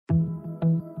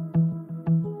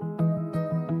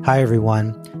Hi,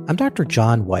 everyone. I'm Dr.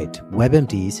 John White,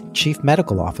 WebMD's Chief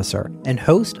Medical Officer and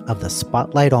host of the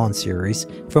Spotlight On series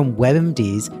from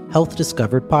WebMD's Health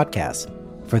Discovered podcast.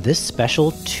 For this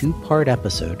special two-part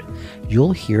episode,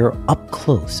 you'll hear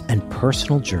up-close and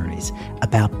personal journeys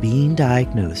about being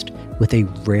diagnosed with a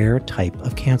rare type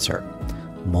of cancer,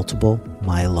 multiple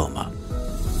myeloma.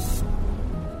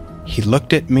 He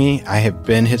looked at me. I have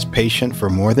been his patient for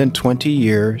more than 20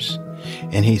 years.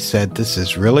 And he said, "This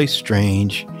is really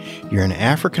strange. You're an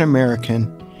African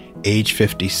American, age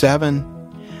 57.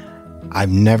 I've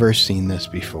never seen this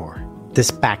before." This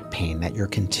back pain that you're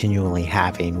continually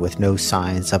having with no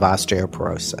signs of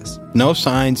osteoporosis. No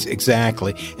signs,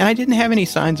 exactly. And I didn't have any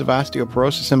signs of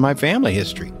osteoporosis in my family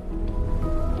history.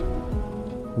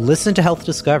 Listen to Health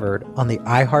Discovered on the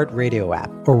iHeartRadio app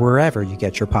or wherever you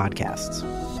get your podcasts.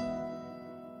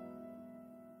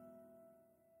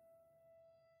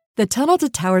 The Tunnel to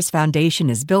Towers Foundation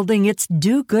is building its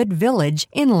Do Good Village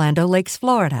in Land O'Lakes,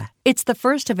 Florida. It's the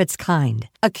first of its kind,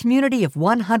 a community of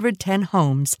 110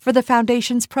 homes for the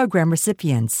Foundation's program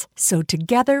recipients. So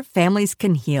together, families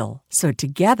can heal. So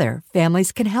together,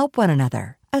 families can help one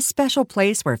another. A special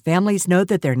place where families know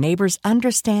that their neighbors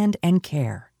understand and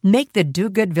care. Make the Do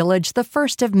Good Village the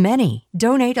first of many.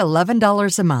 Donate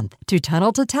 $11 a month to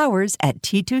Tunnel to Towers at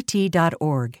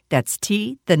T2T.org. That's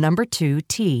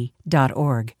T2T.org.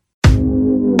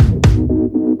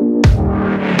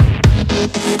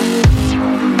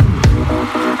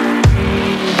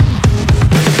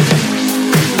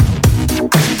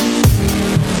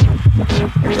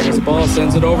 Takes the ball,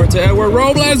 sends it over to Edward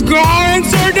Robles. Go!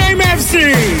 Insert name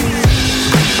FC!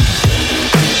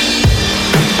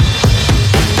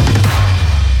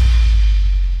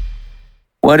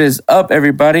 What is up,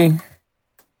 everybody?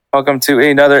 Welcome to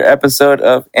another episode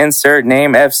of Insert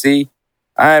Name FC.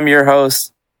 I'm your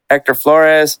host, Hector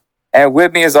Flores, and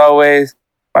with me, as always,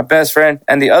 my best friend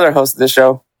and the other host of the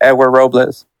show, Edward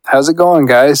Robles. How's it going,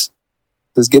 guys?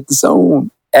 Let's get this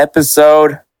on.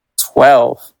 Episode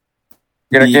 12.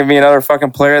 You're going to give me another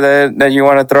fucking player that you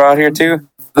want to throw out here, too?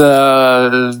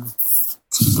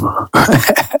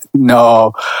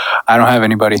 No, I don't have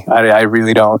anybody. I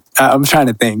really don't. I'm trying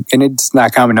to think, and it's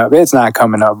not coming up. It's not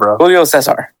coming up, bro. Julio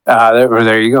Cesar.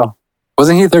 There you go.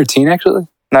 Wasn't he 13, actually?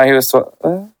 No, he was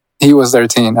 12. He was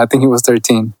 13. I think he was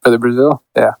 13 for the Brazil.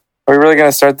 Yeah. Are we really going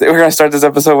to start? We're going to start this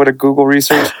episode with a Google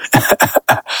research?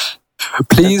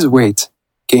 Please wait.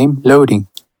 Game loading.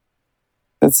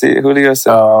 Let's see. Julio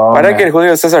Cesar. Why did I get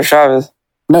Julio Cesar Chavez?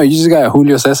 No, you just got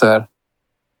Julio Cesar.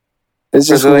 It's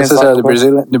just Julio Cesar, the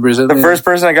Brazilian. The first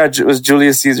person I got was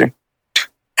Julius Caesar.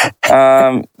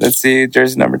 Let's see.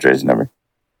 Jersey number.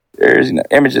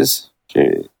 Images.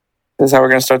 This is how we're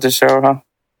going to start the show, huh?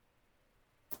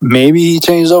 Maybe he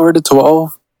changed over to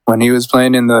 12 when he was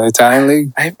playing in the Italian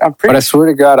league. But I swear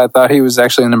to God, I thought he was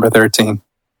actually number 13.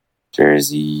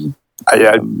 Jersey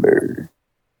number.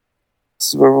 This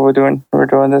is what we're doing. We're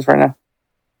doing this right now.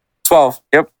 12.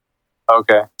 Yep.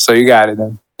 Okay. So you got it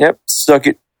then. Yep. Suck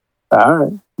it. All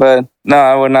right. But no,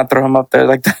 I would not throw him up there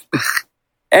like that.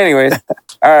 Anyways.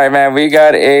 All right, man. We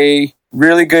got a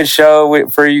really good show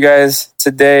for you guys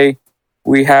today.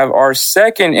 We have our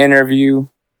second interview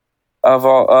of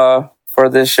all for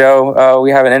this show.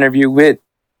 We have an interview with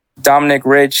Dominic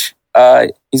Rich.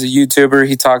 He's a YouTuber.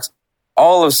 He talks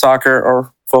all of soccer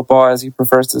or football, as he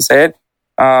prefers to say it.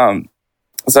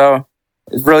 So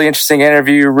it's a really interesting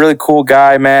interview. Really cool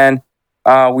guy, man.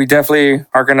 We definitely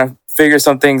are gonna figure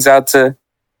some things out to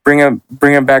bring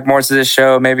him back more to this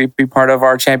show. Maybe be part of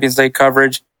our Champions League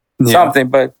coverage, something.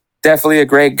 But definitely a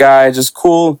great guy. Just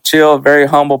cool, chill, very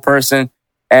humble person.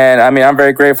 And I mean, I'm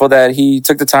very grateful that he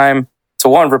took the time to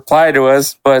reply to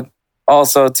us, but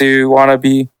also to want to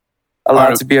be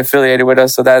allowed to be affiliated with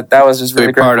us. So that was just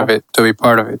really great. To be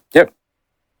part of it. Yep.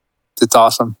 It's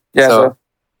awesome. Yeah. So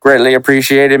greatly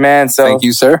appreciated, man. So thank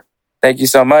you, sir. Thank you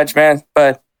so much, man.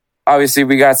 But obviously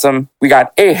we got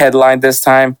a headline this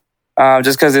time,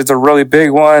 just because it's a really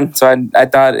big one. So I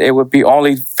thought it would be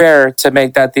only fair to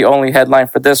make that the only headline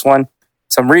for this one.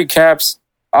 Some recaps,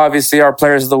 obviously our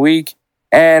players of the week,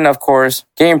 and of course,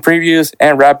 game previews,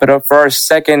 and wrap it up for our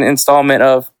second installment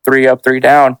of 3 Up, 3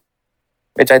 Down,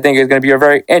 which I think is going to be a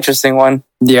very interesting one.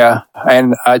 Yeah,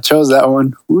 and I chose that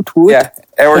one. Woot, woot. Yeah,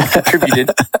 Edward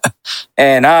contributed,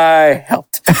 and I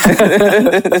helped.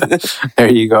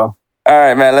 There you go. All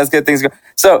right, man, let's get things going.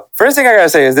 So first thing I got to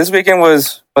say is this weekend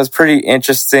was pretty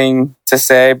interesting to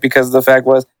say, because the fact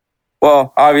was,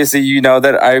 well, obviously, you know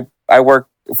that I work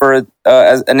for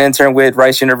as an intern with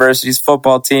Rice University's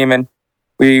football team, and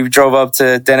we drove up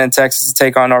to Denton, Texas to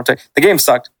take on North Texas. The game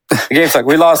sucked. The game sucked.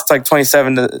 We lost like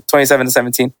 27 to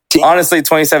 17. Honestly,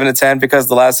 27-10 because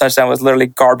the last touchdown was literally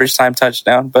garbage time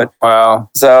touchdown. But wow.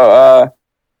 So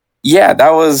yeah,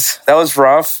 that was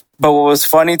rough. But what was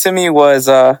funny to me was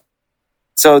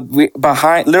so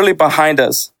literally behind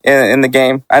us in the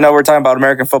game. I know we're talking about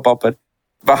American football, but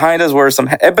behind us were some.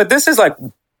 But this is like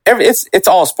it's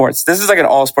all sports. This is like an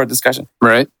all sport discussion,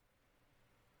 right?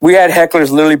 We had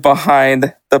hecklers literally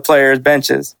behind the players'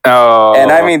 benches. Oh,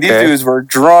 and I mean, these dudes were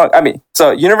drunk. I mean, so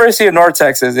University of North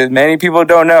Texas, as many people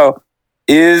don't know,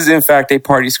 is in fact a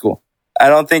party school. I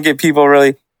don't think people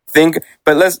really think,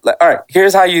 but all right,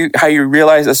 here's how you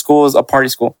realize a school is a party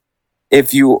school.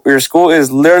 If your school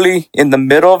is literally in the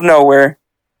middle of nowhere,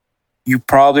 you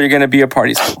probably are going to be a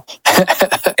party school.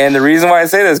 And the reason why I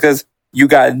say this is because you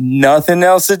got nothing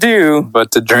else to do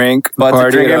but to drink,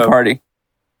 and party.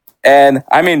 And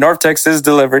I mean, North Texas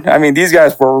delivered. I mean, these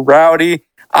guys were rowdy.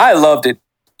 I loved it.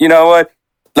 You know what?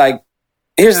 Like,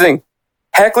 here's the thing.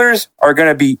 Hecklers are going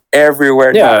to be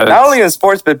everywhere. Yeah, not only in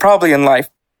sports, but probably in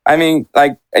life. I mean,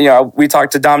 like, you know, we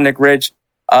talked to Dominic Rich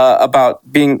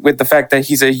about being with the fact that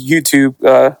he's a YouTube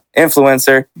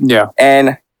influencer. Yeah.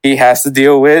 And he has to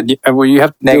deal with you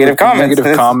have negative comments.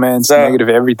 Negative comments, so negative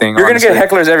everything. You're going to get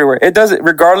hecklers everywhere. It doesn't,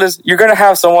 regardless, you're going to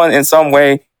have someone in some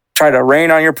way try to rain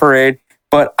on your parade.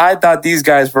 But I thought these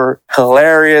guys were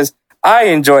hilarious. I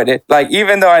enjoyed it. Like,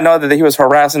 even though I know that he was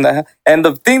harassing and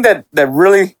the thing that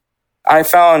really I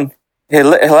found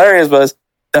hilarious was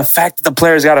the fact that the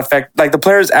players got affected. Like, the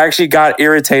players actually got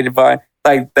irritated by,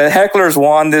 like, the hecklers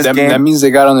won this game. That means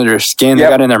they got under their skin. Yep. They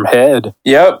got in their head.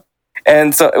 Yep.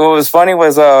 And so what was funny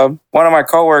was one of my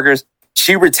coworkers,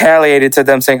 she retaliated to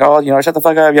them saying, "Oh, you know, shut the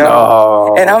fuck up, yo."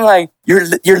 Oh. And I'm like, you're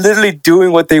literally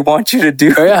doing what they want you to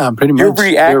do. Oh, yeah, pretty much.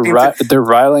 You're reacting. They're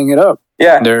riling it up.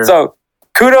 Yeah. So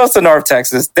kudos to North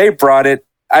Texas. They brought it.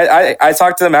 I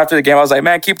talked to them after the game. I was like,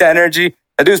 man, keep that energy.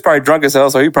 That dude's probably drunk as hell,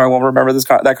 so he probably won't remember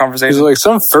that conversation. He's like,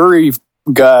 some furry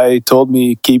guy told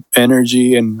me keep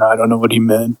energy, and I don't know what he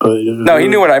meant, but no, he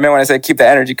knew what I meant when I said keep the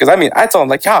energy. Because I mean, I told him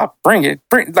like, yeah, bring it,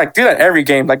 like do that every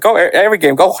game, like go every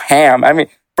game, go ham. I mean,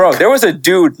 bro, there was a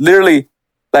dude literally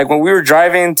like when we were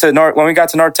driving when we got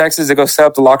to North Texas to go set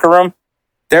up the locker room,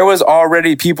 there was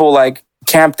already people like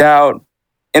camped out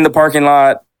in the parking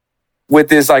lot with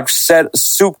this like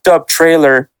souped up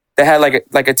trailer that had like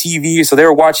a TV, so they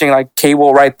were watching like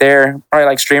cable right there, probably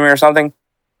like streaming or something.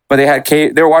 But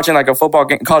they were watching like a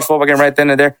college football game right then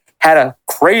and there. Had a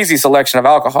crazy selection of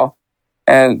alcohol,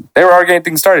 and they were already getting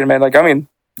things started, man. Like, I mean,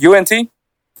 UNT.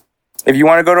 If you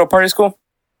want to go to a party school,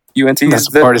 UNT is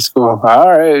a party school. All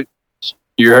right,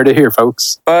 you heard it here,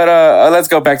 folks. But let's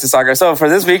go back to soccer. So for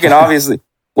this weekend, obviously,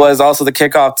 was also the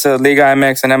kickoff to Liga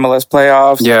MX and MLS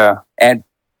playoffs. Yeah, and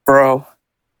bro,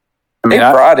 they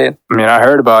brought it. I mean, I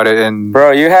heard about it, and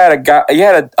bro, you had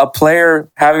a player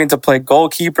having to play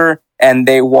goalkeeper. And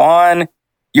they won.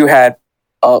 You had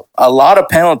a lot of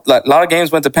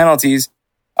games went to penalties.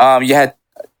 You had,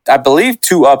 I believe,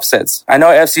 2 upsets. I know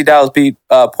FC Dallas beat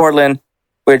Portland,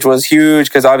 which was huge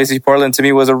because obviously Portland to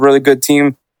me was a really good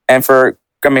team. And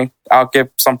I'll give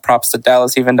some props to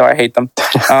Dallas, even though I hate them.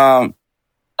 I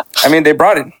mean, they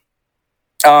brought it.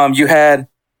 You had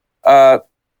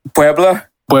Puebla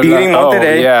beating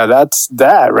Monterrey. Oh, yeah, that's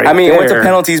that right. I mean, there. It went to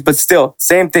penalties, but still,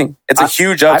 same thing. It's a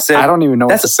huge upset. I don't even know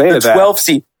what to say to that. 12th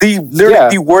seed,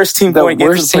 the worst team going into the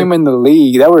worst team in the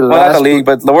league. That were not the league,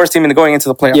 but the worst team going into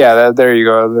the playoffs. Yeah, there you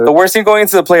go. The worst team going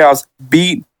into the playoffs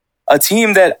beat a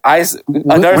team that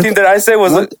another team that I said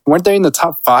was weren't they in the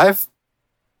top 5?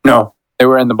 No, they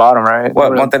were in the bottom, right?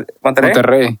 What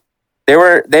Monterrey? They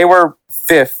were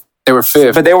 5th. They were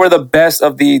 5th. But they were the best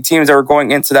of the teams that were going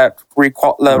into that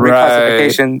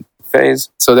reclassification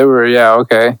phase. So they were,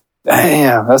 okay.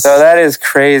 Damn. So that is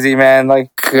crazy, man.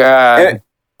 Like, God.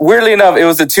 Weirdly enough, it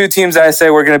was the 2 teams that I say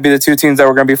were going to be the 2 teams that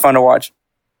were going to be fun to watch.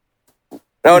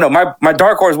 No, my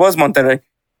dark horse was Monterrey.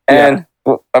 And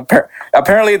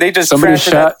apparently they just...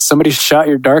 Somebody shot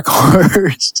your dark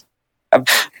horse.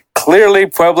 Clearly,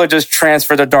 Puebla just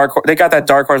transferred the dark horse. They got that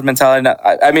dark horse mentality.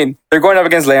 I mean, they're going up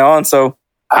against Leon, so...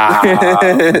 you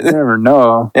never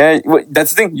know. Yeah, that's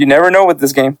the thing. You never know with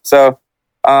this game. So,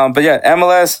 but yeah,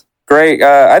 MLS, great.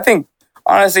 I think,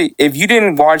 honestly, if you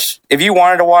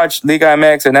wanted to watch Liga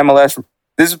MX and MLS,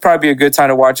 this would probably be a good time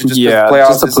to watch it. Just the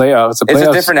playoffs. It's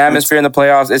a different atmosphere in the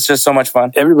playoffs. It's just so much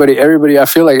fun. Everybody, I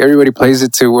feel like everybody plays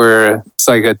it to where it's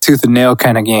like a tooth and nail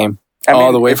kind of game.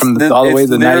 All the way to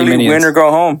the 90 minutes. Win or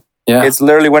go home. Yeah. It's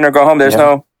literally win or go home. There's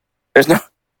no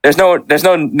next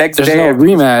day. There's no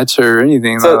rematch or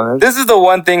anything. So this is the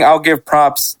one thing I'll give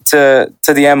props to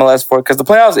the MLS for, because the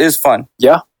playoffs is fun.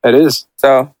 Yeah, it is.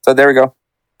 So there we go.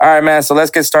 All right, man. So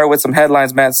let's get started with some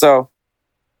headlines, man. So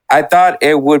I thought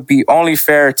it would be only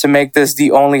fair to make this the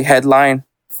only headline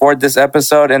for this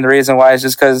episode. And the reason why is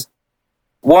just because,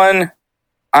 one,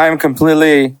 I'm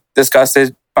completely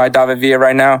disgusted by David Villa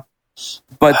right now.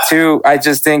 But two, I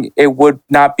just think it would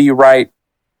not be right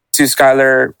to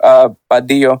Skylar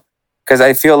Badillo, because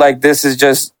I feel like this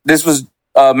was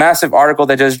a massive article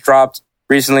that just dropped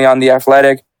recently on The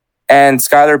Athletic. And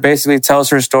Skylar basically tells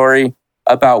her story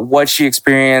about what she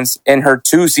experienced in her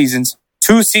 2 seasons.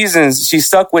 2 seasons she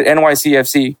stuck with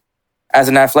NYCFC as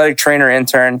an athletic trainer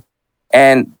intern,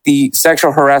 and the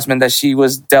sexual harassment that she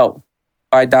was dealt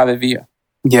by David Villa.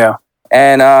 Yeah.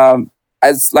 And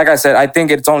like I said, I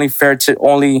think it's only fair to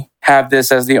only have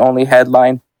this as the only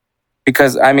headline,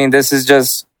 because, I mean, this is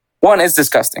just, one, it's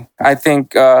disgusting. I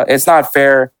think it's not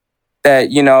fair that,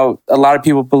 a lot of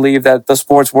people believe that the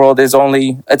sports world it's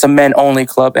a men-only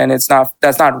club, and that's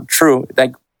not true.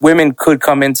 Like, women could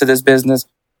come into this business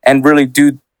and really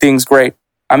do things great.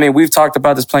 I mean, we've talked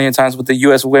about this plenty of times with the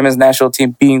U.S. women's national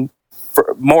team being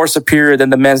more superior than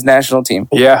the men's national team.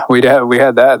 Yeah, we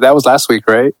had that. That was last week,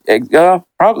 right?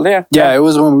 Probably. Yeah. Yeah, it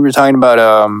was when we were talking about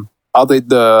all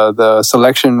the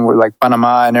selection with like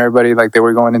Panama and everybody, like they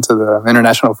were going into the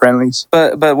international friendlies.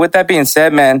 But with that being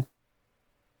said, man,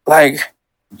 like,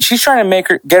 she's trying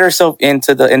to get herself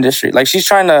into the industry. Like, she's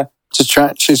trying to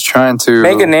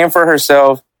make a name for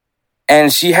herself,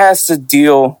 and she has to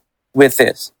deal with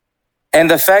this. And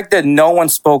the fact that no one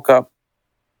spoke up,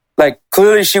 like,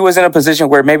 clearly she was in a position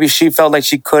where maybe she felt like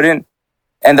she couldn't.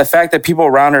 And the fact that people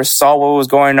around her saw what was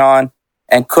going on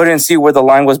and couldn't see where the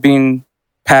line was being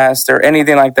passed or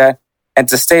anything like that, and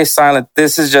to stay silent,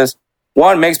 this is just,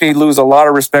 one, makes me lose a lot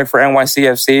of respect for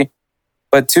NYCFC.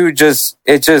 But two, it just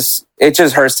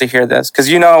hurts to hear this. Because,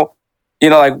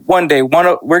 like, one day,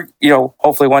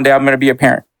 hopefully one day I'm going to be a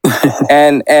parent.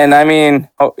 and I mean,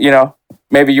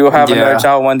 maybe you'll have another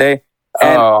child one day.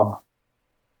 And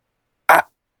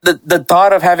the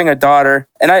thought of having a daughter,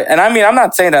 and I mean, I'm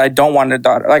not saying that I don't want a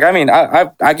daughter. Like, I mean,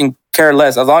 I can care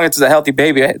less. As long as it's a healthy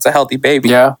baby, it's a healthy baby.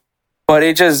 Yeah. But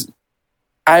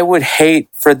I would hate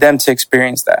for them to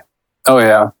experience that. Oh,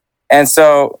 yeah. And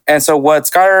so what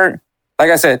Skylar, like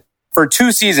I said, for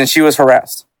 2 seasons, she was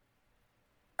harassed.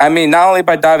 I mean, not only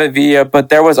by David Villa, but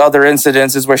there was other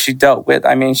incidences where she dealt with.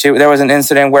 I mean, there was an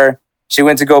incident where she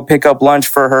went to go pick up lunch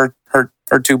for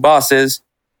her 2 bosses,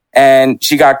 and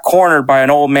she got cornered by an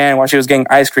old man while she was getting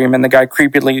ice cream, and the guy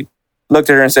creepily looked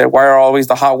at her and said, "Why are always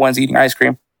the hot ones eating ice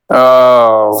cream?"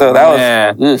 Oh, so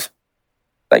that was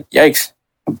like, yikes.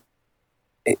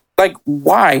 Like,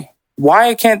 why?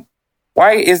 Why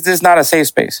is this not a safe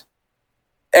space?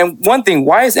 And one thing,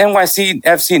 why is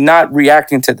NYCFC not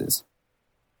reacting to this?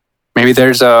 Maybe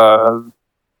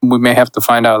we may have to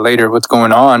find out later what's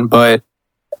going on, but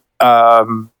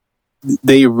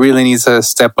they really need to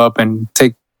step up and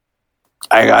take,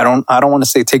 I don't want to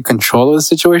say take control of the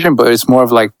situation, but it's more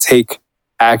of like take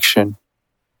action.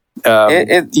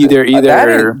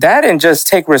 Either that and just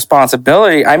take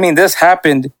responsibility. I mean, this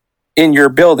happened in your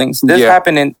buildings. This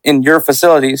happened in your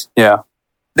facilities. Yeah.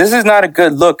 This is not a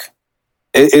good look.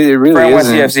 It really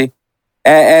isn't.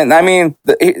 And I mean,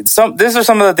 these are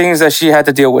some of the things that she had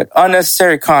to deal with.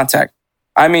 Unnecessary contact.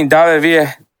 I mean, David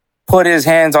Villa put his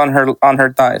hands on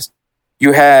her thighs.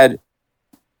 You had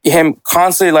him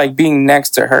constantly like being next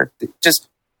to her.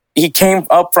 He came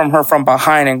up from her from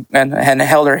behind and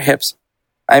held her hips.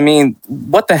 I mean,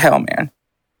 what the hell, man?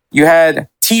 You had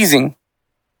teasing.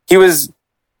 He was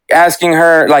asking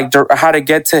her like how to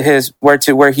get to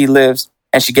where he lives.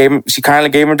 And she kindly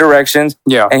gave him directions.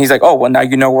 Yeah. And he's like, "Oh, well, now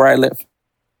you know where I live."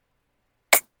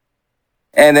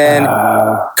 And then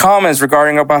comments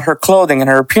regarding about her clothing and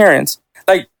her appearance.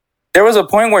 Like, there was a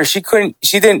point where she couldn't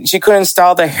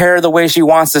style the hair the way she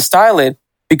wants to style it,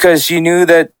 because she knew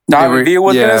that David Villa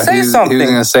was going to say something. He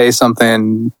was going to say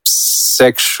something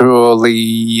sexually,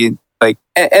 like,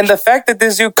 and the fact that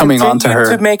this dude coming on to her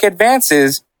to make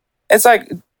advances, it's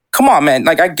like, come on, man.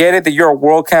 Like, I get it that you're a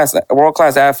world class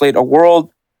athlete, a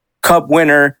World Cup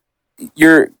winner.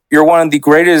 You're one of the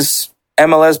greatest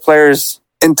MLS players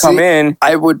and come in.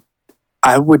 I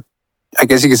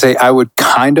guess you could say I would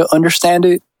kind of understand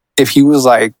it if he was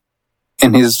like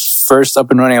in his first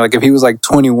up and running, like if he was like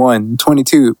 21,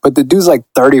 22, but the dude's like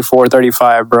 34,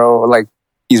 35, bro. Like,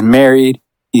 he's married,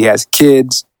 he has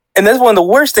kids. And that's one of the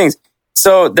worst things.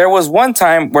 So there was one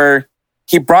time where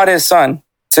he brought his son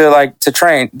to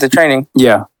training.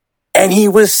 Yeah. And he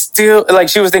was still like,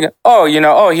 she was thinking,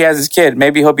 he has his kid.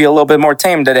 Maybe he'll be a little bit more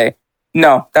tame today.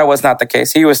 No, that was not the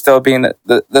case. He was still being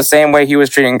the same way he was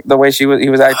treating, the way he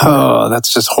was acting. Oh,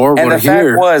 that's just horrible to hear. And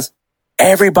the fact was,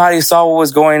 everybody saw what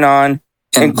was going on.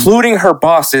 including her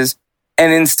bosses.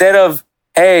 And instead of,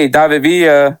 hey, David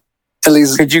Villa, at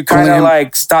least could you kind of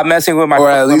like stop messing with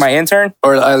my intern?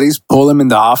 Or at least pull him in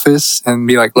the office and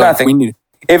be like, look, nothing. We need...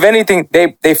 If anything,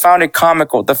 they found it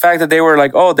comical. The fact that they were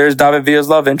like, oh, there's David Villa's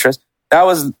love interest.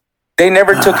 They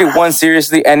never took it one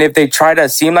seriously. And if they try to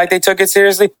seem like they took it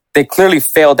seriously, they clearly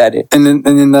failed at it. And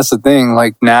then that's the thing.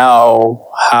 Like, now,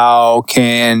 how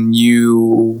can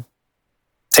you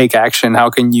take action? How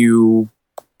can you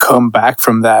come back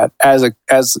from that as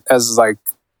like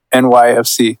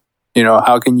NYFC? You know,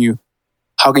 how can you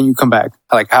come back?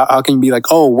 Like, how can you be like,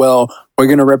 oh, well, we're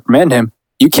going to reprimand him?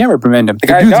 You can't reprimand him. The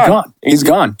dude's gone. He's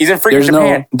gone. He's in freaking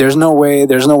Japan. There's no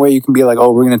way you can be like,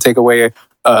 oh, we're going to take away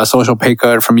a social pay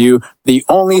cut from you. The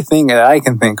only thing that I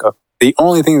can think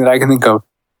of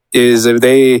is if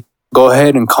they go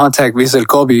ahead and contact Vissel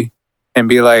Kobe and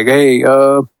be like, hey,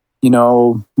 you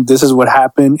know, this is what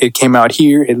happened. It came out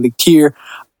here. It leaked here.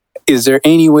 Is there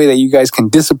any way that you guys can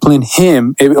discipline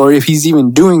him, or if he's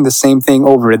even doing the same thing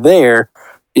over there?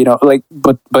 You know, like,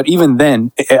 but even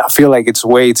then, I feel like it's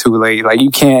way too late. Like,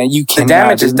 you can't. The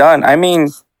damage is done. I mean,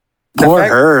 poor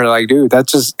her. Like, dude,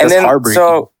 that's heartbreaking.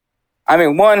 So, I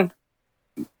mean, one,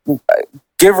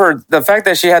 give her the fact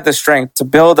that she had the strength to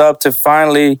build up to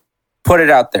finally put it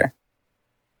out there.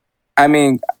 I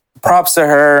mean, props to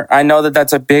her. I know that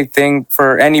that's a big thing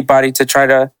for anybody to try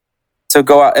to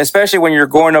go out, especially when you're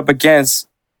going up against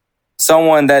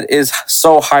someone that is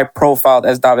so high profile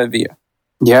as David Villa.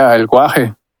 Yeah, El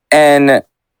Guaje.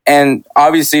 And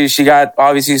obviously she got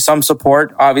some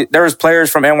support. There was players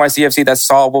from NYCFC that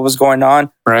saw what was going on,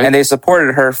 right, and they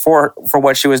supported her for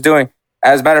what she was doing.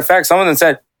 As a matter of fact, some of them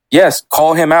said, yes,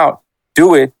 call him out.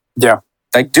 Do it. Yeah.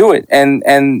 Like, do it.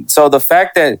 And so the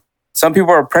fact that some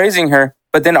people are praising her,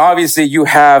 but then obviously you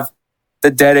have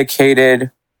the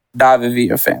dedicated David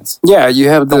Villa fans. Yeah, you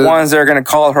have the ones that are going to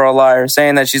call her a liar,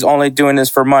 saying that she's only doing this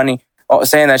for money,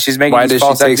 saying that she's making these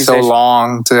false accusations. Why did she take so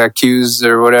long to accuse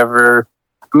or whatever?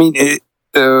 I mean,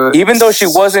 even though she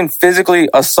wasn't physically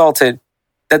assaulted,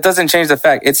 that doesn't change the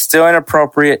fact. It's still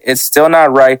inappropriate. It's still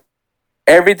not right.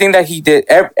 Everything that he did,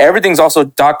 everything's also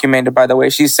documented, by the way.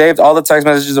 She saved all the text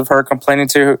messages of her complaining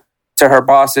to her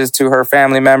bosses, to her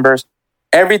family members.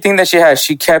 Everything that she has,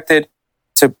 she kept it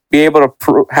to be able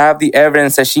to have the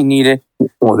evidence that she needed.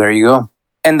 Well, there you go.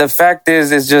 And the fact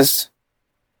is just,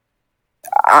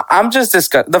 I'm just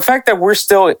disgusted. The fact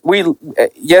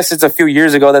that yes, it's a few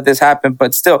years ago that this happened,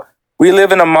 but still, we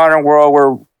live in a modern world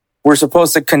where we're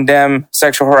supposed to condemn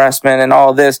sexual harassment and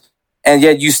all this, and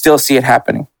yet you still see it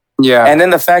happening. Yeah. And then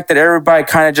the fact that everybody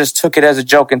kind of just took it as a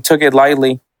joke and took it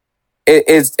lightly,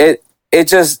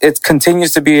 it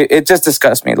continues to be, it just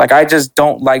disgusts me. Like, I just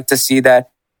don't like to see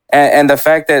that. And the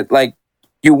fact that, like,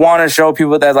 you want to show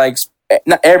people that, like,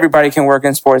 not everybody can work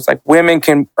in sports. Like, women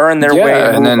can earn their way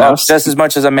and move up just as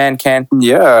much as a man can.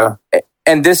 Yeah.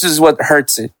 And this is what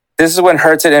hurts it. This is what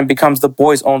hurts it and becomes the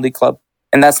boys only club.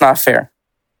 And that's not fair.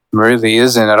 It really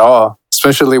isn't at all.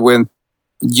 Especially when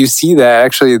you see that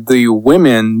actually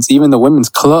even the women's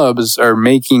clubs are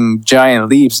making giant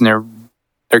leaps, and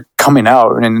they're coming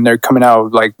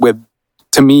out like with,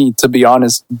 to me, to be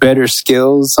honest, better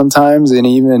skills sometimes, and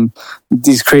even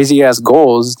these crazy ass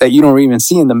goals that you don't even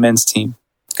see in the men's team.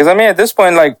 Because I mean, at this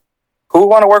point, like, who would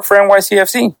want to work for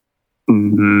NYCFC?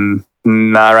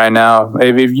 Not right now.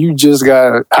 If you just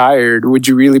got hired, would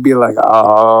you really be like,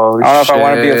 oh, I don't know if I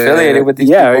want to be affiliated with these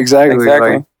people. Yeah, exactly.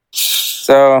 Like,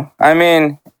 so, I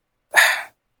mean,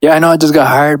 yeah, I know I just got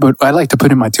hired, but I like to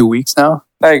put in my 2 weeks now.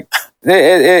 Like,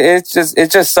 it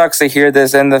just sucks to hear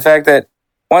this. And the fact that,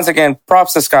 once again,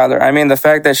 props to Skylar. I mean, the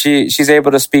fact that she's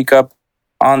able to speak up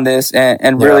on this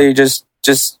and really just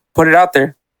put it out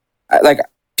there. Like,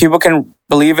 people can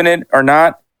believe in it or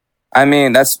not. I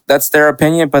mean, that's their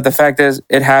opinion, but the fact is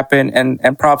it happened,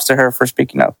 and props to her for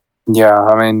speaking up. Yeah,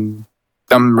 I mean,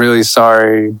 I'm really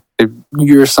sorry. If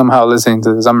you're somehow listening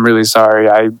to this, I'm really sorry.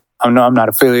 I know I'm not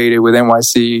affiliated with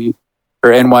NYC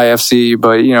or NYFC,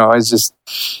 but, you know, it just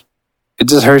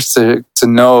hurts to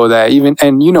know that even,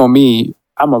 and you know me,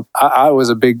 I was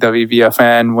a big David Villa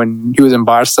fan when he was in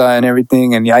Barca and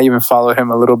everything, and I even followed him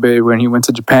a little bit when he went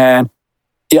to Japan.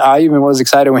 Yeah, I even was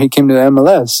excited when he came to the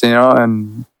MLS, you know,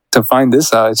 and to find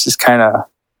this out, it's just kind of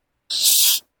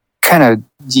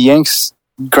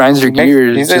grinds your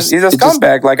gears. He's a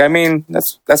scumbag. Like, I mean,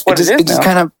 that's what it is. It just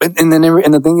kind of, and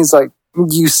the thing is, like,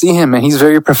 you see him and he's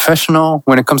very professional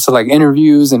when it comes to like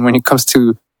interviews, and when it comes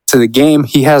to the game,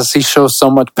 he shows so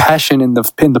much passion in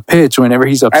the pitch whenever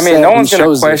he's upset. I mean, no one's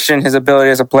going to question his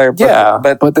ability as a player.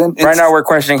 But then right now we're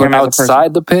questioning him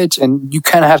outside the pitch, and you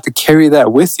kind of have to carry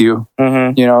that with you.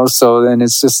 Mm-hmm. You know, so then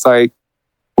it's just like,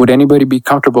 would anybody be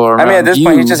comfortable around I mean, at this you?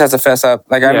 point, he just has to fess up.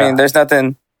 Like, I mean, there's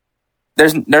nothing.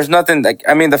 There's nothing. Like,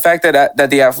 I mean, the fact that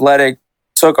the Athletic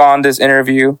took on this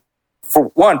interview, for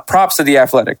one, props to the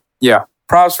Athletic. Yeah,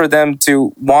 props for them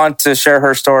to want to share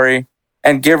her story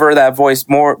and give her that voice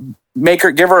more,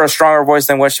 give her a stronger voice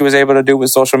than what she was able to do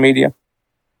with social media.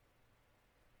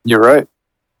 You're right.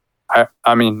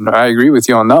 I mean, I agree with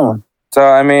you on that one. So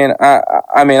I mean,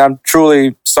 I'm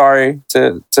truly sorry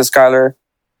to Skylar.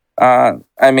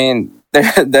 I mean,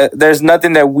 there's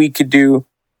nothing that we could do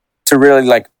to really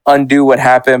like undo what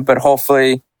happened, but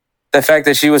hopefully the fact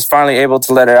that she was finally able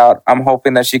to let it out, I'm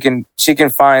hoping that she can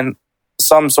find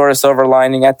some sort of silver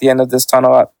lining at the end of this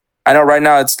tunnel. I know right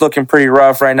now it's looking pretty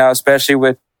rough right now, especially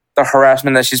with the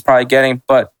harassment that she's probably getting,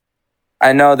 but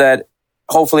I know that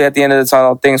hopefully at the end of the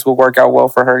tunnel things will work out well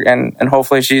for her, and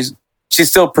hopefully she's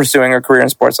still pursuing her career in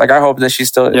sports. Like, I hope that she's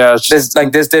still this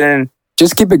didn't.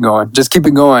 Just keep it going. Just keep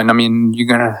it going. I mean, you're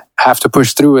gonna have to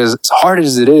push through as hard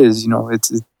as it is. You know,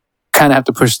 it's kind of have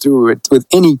to push through it with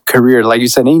any career. Like you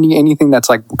said, anything that's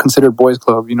like considered boys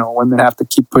club. You know, women have to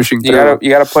keep pushing through. You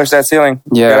gotta push that ceiling.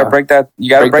 Yeah, you gotta break that. You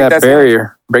gotta break that barrier. Ceiling.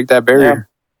 Break that barrier. Yeah.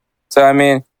 So I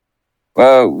mean,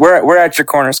 we're at your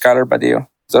corner, Skylar Badillo.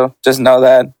 So just know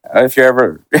that if you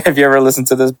ever listen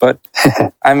to this, but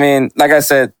I mean, like I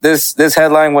said, this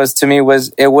headline was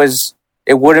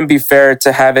it wouldn't be fair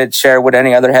to have it shared with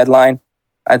any other headline.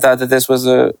 I thought that this was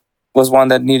one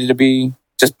that needed to be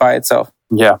just by itself.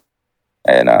 Yeah.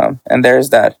 And there's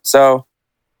that. So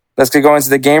let's get going into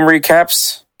the game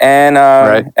recaps. And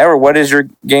right. Edward, what is your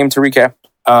game to recap?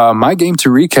 My game to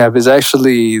recap is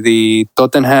actually the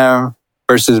Tottenham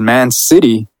versus Man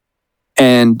City,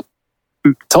 and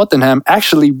Tottenham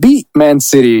actually beat Man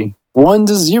City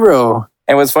 1-0.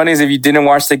 And what's funny is if you didn't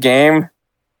watch the game,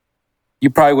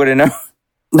 you probably wouldn't know.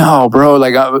 No, bro.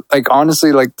 Like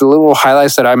honestly, like the little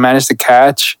highlights that I managed to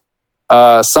catch.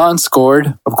 Son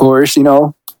scored, of course. You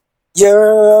know, yeah,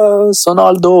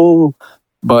 Sonaldo.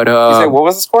 But you said what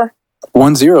was the score?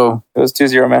 1-0. It was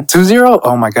 2-0, man. 2-0.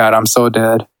 Oh my god, I'm so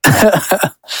dead.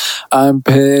 I'm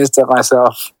pissed at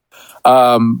myself.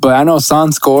 But I know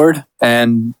Son scored,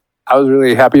 and I was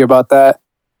really happy about that.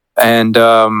 And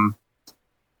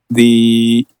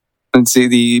the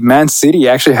Man City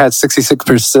actually had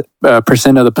 66%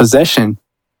 of the possession.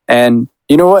 And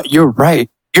you know what? You're right.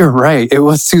 It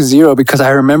was 2-0 because I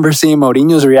remember seeing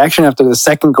Mourinho's reaction after the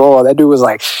second goal. That dude was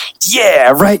like,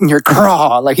 "Yeah, right in your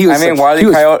craw." Like he was. I mean, Wile E.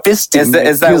 Coyote is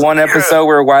that one episode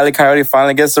where Wile E. Coyote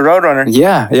finally gets the Roadrunner?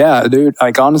 Yeah, dude.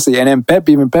 Like honestly, and then Pep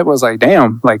was like,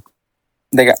 "Damn!" Like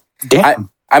they got. Damn.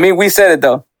 I mean, we said it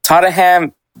though.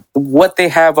 Tottenham, what they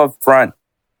have up front,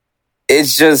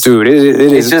 it's just, dude.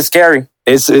 It's just scary.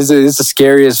 It's the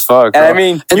scariest fuck. And I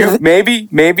mean,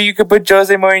 maybe you could put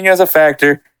Jose Mourinho as a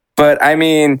factor. But I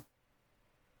mean,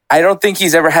 I don't think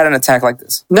he's ever had an attack like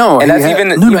this. No, and that's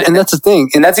and that's the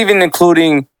thing. And that's even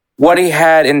including what he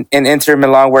had in Inter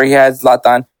Milan, where he had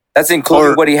Zlatan. That's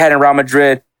including what he had in Real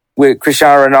Madrid with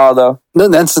Cristiano Ronaldo. No,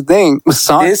 that's the thing.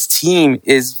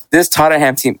 This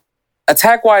Tottenham team,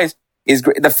 attack wise, is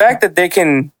great. The fact that they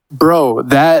can, bro,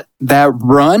 that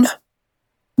run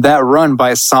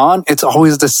by Son, it's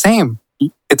always the same.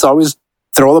 It's always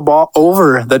throw the ball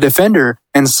over the defender,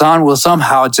 and Son will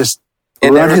somehow just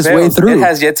run his way through. It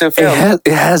has yet to fail.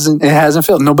 It hasn't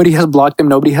failed. Nobody has blocked him.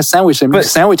 Nobody has sandwiched him. If you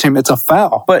sandwich him, it's a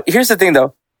foul. But here's the thing,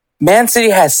 though. Man City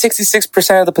has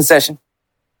 66% of the possession.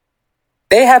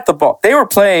 They had the ball. They were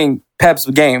playing Pep's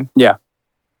game. Yeah.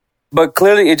 But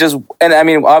clearly it just... And I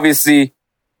mean, obviously,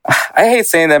 I hate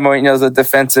saying that Mourinho's a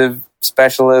defensive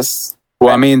specialist.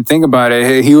 Well, I mean, think about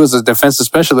it. He was a defensive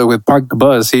specialist with Park the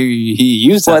Buzz. He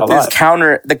used that a lot.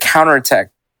 But the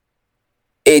counterattack,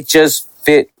 it just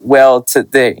fit well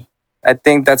today. I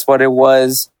think that's what it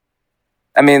was.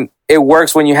 I mean, it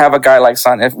works when you have a guy like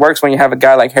Son. It works when you have a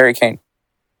guy like Harry Kane.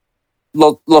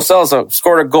 Lo Celso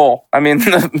scored a goal. I mean,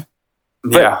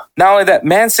 yeah. Not only that,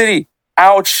 Man City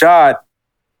outshot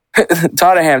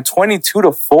Tottenham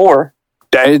 22-4.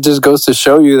 It just goes to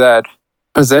show you that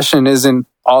possession isn't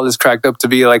all is cracked up to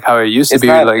be like how it used to be.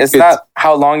 It's not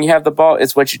how long you have the ball,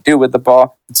 it's what you do with the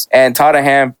ball. And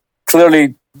Tottenham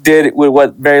clearly did it with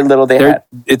what very little they had.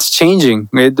 It's changing.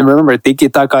 Remember,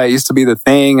 tiki-taka used to be the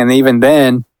thing, and even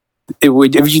then,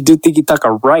 if you did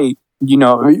tiki-taka right, you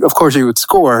know, of course you would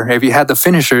score. If you had the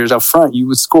finishers up front, you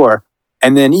would score.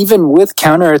 And then even with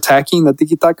counter-attacking the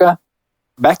tiki-taka,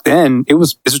 back then, it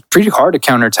was pretty hard to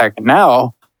counter-attack.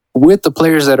 Now, with the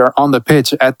players that are on the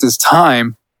pitch at this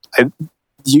time,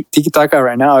 tiki-taka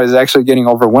right now is actually getting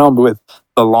overwhelmed with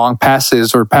the long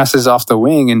passes or passes off the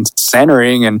wing and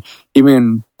centering. And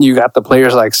even you got the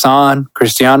players like Son,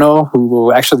 Cristiano, who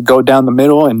will actually go down the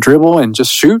middle and dribble and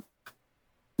just shoot.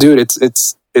 Dude,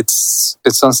 it's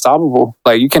unstoppable.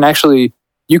 Like you can actually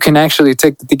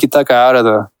take the tiki-taka out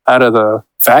of the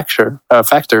factor.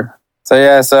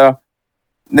 So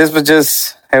this was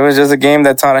just a game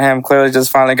that Tottenham clearly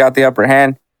just finally got the upper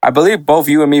hand. I believe both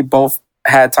you and me both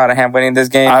had Tottenham winning this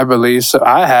game. I believe so.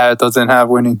 I had Tottenham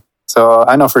winning. So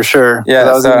I know for sure. Yeah,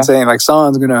 I was even saying like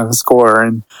Son's gonna score,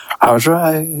 and I was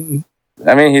right.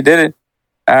 I mean, he did it.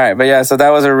 All right, but yeah, so that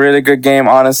was a really good game,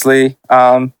 honestly.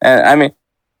 And I mean,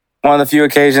 one of the few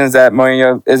occasions that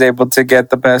Mourinho is able to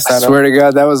get the best out of. I swear to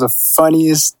God, that was the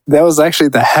funniest. That was actually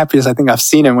the happiest I think I've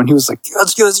seen him when he was like,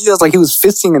 yes, like he was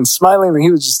fisting and smiling, and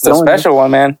he was just the special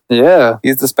one, man. Yeah,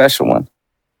 he's the special one.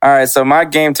 All right, so my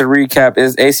game to recap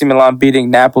is AC Milan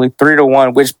beating Napoli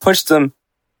 3-1, which pushed them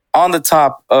on the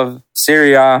top of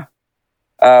Serie A.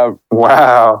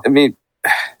 Wow. I mean,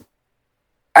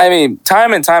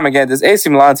 time and time again, this AC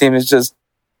Milan team is just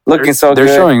looking so good.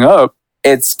 They're showing up.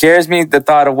 It scares me, the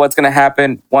thought of what's going to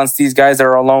happen once these guys that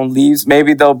are alone leaves.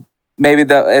 Maybe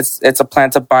it's a plan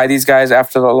to buy these guys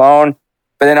after the loan.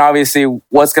 But then obviously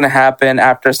what's going to happen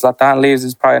after Zlatan leaves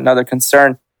is probably another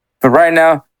concern. But right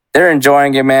now, they're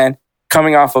enjoying it, man.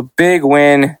 Coming off a big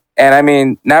win. And I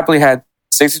mean, Napoli had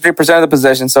 63% of the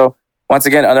possession. So once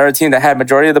again, another team that had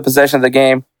majority of the possession of the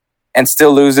game and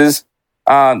still loses.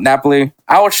 Napoli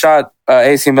outshot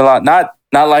AC Milan. Not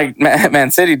like Man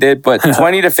City did, but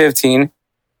 20-15.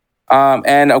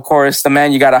 And of course, the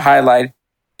man you got to highlight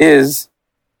is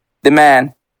the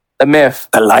man, the myth,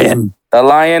 the lion,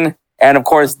 and of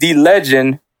course, the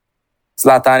legend,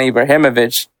 Zlatan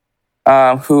Ibrahimovic,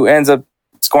 who ends up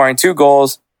scoring 2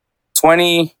 goals,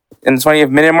 20 in the 20th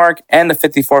minute mark and the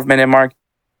 54th minute mark.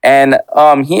 And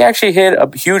he actually hit a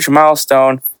huge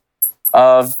milestone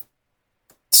of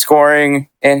scoring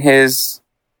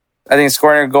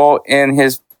scoring a goal in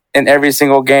every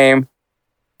single game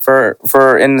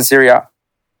for in the Serie A.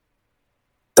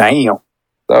 Damn.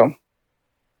 So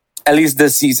at least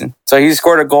this season. So he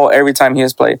scored a goal every time he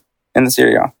has played in the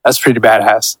Serie A. That's pretty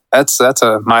badass. That's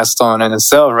a milestone in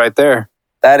itself right there.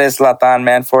 That is Zlatan,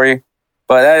 man, for you.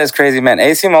 But that is crazy, man.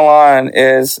 AC Milan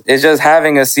is just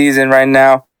having a season right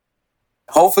now.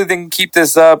 Hopefully they can keep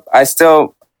this up. I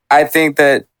think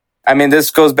that, I mean, this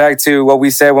goes back to what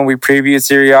we said when we previewed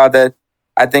Serie A, that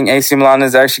I think AC Milan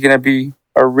is actually going to be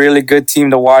a really good team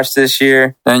to watch this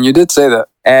year. And you did say that.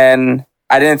 And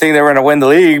I didn't think they were going to win the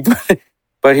league,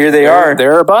 but here they are.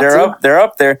 They're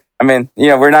up there. I mean,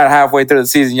 we're not halfway through the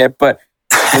season yet, but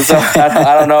so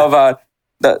I don't know about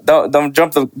don't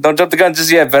jump the gun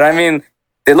just yet. But I mean,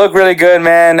 they look really good,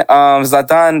 man.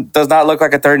 Zlatan does not look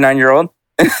like a 39-year-old.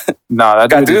 No, that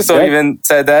Gattuso even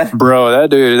said that. Bro,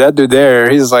 that dude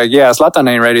there, he's like, yeah, Zlatan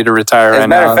ain't ready to retire right now. As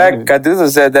a matter of fact, Gattuso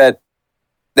said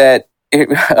that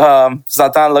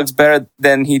Zlatan looks better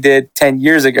than he did 10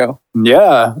 years ago.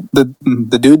 Yeah,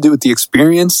 the dude with the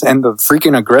experience and the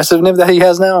freaking aggressiveness that he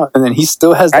has now, and then he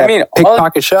still has that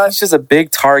pickpocket shot. He's just a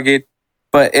big target,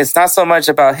 but it's not so much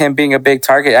about him being a big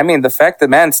target. I mean, the fact that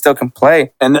man still can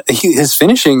play. And his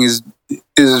finishing is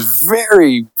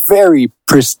very, very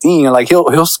pristine. Like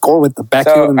he'll score with the back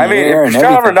heel in the air and everything.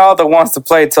 Cristiano Ronaldo wants to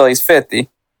play till he's 50.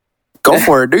 Go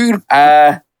for it, dude.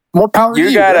 More power to you.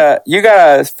 You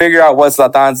gotta figure out what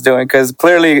Zlatan's doing, because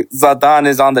clearly Zlatan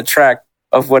is on the track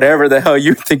of whatever the hell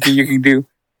you're thinking you can do.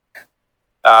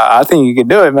 I think you can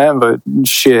do it, man. But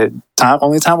shit,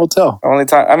 only time will tell. Only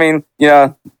time. I mean,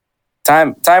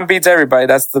 time beats everybody.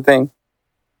 That's the thing.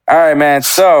 All right, man.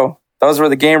 So those were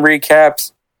the game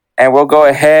recaps, and we'll go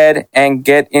ahead and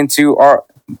get into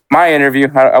my interview.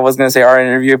 I was gonna say our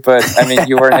interview, but I mean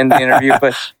you weren't in the interview,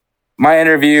 but my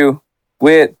interview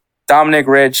with Dominic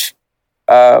Rich,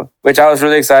 which I was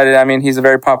really excited. I mean, he's a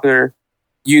very popular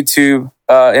YouTube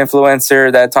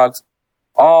influencer that talks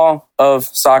all of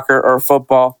soccer or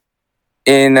football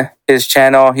in his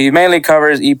channel. He mainly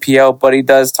covers EPL, but he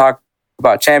does talk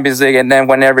about Champions League, and then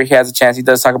whenever he has a chance, he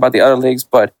does talk about the other leagues.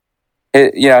 But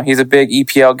he's a big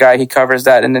EPL guy. He covers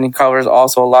that, and then he covers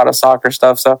also a lot of soccer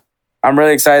stuff. So I'm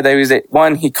really excited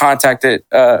that he contacted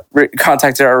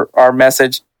our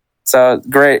message. So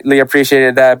greatly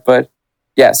appreciated that. But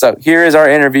yeah, so here is our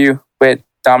interview with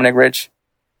Dominic Rich.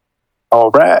 All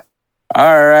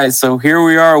right. So here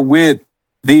we are with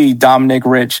the Dominic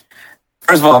Rich.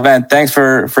 First of all, man, thanks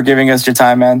for giving us your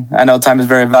time, man. I know time is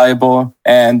very valuable,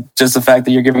 and just the fact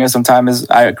that you're giving us some time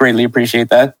I greatly appreciate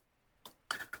that.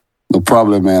 No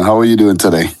problem, man. How are you doing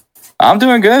today? I'm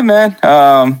doing good, man.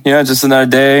 Just another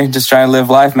day, just trying to live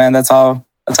life, man. That's all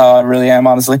That's how I really am,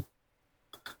 honestly.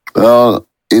 Well,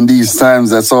 in these times,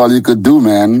 that's all you could do,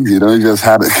 man. You just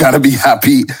gotta be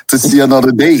happy to see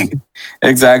another day.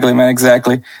 Exactly, man.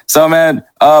 Exactly. So, man,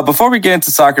 before we get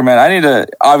into soccer, man, I need to,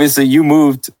 obviously you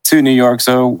moved to New York.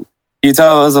 So can you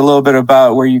tell us a little bit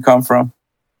about where you come from?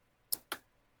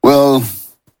 Well,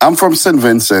 I'm from St.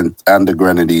 Vincent and the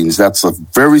Grenadines. That's a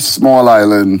very small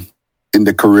island in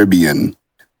the Caribbean.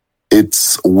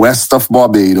 It's west of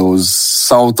Barbados,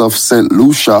 south of St.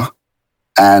 Lucia,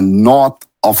 and north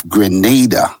of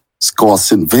Grenada. It's called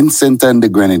St. Vincent and the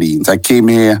Grenadines. I came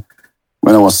here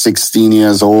when I was 16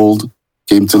 years old,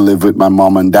 came to live with my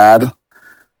mom and dad.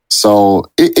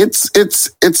 So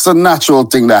it's a natural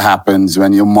thing that happens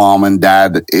when your mom and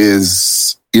dad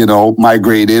is,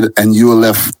 migrated and you're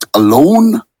left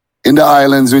alone in the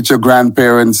islands with your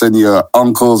grandparents and your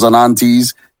uncles and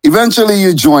aunties. Eventually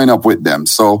you join up with them.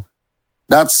 So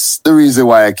that's the reason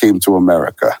why I came to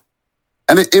America.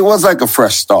 And it was like a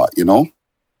fresh start,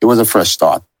 It was a fresh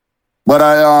start. But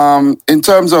I, in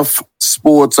terms of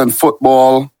sports and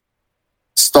football,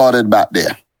 started back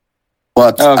there.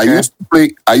 But okay.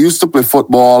 I used to play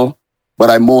football, but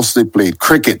I mostly played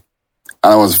cricket.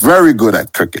 And I was very good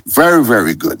at cricket. Very,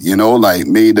 very good.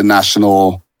 Made the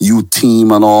national youth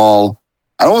team and all.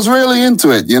 I was really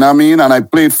into it, you know what I mean? And I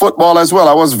played football as well.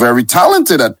 I was very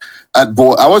talented at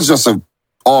both. I was just a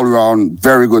all-around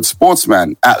very good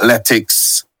sportsman.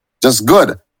 Athletics, just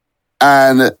good.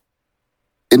 And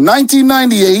in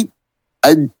 1998,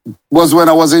 was when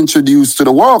I was introduced to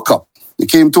the World Cup. They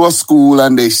came to a school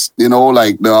and they,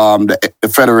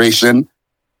 the federation,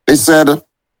 they said,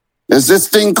 there's this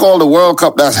thing called the World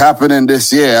Cup that's happening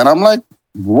this year. And I'm like,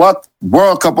 what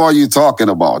World Cup are you talking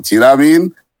about? You know what I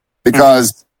mean?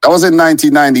 Because that was in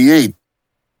 1998.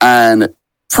 And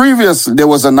previously, there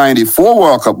was a 94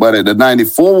 World Cup, but at the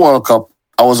 94 World Cup,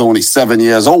 I was only 7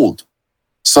 years old.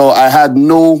 So I had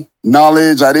no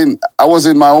knowledge. I was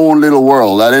in my own little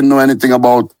world. I didn't know anything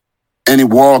about any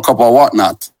World Cup or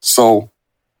whatnot. So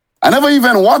I never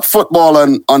even watched football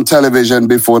on television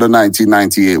before the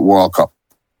 1998 World Cup.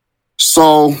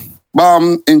 So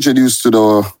I'm introduced to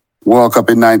the World Cup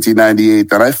in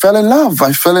 1998 and I fell in love.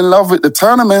 I fell in love with the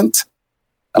tournament.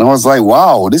 And I was like,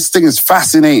 wow, this thing is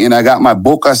fascinating. I got my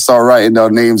book. I started writing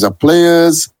down names of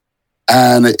players.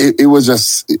 And it was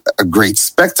just a great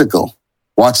spectacle.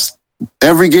 Watched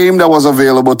every game that was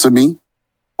available to me.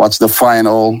 Watched the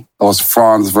final. It was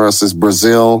France versus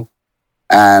Brazil.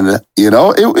 And,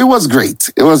 it was great.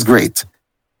 It was great.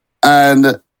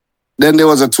 And then there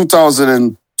was a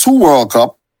 2002 World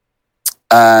Cup.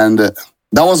 And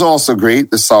that was also great,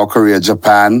 the South Korea,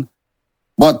 Japan.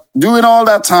 But during all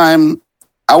that time,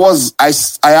 I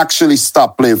actually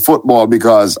stopped playing football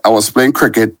because I was playing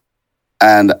cricket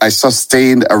and I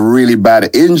sustained a really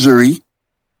bad injury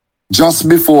just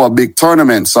before a big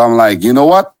tournament. So I'm like, you know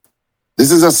what?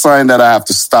 This is a sign that I have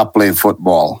to stop playing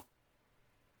football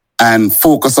and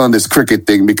focus on this cricket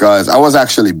thing because I was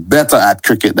actually better at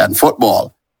cricket than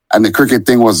football. And the cricket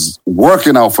thing was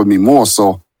working out for me more.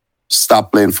 So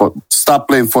stop playing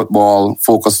football,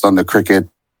 focused on the cricket.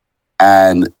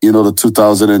 And, the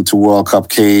 2002 World Cup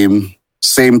came.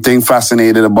 Same thing,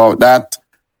 fascinated about that.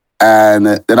 And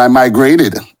then I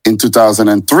migrated in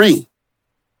 2003.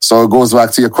 So it goes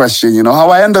back to your question, how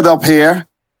I ended up here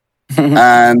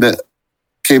and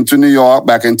came to New York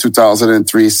back in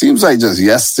 2003. Seems like just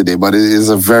yesterday, but it is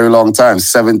a very long time,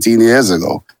 17 years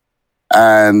ago.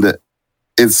 And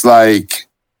it's like,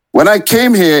 when I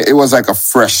came here, it was like a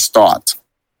fresh start.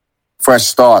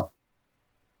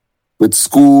 With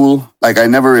school. Like I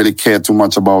never really cared too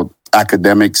much about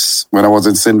academics when I was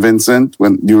in St. Vincent,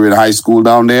 when you were in high school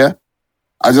down there.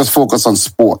 I just focused on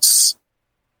sports.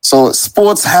 So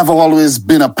sports have always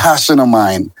been a passion of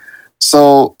mine.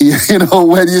 So,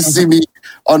 when you see me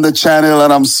on the channel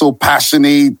and I'm so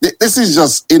passionate, this is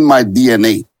just in my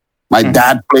DNA. My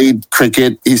dad played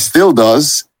cricket. He still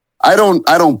does. I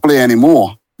don't play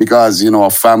anymore because,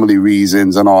 of family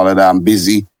reasons and all of that. I'm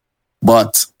busy.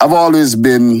 But I've always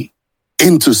been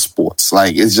into sports.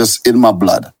 Like it's just in my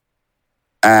blood.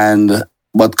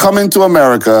 But coming to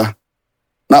America,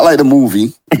 not like the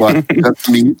movie, but that's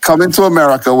me. Coming to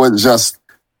America was just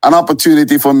an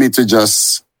opportunity for me to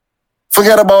just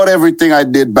forget about everything I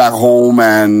did back home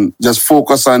and just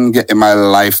focus on getting my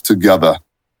life together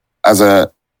as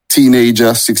a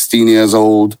teenager, 16 years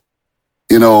old.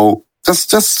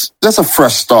 Just a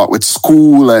fresh start with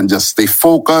school and just stay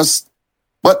focused.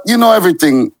 But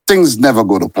things never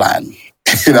go to plan.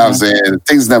 You know what I'm saying?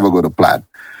 Things never go to plan.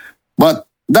 But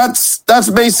that's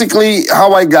basically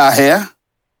how I got here.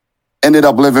 Ended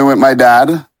up living with my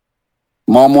dad.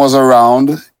 Mom was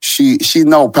around. She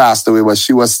now passed away, but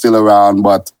she was still around.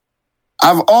 But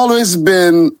I've always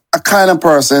been a kind of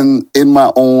person in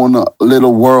my own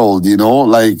little world, you know,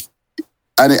 like,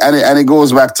 and it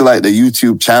goes back to like the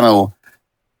YouTube channel.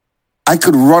 I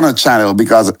could run a channel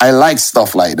because I like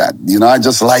stuff like that. You know, I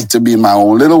just like to be in my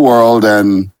own little world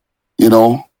and, you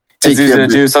know, it's easy to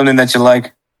do something that you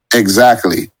like.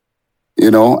 Exactly. You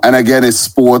know, and again, it's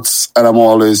sports and I'm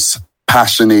always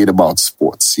passionate about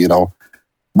sports, you know.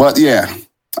 But yeah,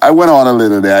 I went on a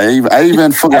little there. I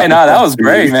even forgot. Hey, no, that was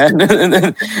great, man.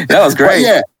 That was great. But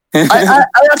yeah,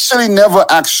 I actually never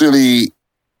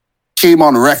came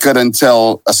on record and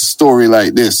tell a story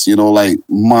like this, you know, like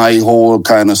my whole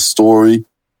kind of story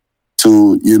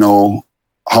to, you know,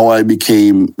 how I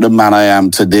became the man I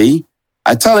am today.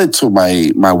 I tell it to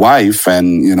my wife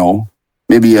and, you know,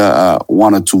 maybe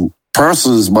one or two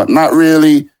persons, but not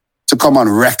really to come on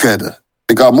record.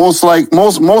 Because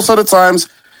most of the times,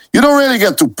 you don't really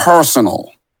get too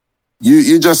personal.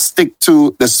 You just stick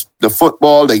to the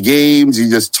football, the games. You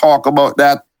just talk about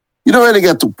that. You don't really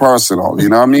get too personal. You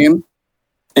know what I mean?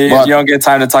 You don't get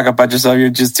time to talk about yourself. You're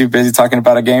just too busy talking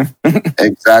about a game.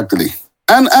 Exactly.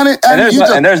 And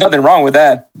there's nothing wrong with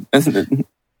that.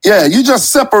 Yeah, you just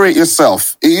separate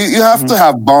yourself. You have to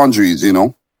have boundaries, you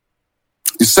know.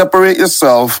 You separate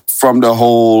yourself from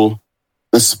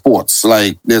the sports.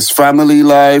 Like there's family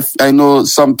life. I know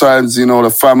sometimes, you know, the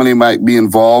family might be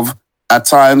involved at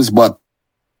times, but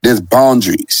there's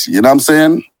boundaries. You know what I'm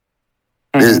saying?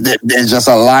 There's just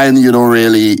a line you don't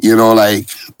really, you know, like,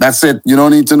 that's it. You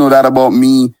don't need to know that about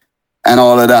me and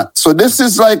all of that. So this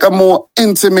is like a more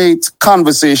intimate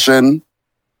conversation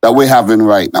that we're having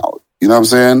right now. You know what I'm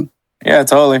saying? Yeah,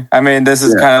 totally. I mean, this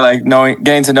is kind of like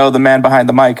getting to know the man behind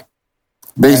the mic.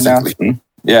 Basically. Right.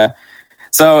 Yeah.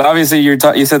 So obviously you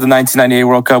said the 1998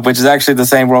 World Cup, which is actually the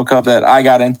same World Cup that I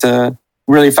got into,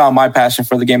 really found my passion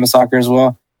for the game of soccer as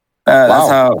well. Wow. That's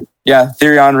how,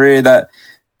 Thierry Henry,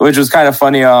 which was kind of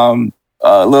funny. That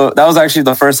was actually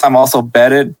the first time I also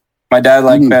betted. My dad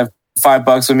bet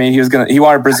 $5 with me. He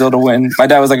wanted Brazil to win. My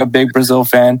dad was like a big Brazil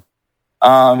fan.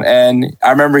 And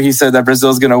I remember he said that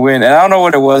Brazil's going to win. And I don't know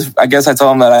what it was. I guess I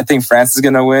told him that I think France is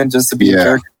going to win just to be a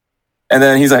jerk. And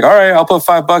then he's like, all right, I'll put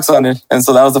 $5 on it. And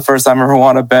so that was the first time I ever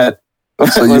won a bet.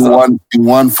 So you won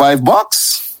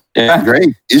 $5? Yeah.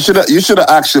 Great. You should have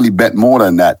actually bet more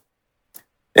than that.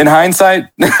 In hindsight,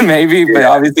 maybe, but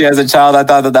obviously as a child, I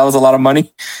thought that was a lot of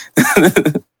money.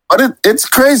 But it's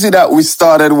crazy that we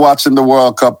started watching the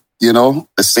World Cup, you know,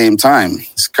 the same time.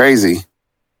 It's crazy.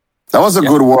 That was a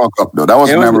good World Cup, though. That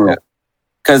was memorable.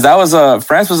 Because that was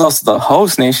France was also the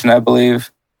host nation, I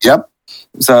believe. Yep.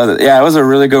 So yeah, it was a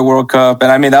really good World Cup,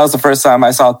 and I mean that was the first time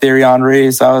I saw Thierry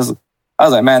Henry. So I was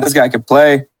like, man, this guy could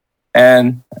play,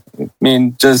 and I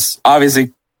mean, just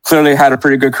obviously clearly had a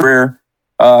pretty good career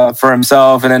for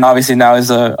himself, and then obviously now he's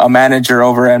a manager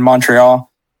over in Montreal.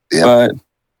 Yep.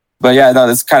 But yeah, no,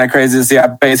 it's kind of crazy to see. I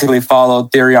basically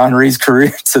followed Thierry Henry's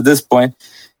career to this point.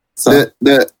 So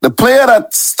the player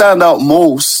that stand out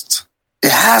most,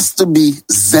 it has to be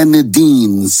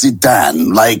Zinedine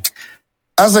Zidane. Like,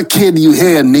 as a kid, you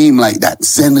hear a name like that,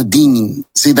 Zinedine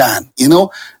Zidane, you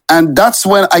know? And that's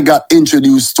when I got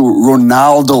introduced to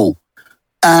Ronaldo.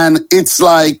 And it's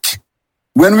like,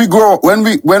 when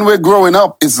we're growing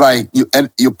up, it's like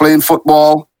you're playing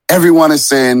football. Everyone is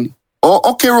saying,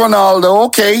 oh, okay, Ronaldo,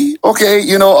 okay,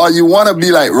 you know, or you want to be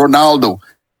like Ronaldo.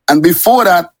 And before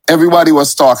that, everybody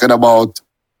was talking about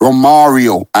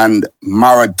Romario and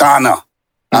Maradona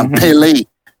and Pele.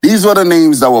 These were the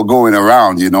names that were going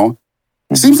around, you know.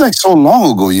 It seems like so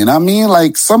long ago, you know what I mean?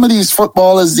 Like some of these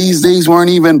footballers these days weren't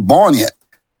even born yet.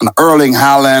 And Erling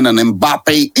Haaland and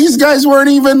Mbappe, these guys weren't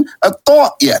even a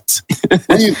thought yet.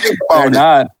 When you think about it.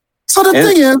 Not. So the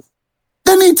thing is,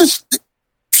 they need to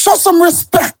show some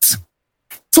respect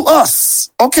to us,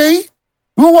 okay?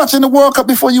 We were watching the World Cup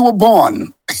before you were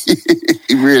born.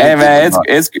 Really, hey man,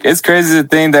 it's crazy to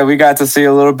think that we got to see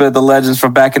a little bit of the legends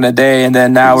from back in the day, and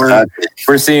then now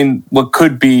we're seeing what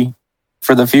could be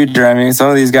for the future. I mean, some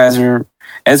of these guys are.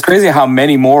 It's crazy how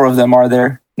many more of them are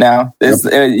there now.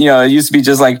 It used to be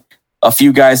just like a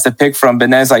few guys to pick from, but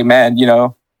now it's like, man, you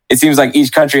know, it seems like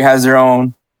each country has their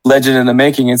own legend in the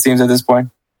making. It seems at this point.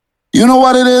 You know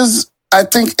what it is? I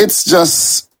think it's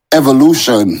just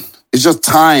evolution. It's just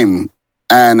time.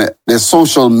 And there's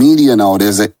social media now.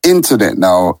 There's an internet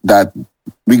now that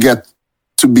we get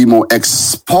to be more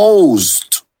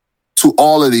exposed to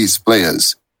all of these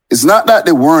players. It's not that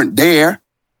they weren't there,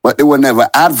 but they were never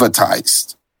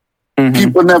advertised.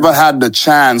 People never had the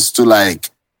chance to like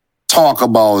talk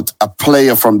about a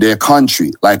player from their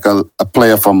country, like a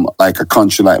player from like a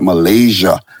country like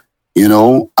Malaysia You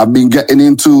know, I've been getting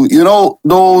into, you know,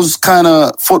 those kind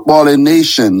of footballing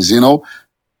nations, you know,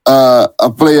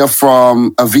 a player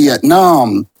from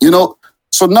Vietnam, you know.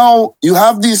 So now you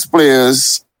have these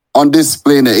players on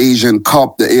display in the Asian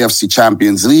Cup, the AFC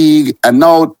Champions League, and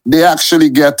now they actually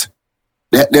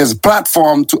there's a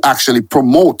platform to actually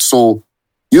promote. So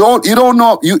you don't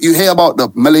know, you hear about the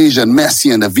Malaysian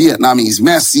Messi and the Vietnamese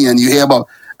Messi, and you hear about,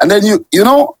 and then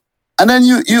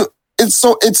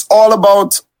it's all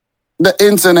about the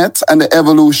internet and the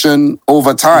evolution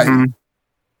over time. Mm-hmm.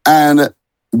 And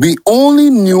we only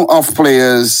knew of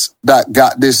players that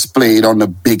got displayed on the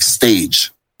big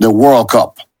stage, the World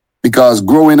Cup. Because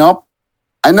growing up,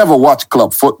 I never watched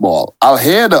club football. I'll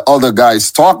hear the other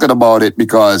guys talking about it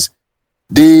because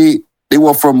they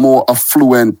were from more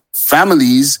affluent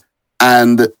families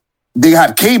and they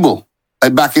had cable.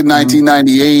 Like back in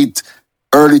 1998,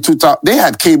 early 2000, they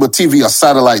had cable TV or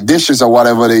satellite dishes or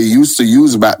whatever they used to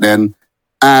use back then.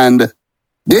 And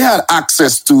they had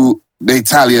access to the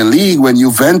Italian league when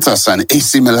Juventus and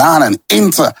AC Milan and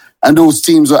Inter and those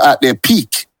teams were at their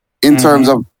peak in terms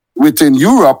of within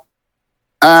Europe.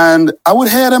 And I would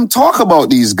hear them talk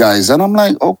about these guys. And I'm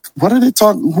like, oh, what are they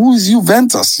talking? Who is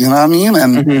Juventus? You know what I mean?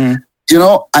 And, you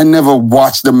know, I never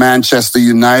watched the Manchester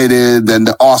United and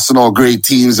the Arsenal great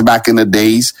teams back in the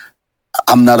days.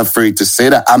 I'm not afraid to say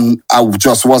that. I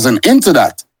just wasn't into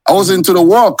that. I was into the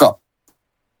World Cup.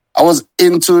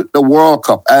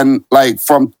 And like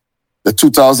from the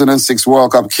 2006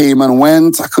 World Cup came and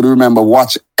went, I could remember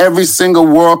watching every single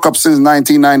World Cup since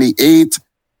 1998.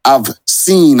 I've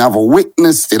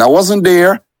witnessed it. I wasn't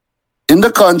there in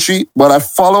the country, but I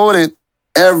followed it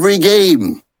every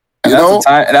game.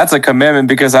 That's a commitment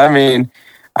because, I mean,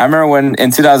 I remember when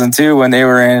in 2002 when they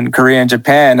were in Korea and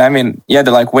Japan, I mean, you had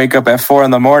to like wake up at 4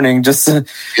 a.m. just to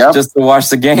watch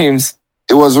the games.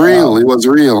 It was real. It was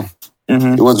real.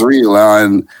 Mm-hmm. It was real.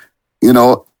 And, you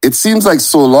know, it seems like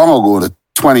so long ago, the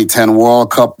 2010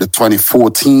 World Cup, the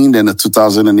 2014, then the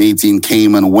 2018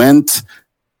 came and went.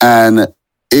 And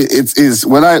it is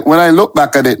when I look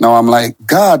back at it now, I'm like,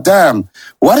 God damn,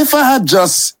 what if I had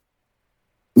just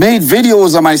made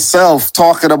videos of myself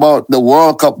talking about the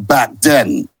World Cup back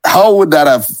then? How would that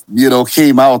have, you know,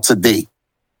 came out today?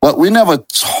 But we never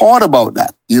thought about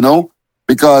that, you know,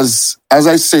 because as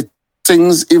I said,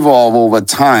 things evolve over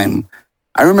time.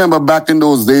 I remember back in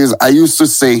those days, I used to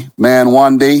say, man,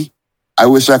 one day I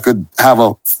wish I could have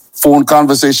a phone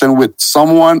conversation with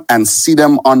someone and see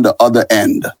them on the other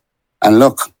end. And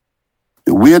look,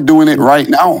 we're doing it right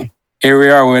now. Here we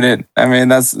are with it. I mean,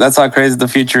 that's how crazy the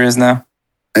future is now.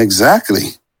 Exactly.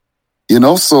 You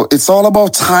know, so it's all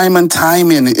about time and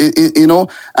timing, you know,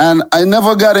 and I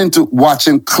never got into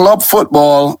watching club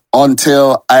football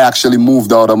until I actually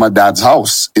moved out of my dad's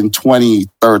house in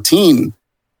 2013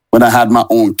 when I had my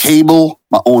own cable,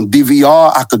 my own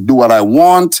DVR. I could do what I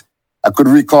want. I could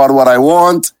record what I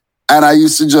want. And I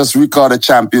used to just record the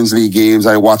Champions League games.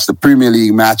 I watched the Premier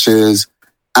League matches.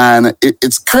 And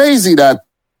it's crazy that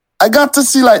I got to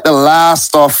see like the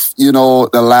last of, you know,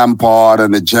 the Lampard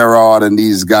and the Gerrard and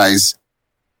these guys.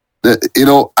 You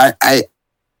know,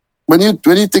 when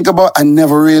you think about, I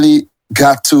never really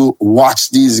got to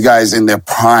watch these guys in their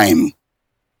prime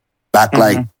back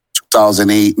like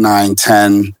 2008, 9,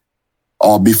 10,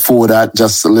 or before that,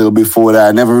 just a little before that.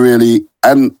 I never really,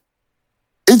 and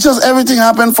it's just everything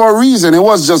happened for a reason. It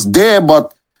was just there,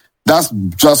 but that's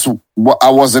just what I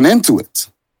wasn't into it.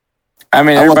 I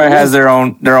mean, everybody has their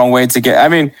own way to get. I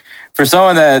mean, for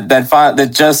someone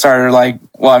that just started, like,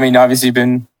 well, I mean, obviously you've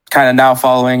been kind of now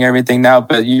following everything now,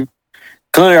 but you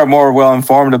clearly are more well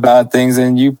informed about things,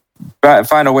 and you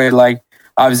find a way to like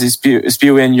obviously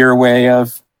spew in your way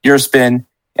of your spin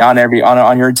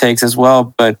on your takes as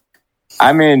well. But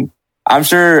I mean, I'm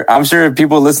sure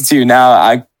people listen to you now.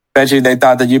 I bet you they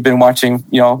thought that you've been watching,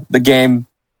 you know, the game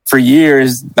for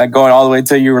years, like going all the way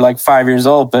till you were like 5 years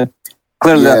old. But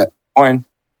clearly, that's the point.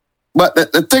 But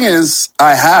the thing is,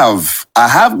 I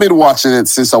have been watching it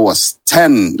since I was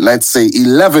 10, let's say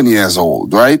 11 years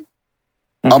old, right?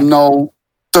 Mm-hmm. I'm now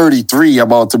 33,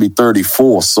 about to be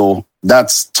 34. So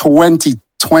that's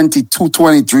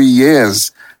 23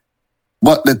 years.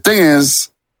 But the thing is,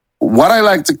 what I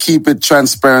like to keep it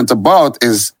transparent about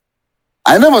is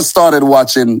I never started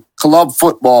watching club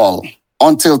football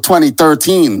until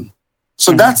 2013.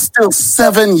 So that's still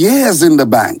 7 years in the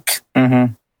bank.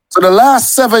 Mm-hmm. So the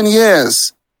last 7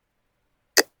 years,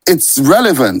 it's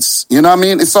relevance. You know what I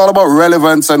mean? It's all about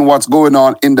relevance and what's going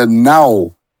on in the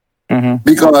now. Mm-hmm.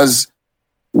 Because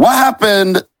what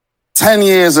happened 10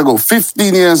 years ago,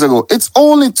 15 years ago, it's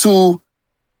only to,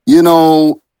 you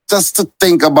know, just to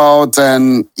think about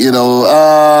and,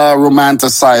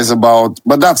 romanticize about,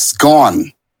 but that's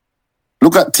gone.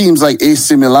 Look at teams like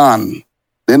AC Milan.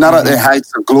 They're not at their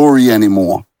heights of glory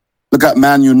anymore. Look at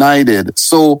Man United.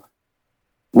 So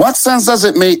what sense does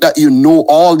it make that you know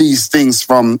all these things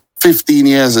from 15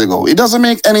 years ago? It doesn't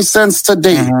make any sense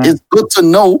today. It's good to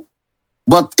know,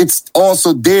 but it's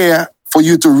also there for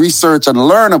you to research and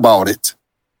learn about it.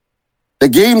 The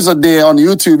games are there on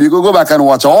YouTube. You can go back and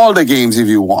watch all the games if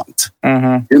you want.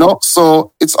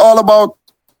 So it's all about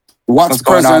what's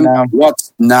present,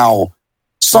 what's now.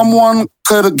 Someone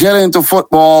could get into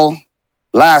football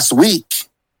last week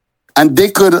and they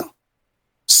could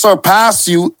surpass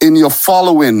you in your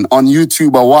following on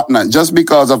YouTube or whatnot just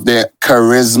because of their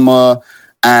charisma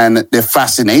and their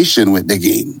fascination with the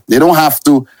game. They don't have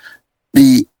to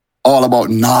be all about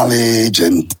knowledge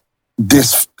and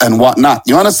this and whatnot.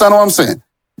 You understand what I'm saying?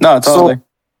 No, totally. So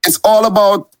it's all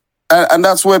about, and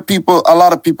that's where a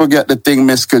lot of people get the thing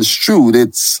misconstrued.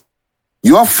 It's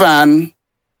you're a fan,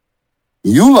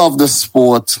 you love the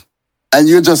sport, and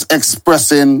you're just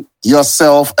expressing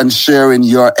yourself and sharing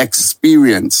your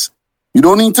experience. You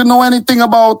don't need to know anything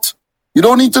you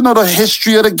don't need to know the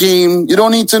history of the game. You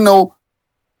don't need to know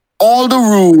all the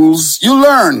rules. You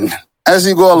learn as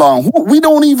you go along. We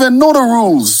don't even know the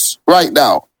rules right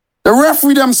now. The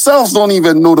referee themselves don't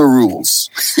even know the rules.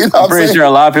 I'm pretty sure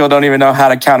a lot of people don't even know how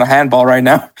to count a handball right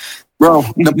now. Bro,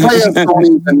 the players don't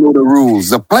even know the rules.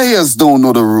 The players don't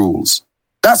know the rules.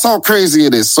 That's how crazy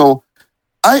it is. So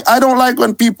I don't like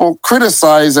when people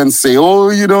criticize and say, oh,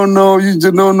 you don't know,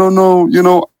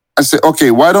 no. I say, okay,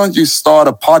 why don't you start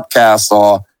a podcast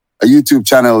or a YouTube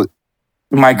channel?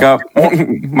 Mic up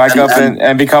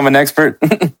and become an expert.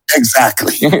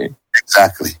 Exactly.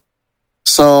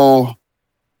 So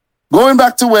going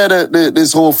back to where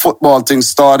this whole football thing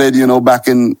started, back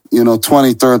in,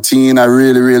 2013, I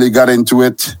really, really got into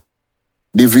it.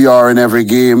 DVR in every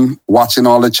game, watching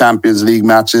all the Champions League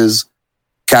matches,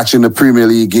 catching the Premier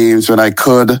League games when I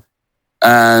could.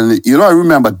 And, I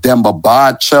remember Demba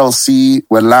Ba at Chelsea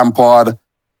when Lampard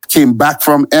came back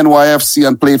from NYFC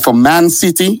and played for Man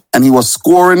City and he was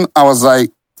scoring. I was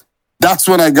like, that's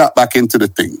when I got back into the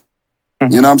thing.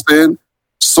 You know what I'm saying?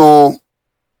 So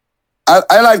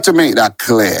I like to make that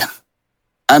clear.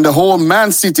 And the whole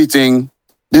Man City thing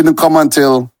didn't come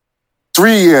until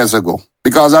 3 years ago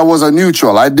because I was a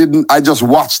neutral. I just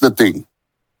watched the thing.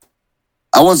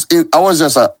 I was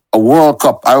just a World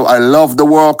Cup. I love the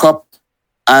World Cup.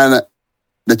 And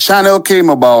the channel came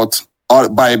about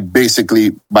by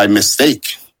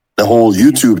mistake. The whole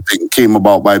YouTube thing came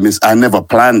about by mistake. I never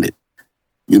planned it.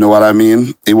 You know what I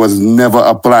mean? It was never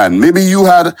a plan. Maybe you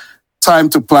had time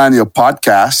to plan your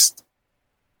podcast,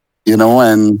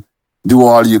 and do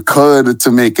all you could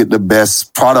to make it the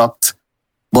best product.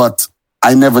 But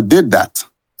I never did that.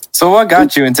 So what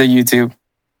got you into YouTube?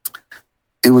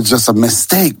 It was just a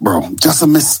mistake, bro. Just a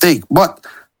mistake. But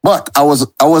I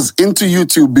was into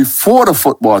YouTube before the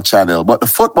football channel. But the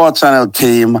football channel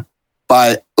came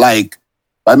by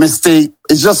mistake.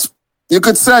 It's just, you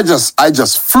could say I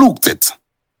just fluked it.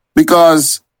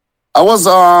 Because I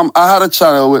had a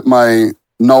channel with my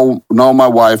my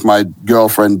wife, my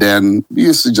girlfriend then. We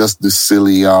used to just do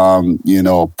silly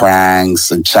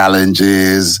pranks and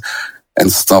challenges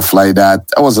and stuff like that.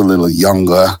 I was a little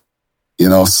younger,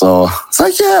 so it's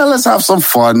like, yeah, let's have some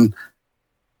fun.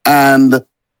 And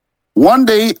one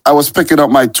day I was picking up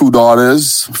my two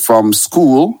daughters from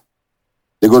school.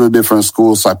 They go to different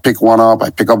schools, so I pick one up,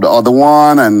 I pick up the other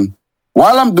one, and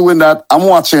while I'm doing that, I'm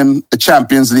watching a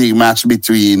Champions League match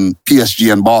between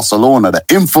PSG and Barcelona, the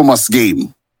infamous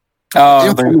game.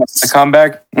 Oh, the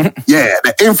comeback? Yeah,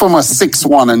 the infamous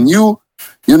 6-1. And you're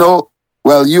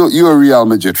a Real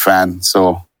Madrid fan,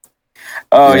 so.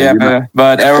 Oh, yeah,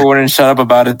 but Ever wouldn't shut up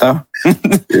about it, though.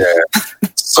 Yeah.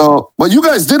 So, but you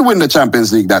guys did win the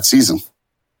Champions League that season.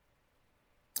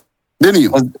 Didn't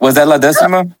you? Was that La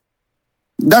Decima? Yeah.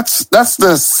 That's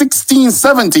the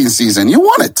 16-17 season. You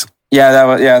won it. Yeah,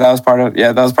 that was part of.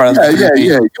 Yeah, that was part of. Yeah.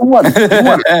 You won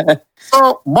it.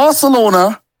 So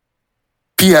Barcelona,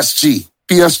 PSG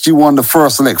won the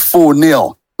first leg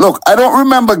 4-0. Look, I don't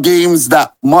remember games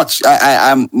that much.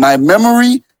 My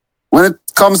memory when it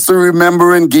comes to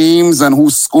remembering games and who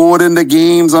scored in the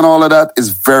games and all of that is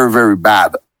very, very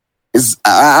bad.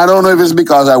 I don't know if it's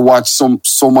because I watch so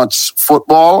much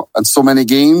football and so many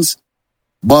games,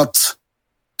 but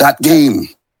that game.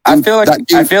 I feel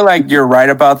like you're right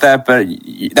about that, but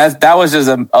that was just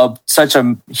such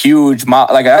a huge people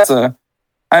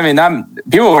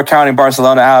were counting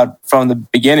Barcelona out from the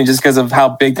beginning just because of how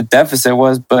big the deficit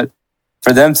was, but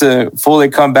for them to fully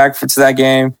come back to that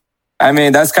game, I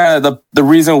mean, that's kind of the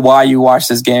reason why you watch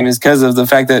this game is because of the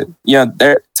fact that,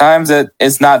 there are times that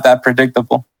it's not that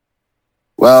predictable.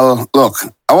 Well, look,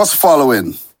 I was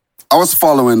following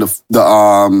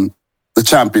the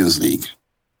Champions League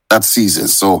that season.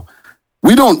 So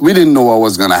we didn't know what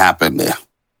was going to happen there.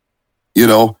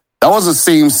 That was the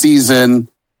same season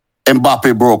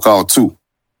Mbappe broke out too.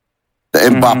 The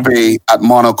Mbappe at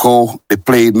Monaco, they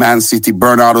played Man City,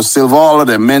 Bernardo Silva, all of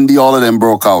them, Mendy, all of them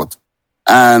broke out.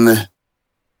 And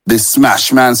they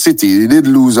smashed Man City. They did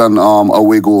lose on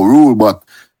away goal rule, but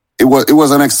it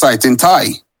was an exciting tie.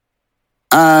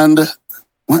 And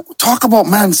talk about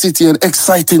Man City and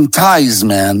exciting ties,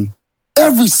 man.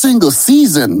 Every single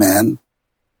season, man.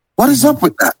 What is up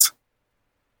with that?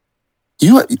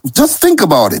 You just think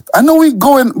about it. I know we're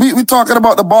talking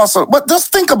about the Barca, but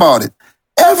just think about it.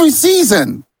 Every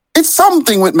season, it's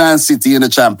something with Man City in the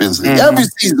Champions League. Every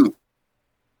season,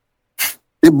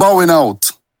 they're bowing out.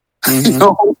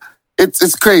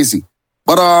 It's crazy.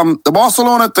 But the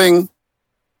Barcelona thing,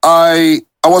 I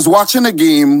was watching the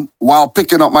game while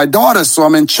picking up my daughter, so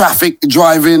I'm in traffic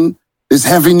driving. There's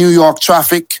heavy New York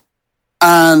traffic,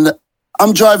 and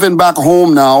I'm driving back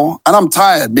home now, and I'm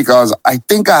tired because I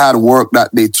think I had work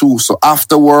that day too. So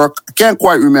after work, I can't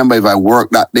quite remember if I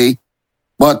worked that day,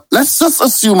 but let's just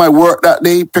assume I worked that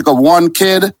day, pick up one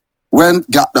kid,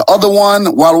 got the other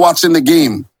one while watching the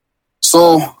game.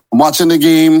 So I'm watching the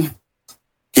game,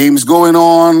 game's going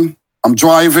on, I'm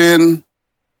driving,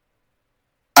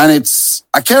 and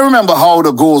I can't remember how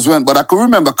the goals went, but I could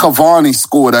remember Cavani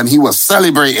scored and he was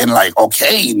celebrating like,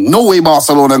 okay, no way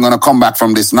Barcelona are going to come back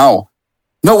from this now.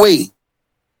 No way.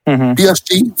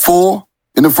 PSG 4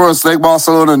 in the first leg,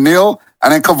 Barcelona 0,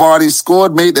 and then Cavani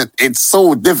scored, made it's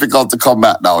so difficult to come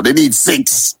back now. They need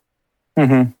 6.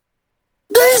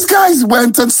 These guys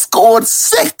went and scored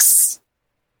 6.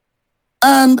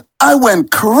 And I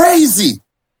went crazy.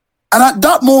 And at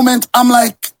that moment, I'm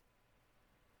like,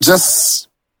 just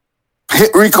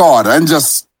hit record and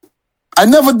I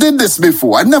never did this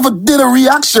before. I never did a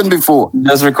reaction before.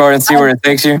 Just record and see where it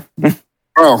takes you.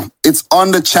 Bro, it's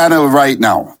on the channel right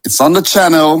now. It's on the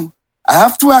channel. I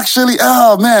have to actually,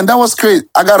 oh man, that was great.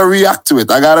 I got to react to it.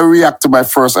 I got to react to my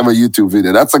first ever YouTube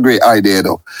video. That's a great idea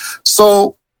though.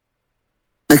 So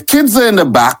the kids are in the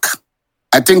back.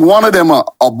 I think one of them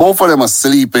or both of them are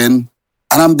sleeping,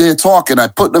 and I'm there talking. I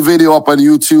put the video up on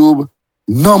YouTube.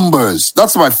 Numbers.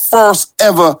 That's my first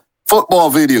ever football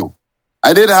video.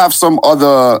 I did have some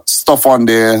other stuff on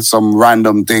there, some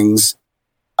random things.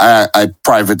 I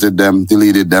privated them,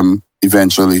 deleted them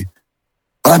eventually.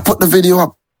 But I put the video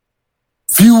up.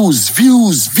 Views.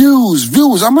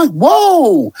 I'm like,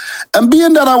 whoa. And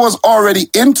being that I was already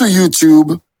into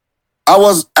YouTube, I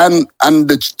was, and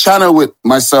the channel with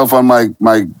myself and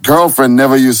my girlfriend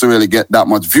never used to really get that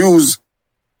much views.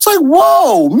 It's like,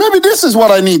 whoa, maybe this is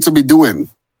what I need to be doing.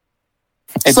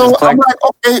 So I'm like,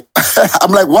 okay,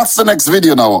 I'm like, what's the next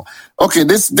video now? Okay,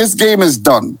 this game is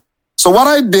done. So what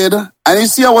I did, and you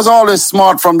see, I was always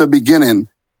smart from the beginning.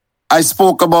 I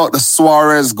spoke about the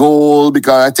Suarez goal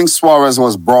because I think Suarez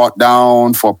was brought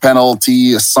down for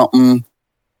penalty or something.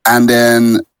 And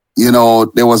then,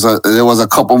 there was a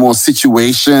couple more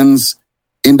situations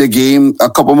in the game, a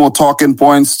couple more talking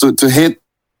points to hit.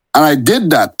 And I did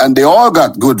that, and they all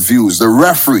got good views. The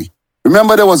referee.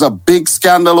 Remember, there was a big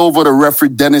scandal over the referee,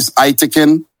 Dennis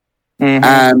Eitekin,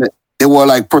 and they were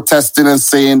like protesting and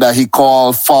saying that he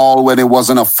called foul when it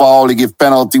wasn't a foul. He gave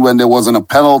penalty when there wasn't a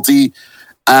penalty.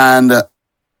 And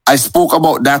I spoke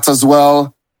about that as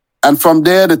well. And from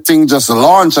there, the thing just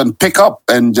launched and pick up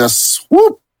and just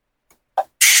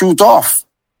shoot off.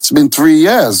 It's been 3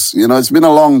 years. It's been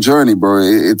a long journey, bro.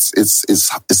 It's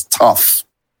tough.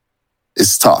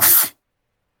 It's tough.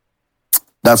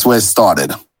 That's where it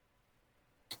started.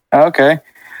 Okay.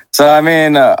 So,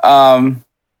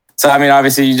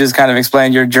 obviously you just kind of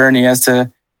explained your journey as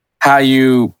to how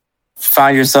you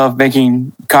find yourself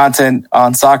making content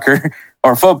on soccer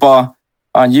or football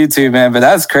on YouTube, man. But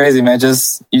that's crazy, man.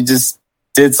 You just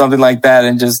did something like that,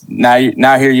 and just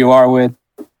now here you are with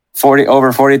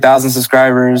over 40,000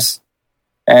 subscribers.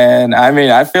 And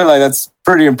I feel like that's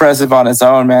pretty impressive on its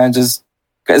own, man. Just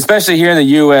especially here in the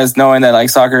US, knowing that like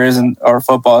soccer or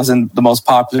football isn't the most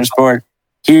popular sport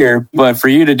here, but for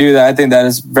you to do that, I think that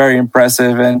is very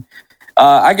impressive. And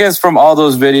I guess from all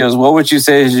those videos, what would you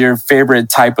say is your favorite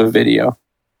type of video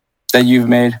that you've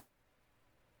made?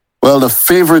 Well, the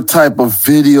favorite type of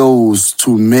videos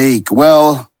to make,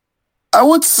 well, I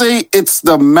would say it's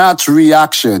the match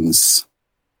reactions.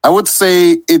 I would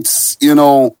say it's,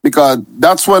 because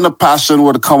that's when the passion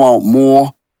would come out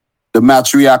more. The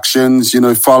match reactions,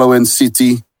 following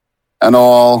City and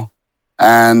all.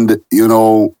 and, you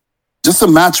know, just a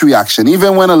match reaction.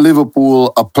 Even when a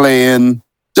Liverpool are playing,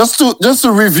 just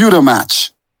to review the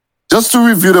match. Just to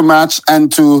review the match and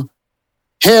to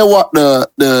hear what the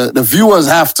viewers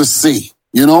have to say,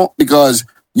 you know, because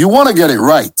you want to get it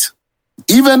right.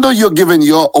 Even though you're giving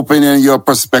your opinion, your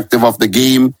perspective of the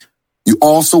game, you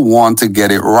also want to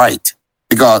get it right.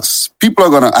 Because people are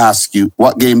going to ask you,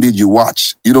 what game did you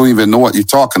watch? You don't even know what you're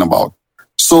talking about.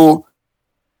 So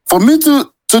for me to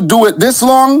do it this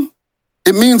long,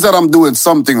 it means that I'm doing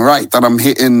something right, that I'm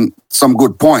hitting some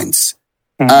good points.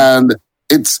 Mm-hmm. And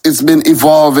it's been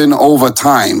evolving over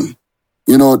time.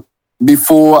 You know,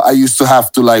 before I used to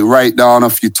have to like write down a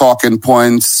few talking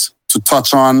points to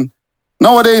touch on.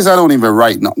 Nowadays, I don't even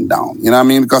write nothing down. You know what I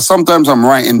mean? Because sometimes I'm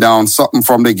writing down something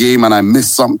from the game and I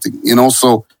miss something, you know?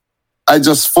 So I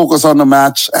just focus on the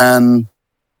match, and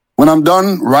when I'm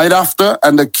done, right after,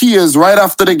 and the key is right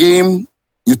after the game,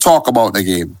 you talk about the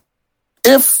game.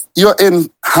 If you're in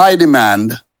high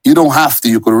demand, you don't have to.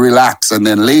 You could relax, and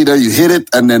then later you hit it,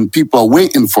 and then people are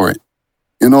waiting for it.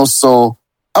 You know, so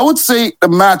I would say the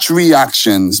match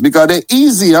reactions, because they're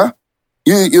easier.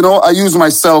 You know, I use my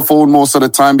cell phone most of the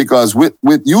time, because with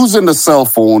using the cell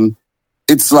phone,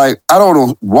 it's like, I don't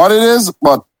know what it is,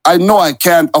 but I know I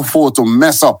can't afford to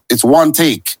mess up. It's one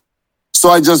take. So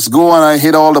I just go and I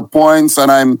hit all the points,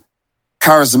 and I'm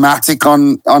charismatic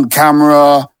on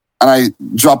camera, and I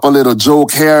drop a little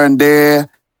joke here and there.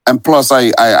 And plus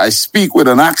I speak with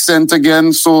an accent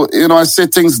again. So, you know, I say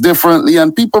things differently,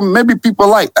 and maybe people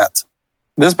like that.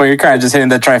 At this point, you're kind of just hitting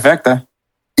the trifecta.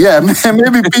 Yeah,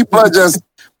 maybe people are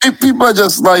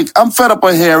just like, I'm fed up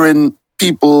of hearing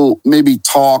people maybe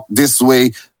talk this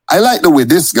way. I like the way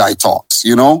this guy talks,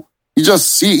 you know? He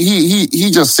just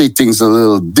say things a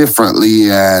little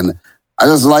differently, and I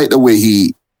just like the way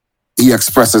he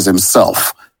expresses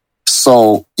himself.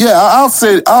 So yeah, I'll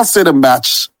say the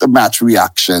match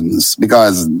reactions,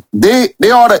 because they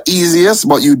are the easiest,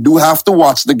 but you do have to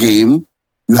watch the game.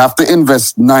 You have to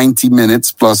invest 90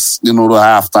 minutes plus, you know, the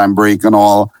halftime break and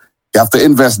all. You have to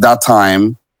invest that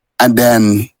time, and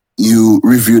then you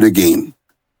review the game.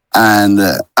 And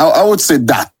I would say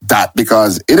that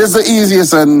because it is the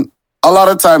easiest and a lot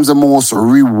of times the most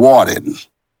rewarding.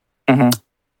 Mm-hmm.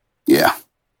 Yeah.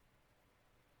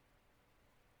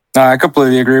 No, I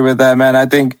completely agree with that, man. I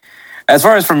think as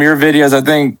far as from your videos, I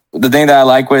think the thing that I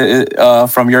like with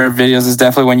from your videos is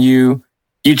definitely when you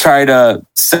try to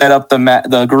set up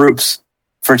the groups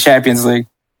for Champions League.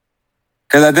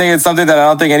 Because I think it's something that I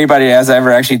don't think anybody has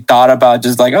ever actually thought about.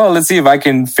 Just like, oh, let's see if I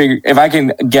can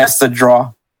guess the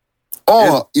draw.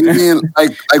 Oh, you mean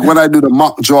like when I do the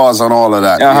mock draws and all of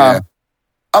that? Uh-huh.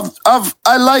 Yeah,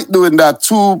 I like doing that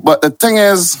too. But the thing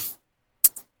is,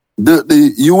 the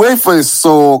UEFA is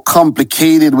so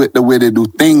complicated with the way they do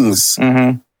things,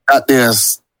 mm-hmm. that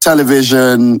there's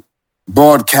television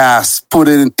broadcast put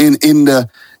in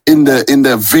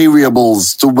the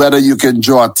variables to whether you can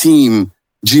draw a team,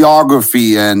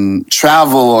 geography and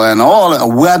travel and all that,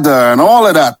 weather and all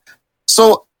of that.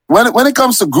 So when it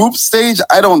comes to group stage,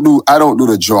 I don't do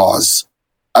the draws.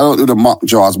 I don't do the mock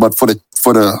draws. But for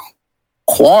the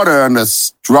quarter and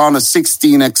the round of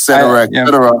 16, etc.,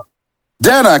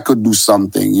 then I could do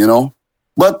something, you know.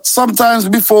 But sometimes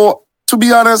to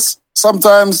be honest,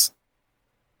 sometimes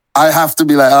I have to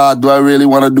be like, do I really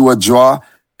want to do a draw?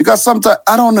 Because sometimes,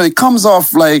 I don't know, it comes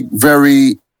off like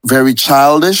very, very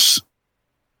childish.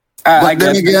 But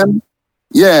then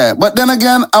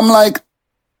again, I'm like,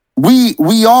 we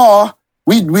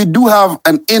do have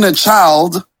an inner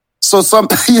child. So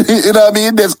you know what I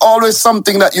mean? There's always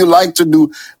something that you like to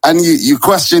do, and you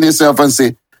question yourself and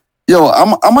say, yo,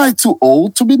 am I too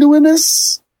old to be doing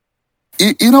this?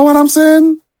 You know what I'm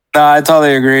saying? No, I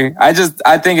totally agree. I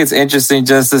think it's interesting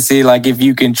just to see like if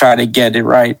you can try to get it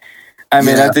right. I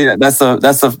mean, I think that's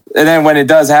the and then when it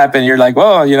does happen, you're like,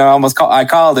 well, you know, I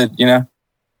called it, you know.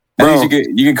 At least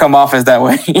you can come off as that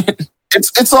way.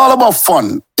 It's all about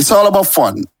fun. It's all about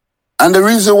fun. And the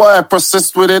reason why I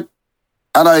persist with it,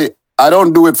 and I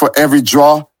don't do it for every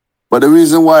draw, but the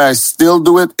reason why I still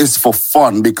do it is for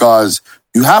fun, because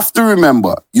you have to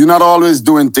remember, you're not always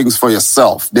doing things for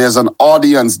yourself. There's an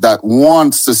audience that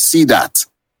wants to see that.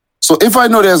 So if I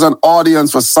know there's an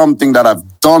audience for something that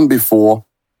I've done before,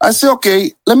 I say,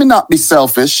 okay, let me not be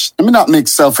selfish. Let me not make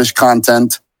selfish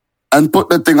content and put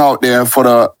the thing out there for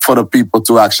the people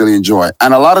to actually enjoy.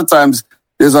 And a lot of times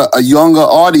there's a younger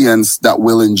audience that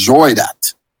will enjoy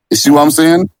that. You see what I'm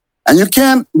saying? And you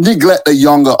can't neglect the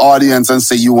younger audience and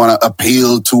say you want to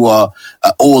appeal to a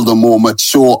older, more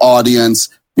mature audience,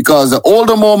 because the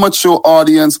older, more mature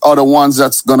audience are the ones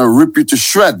that's going to rip you to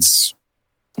shreds.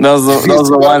 Those are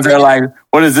the ones that are like,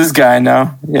 what is this guy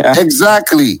now? Yeah.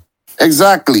 Exactly.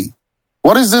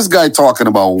 What is this guy talking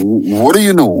about? What do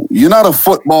you know? You're not a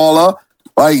footballer.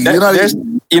 Like, you're not.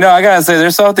 I gotta say,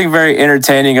 there's something very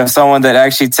entertaining of someone that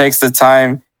actually takes the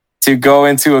time to go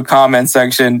into a comment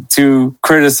section to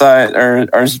criticize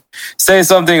or say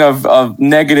something of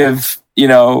negative,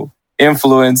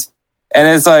 influence. And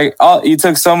it's like, you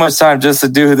took so much time just to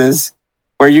do this,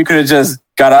 where you could have just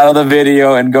got out of the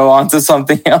video and go on to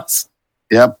something else.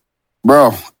 Yep.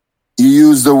 Bro, you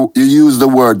used the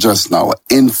word just now,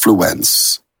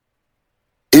 influence.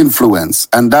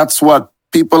 And that's what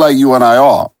people like you and I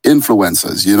are,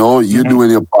 influencers. You're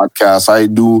doing your podcast, I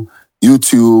do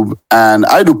YouTube, and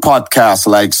I do podcasts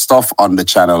like stuff on the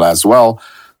channel as well.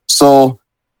 So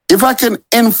if I can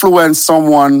influence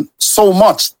someone so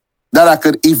much that I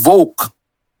could evoke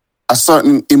a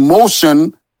certain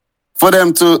emotion for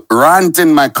them to rant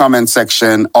in my comment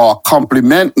section or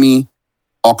compliment me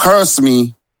or curse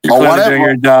me or whatever. Doing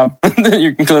your job.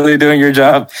 You're clearly doing your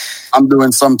job. I'm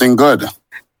doing something good.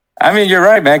 I mean, you're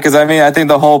right, man. Because I think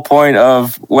the whole point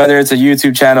of whether it's a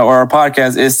YouTube channel or a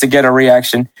podcast is to get a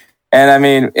reaction. And I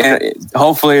mean,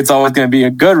 hopefully it's always going to be a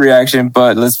good reaction,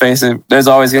 but let's face it, there's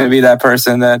always going to be that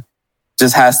person that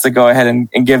just has to go ahead and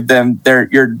give them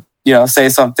say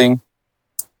something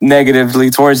negatively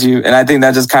towards you. And I think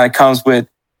that just kind of comes with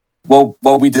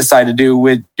what we decide to do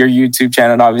with your YouTube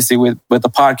channel and obviously with the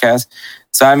podcast.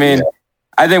 So, I mean,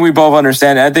 I think we both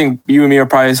understand it. I think you and me are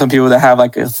probably some people that have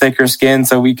like a thicker skin,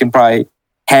 so we can probably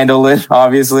handle it,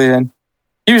 obviously. And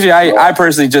usually I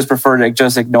personally just prefer to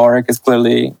just ignore it because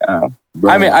clearly,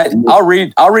 I'll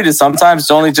read it sometimes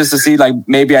only just to see like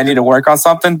maybe I need to work on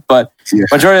something. But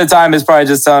majority of the time it's probably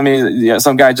just telling me,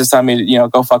 some guy just telling me,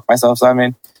 go fuck myself. So I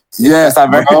mean,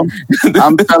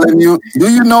 I'm telling you, do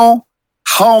you know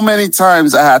how many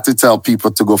times I had to tell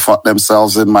people to go fuck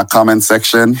themselves in my comment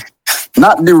section?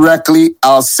 Not directly,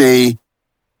 I'll say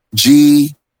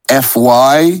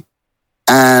GFY,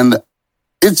 and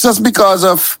it's just because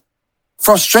of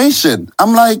frustration.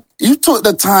 I'm like, you took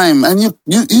the time and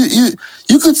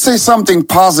you could say something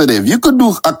positive. You could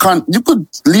you could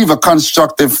leave a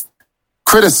constructive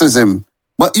criticism,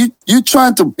 but you're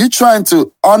trying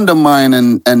to undermine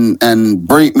and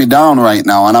break me down right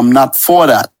now, and I'm not for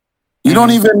that. You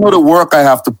don't even know the work I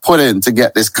have to put in to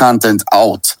get this content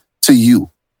out to you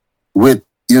with,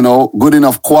 good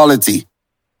enough quality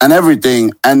and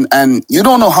everything. And you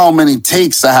don't know how many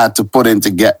takes I had to put in to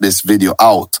get this video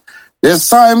out. There's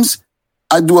times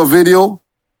I do a video,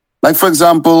 like for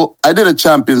example, I did a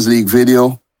Champions League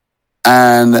video,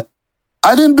 and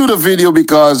I didn't do the video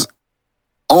because,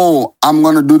 I'm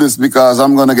going to do this because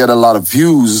I'm going to get a lot of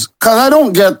views. Because I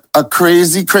don't get a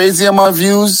crazy amount of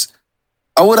views.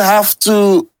 I would have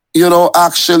to,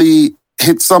 actually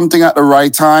hit something at the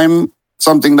right time,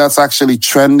 something that's actually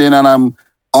trending and I'm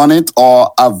on it,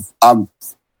 or I've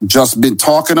just been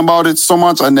talking about it so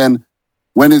much, and then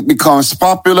when it becomes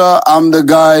popular, I'm the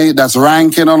guy that's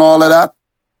ranking on all of that.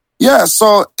 Yeah,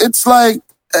 so it's like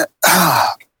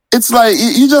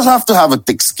you just have to have a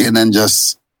thick skin and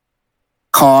just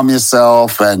calm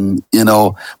yourself and,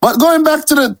 But going back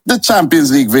to the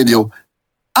Champions League video,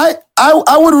 I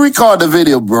would record the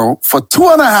video, bro, for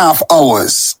 2.5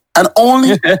 hours, and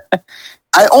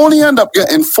I only end up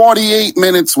getting 48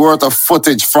 minutes worth of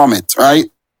footage from it,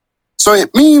 right? So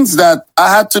it means that I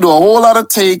had to do a whole lot of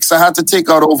takes. I had to take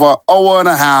out over 1.5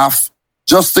 hours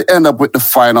just to end up with the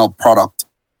final product.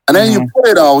 And then you put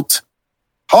it out,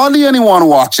 hardly anyone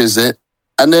watches it,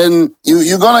 and then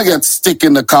you're going to get stick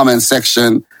in the comment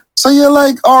section. So you're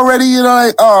like, already,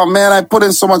 oh man, I put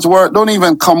in so much work. Don't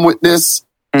even come with this.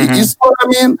 You see what I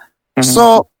mean?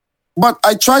 So, but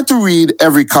I try to read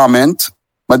every comment,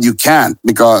 but you can't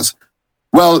because,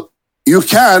 you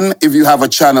can if you have a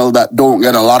channel that don't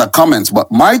get a lot of comments.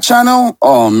 But my channel,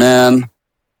 oh man,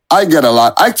 I get a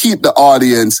lot. I keep the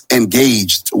audience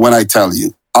engaged when I tell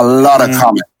you. A lot of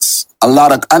comments.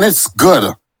 And it's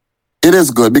good. It is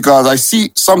good because I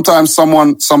see sometimes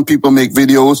some people make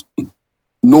videos,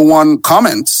 no one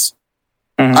comments.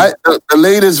 The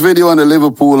latest video on the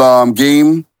Liverpool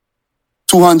game,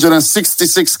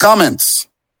 266 comments.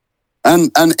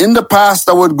 And in the past,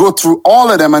 I would go through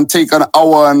all of them and take an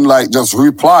hour and just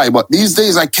reply. But these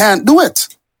days, I can't do it.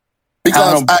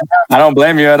 Because I don't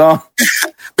blame you at all.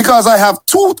 Because I have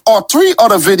 2 or 3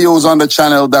 other videos on the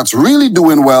channel that's really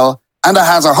doing well. And it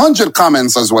has 100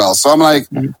 comments as well. So I'm like,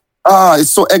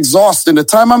 it's so exhausting. The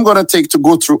time I'm going to take to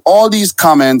go through all these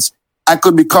comments, I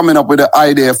could be coming up with an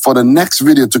idea for the next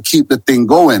video to keep the thing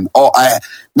going. Or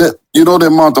the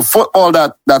amount of football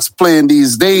that's playing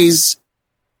these days,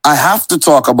 I have to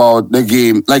talk about the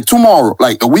game. Like tomorrow,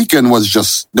 like the weekend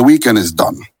is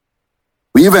done.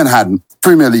 We even had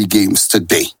Premier League games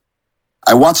today.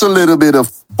 I watched a little bit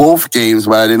of both games,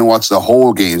 but I didn't watch the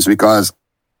whole games because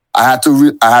I had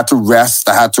to rest.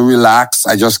 I had to relax.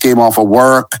 I just came off of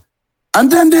work.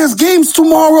 And then there's games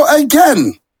tomorrow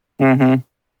again. Mm-hmm.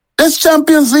 There's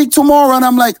Champions League tomorrow. And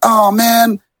I'm like, oh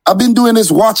man, I've been doing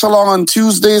this watch along on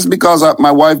Tuesdays because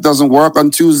my wife doesn't work on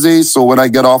Tuesdays. So when I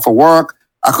get off of work,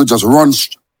 I could just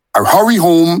hurry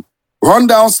home, run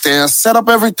downstairs, set up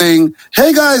everything.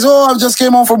 Hey guys, I just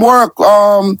came home from work.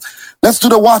 Let's do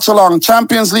the watch along,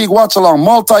 Champions League watch along,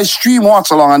 multi-stream watch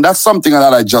along. And that's something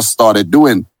that I just started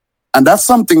doing. And that's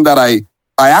something that I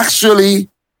actually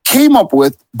came up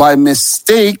with by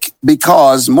mistake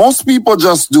because most people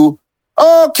just do,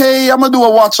 okay, I'm going to do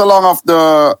a watch along of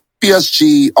the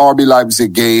PSG RB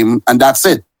Leipzig game. And that's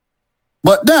it.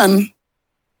 But then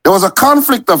there was a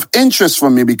conflict of interest for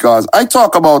me because I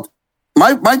talk about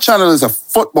my channel is a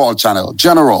football channel,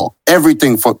 general,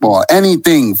 everything football,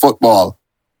 anything football.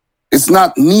 It's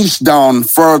not niche down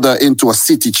further into a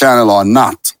city channel or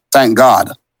not. Thank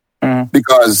God. Mm-hmm.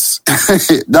 Because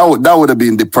that would have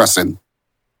been depressing.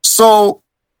 So,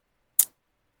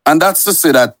 and that's to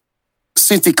say that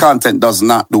city content does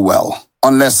not do well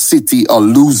unless City are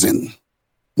losing.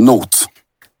 Note.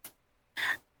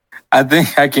 I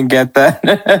think I can get that.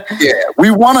 Yeah,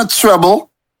 we won a treble.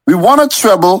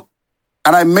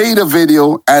 And I made a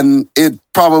video and it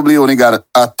probably only got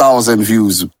 1,000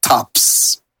 views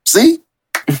tops. See?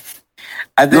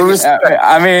 I think,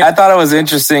 I thought it was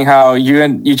interesting how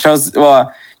you chose,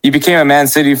 you became a Man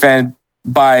City fan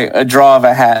by a draw of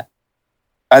a hat.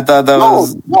 I thought that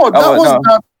was... that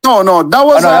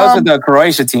was with the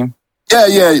Croatia team.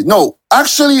 Yeah. No,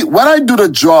 actually, when I do the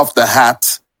draw of the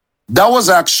hat, that was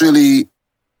actually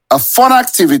a fun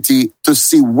activity to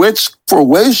see which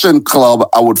Croatian club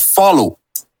I would follow.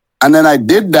 And then I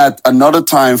did that another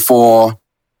time for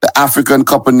the African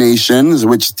Cup of Nations,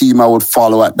 which team I would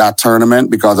follow at that tournament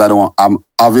because I'm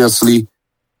obviously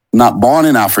not born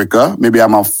in Africa. Maybe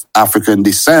I'm of African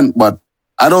descent, but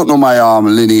I don't know my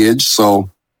lineage. So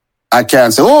I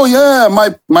can't say, oh yeah,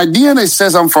 my DNA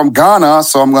says I'm from Ghana,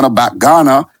 so I'm going to back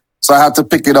Ghana. So I had to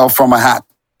pick it up from a hat.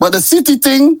 But the City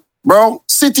thing, bro,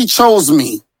 City chose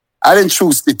me. I didn't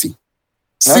choose City.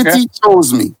 City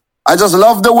chose me. I just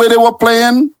loved the way they were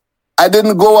playing. I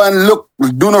didn't go and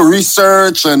do no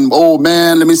research and, oh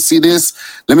man, let me see this,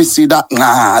 let me see that.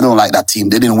 Nah, I don't like that team.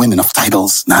 They didn't win enough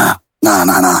titles. Nah.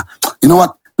 You know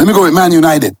what? Let me go with Man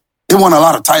United. They won a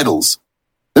lot of titles.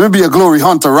 Let me be a glory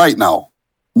hunter right now.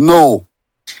 No.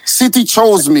 City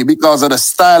chose me because of the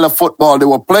style of football they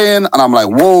were playing. And I'm like,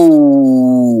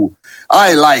 whoa,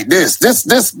 I like this.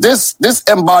 This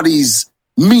embodies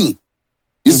me.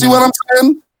 You see what I'm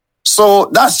saying? So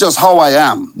that's just how I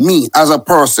am. Me as a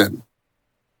person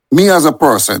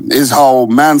is how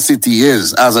Man City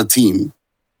is as a team.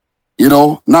 You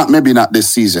know, maybe not this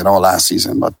season or last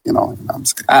season, but I'm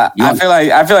just kidding.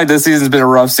 I feel like this season's been a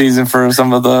rough season for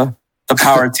some of the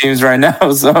power teams right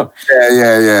now. So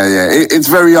yeah. It's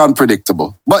very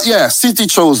unpredictable. But yeah, City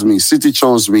chose me.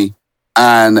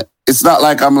 And it's not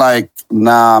like I'm like,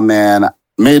 nah, man,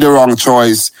 made the wrong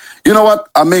choice. You know what?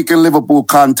 I'm making Liverpool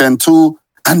content too,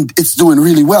 and it's doing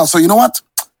really well. So you know what?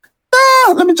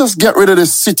 Let me just get rid of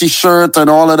this City shirt and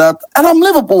all of that. And I'm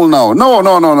Liverpool now. No.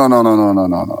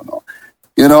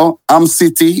 You know, I'm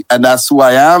City and that's who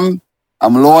I am.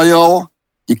 I'm loyal.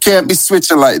 You can't be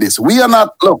switching like this. We are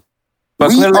not, look.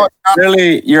 But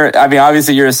clearly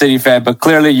obviously you're a City fan, but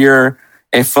clearly you're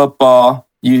a football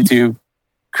YouTube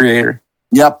creator.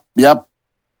 Yep.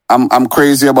 I'm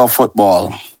crazy about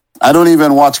football. I don't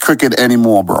even watch cricket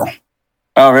anymore, bro.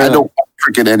 Oh, really? I don't watch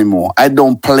cricket anymore. I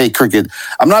don't play cricket.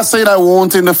 I'm not saying I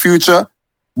won't in the future,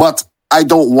 but I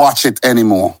don't watch it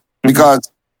anymore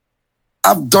because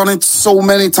I've done it so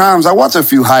many times. I watch a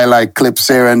few highlight clips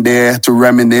here and there to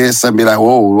reminisce and be like,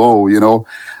 whoa, you know.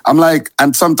 I'm like,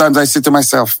 and sometimes I say to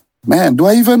myself, man, do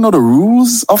I even know the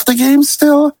rules of the game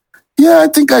still? Yeah, I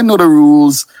think I know the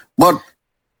rules, but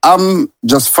I'm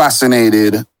just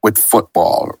fascinated with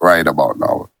football right about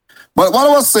now. But what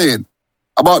I was saying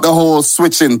about the whole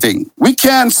switching thing, we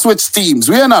can't switch teams.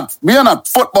 We are not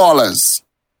footballers.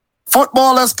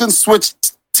 Footballers can switch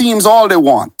teams all they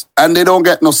want, and they don't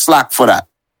get no slack for that,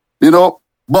 you know.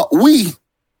 But we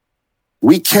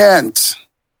can't.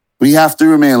 We have to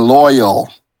remain loyal.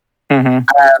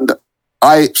 And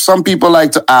some people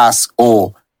like to ask,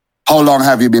 "Oh, how long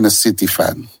have you been a City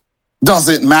fan?" Does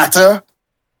it matter?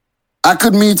 I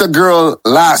could meet a girl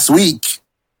last week,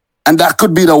 and that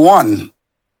could be the one.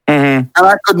 And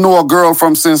I could know a girl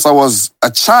from since I was a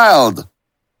child,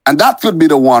 And that could be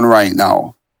the one right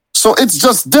now. So it's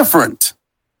just different.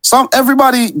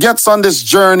 Everybody gets on this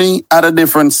journey at a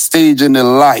different stage in their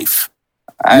life.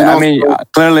 I mean,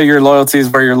 clearly your loyalty is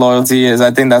where your loyalty is.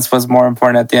 I think that's what's more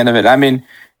important at the end of it. I mean,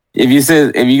 if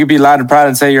you could be loud and proud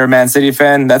and say you're a Man City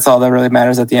fan, that's all that really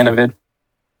matters at the end of it.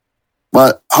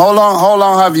 But how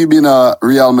long have you been a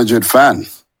Real Madrid fan?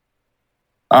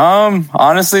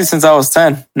 Honestly, since I was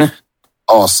 10.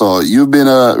 Oh, so you've been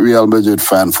a Real Madrid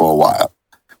fan for a while.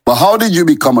 But how did you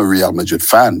become a Real Madrid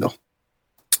fan, though?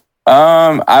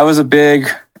 I was a big,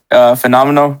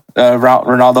 phenomenal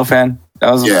Ronaldo fan.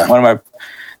 That was one of my.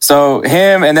 So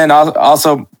him, and then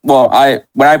also, when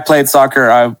I played soccer,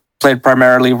 I played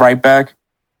primarily right back.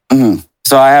 Mm-hmm.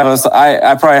 So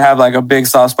I probably have like a big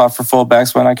soft spot for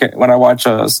fullbacks when I watch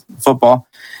football,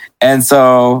 and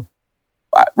so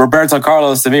Roberto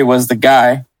Carlos to me was the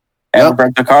guy, and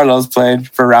Roberto Carlos played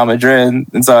for Real Madrid,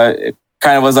 and so it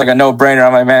kind of was like a no-brainer.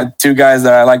 I'm like, man, two guys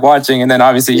that I like watching, and then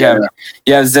obviously you have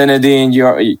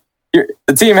Zinedine.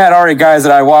 The team had already guys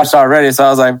that I watched already, so I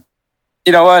was like,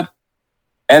 you know what?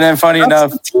 And then funny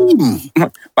enough,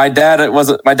 my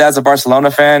dad's a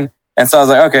Barcelona fan, and so I was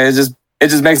like, okay, it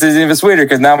just makes it even sweeter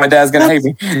because now my dad's gonna hate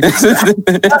me.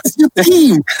 That's your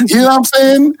team. You know what I'm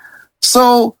saying?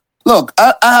 So look,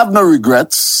 I have no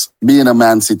regrets being a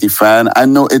Man City fan. I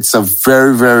know it's a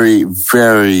very, very,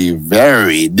 very,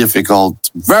 very difficult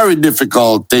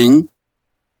thing,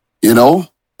 you know,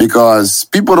 because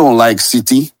people don't like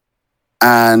City.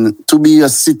 And to be a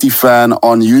City fan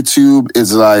on YouTube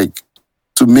is like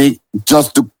to make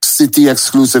just the City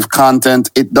exclusive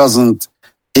content. It doesn't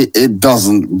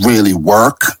really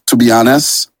work, to be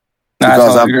honest.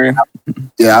 Because I agree.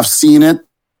 I've seen it.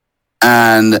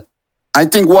 And I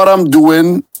think what I'm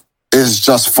doing is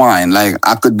just fine. Like,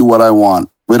 I could do what I want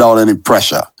without any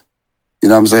pressure. You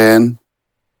know what I'm saying?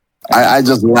 I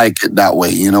just like it that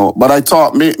way, you know. But I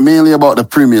talk mainly about the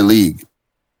Premier League.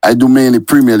 I do mainly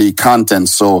Premier League content.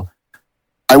 So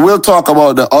I will talk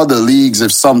about the other leagues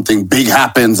if something big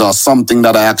happens or something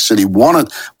that I actually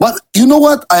wanted. But you know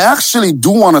what? I actually do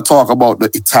want to talk about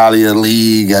the Italian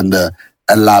league and the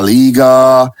La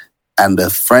Liga and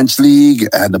the French league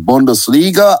and the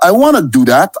Bundesliga. I want to do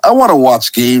that. I want to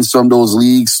watch games from those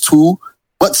leagues too.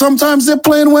 But sometimes they're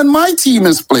playing when my team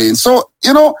is playing. So,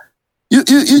 you know, you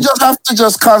just have to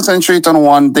just concentrate on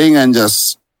one thing and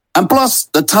plus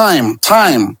the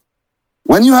time.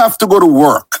 When you have to go to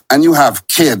work and you have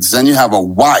kids and you have a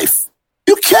wife,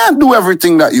 you can't do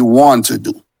everything that you want to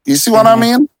do. You see what I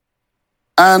mean?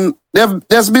 And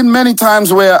there's been many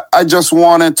times where I just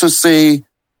wanted to say,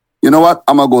 you know what?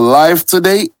 I'm going to go live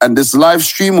today, and this live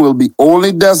stream will be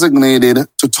only designated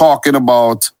to talking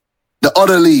about the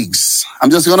other leagues. I'm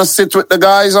just going to sit with the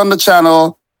guys on the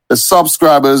channel, the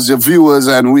subscribers, your viewers,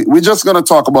 and we're just going to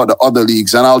talk about the other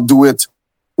leagues, and I'll do it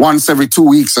once every 2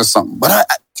 weeks or something. But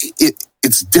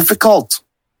it's difficult.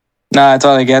 No, I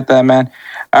totally get that, man.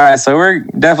 All right, so we're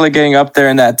definitely getting up there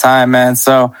in that time, man.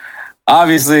 So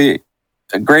obviously,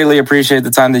 I greatly appreciate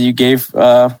the time that you gave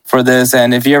for this.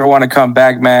 And if you ever want to come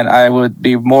back, man, I would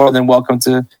be more than welcome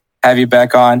to have you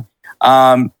back on.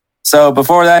 So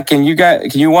before that, can you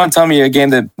tell me a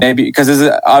game that maybe, because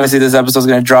obviously this episode is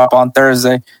going to drop on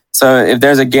Thursday. So if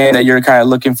there's a game that you're kind of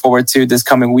looking forward to this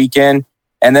coming weekend,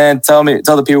 and then tell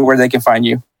the people where they can find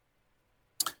you.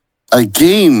 A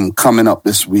game coming up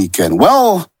this weekend.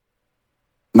 Well,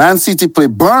 Man City play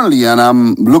Burnley, and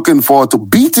I'm looking forward to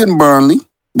beating Burnley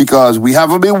because we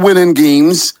haven't been winning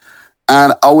games,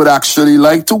 and I would actually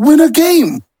like to win a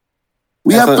game.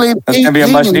 That's going to be a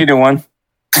much-needed one.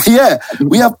 Yeah,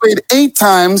 we have played 8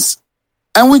 times,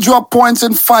 and we dropped points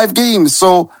in 5 games.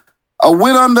 So a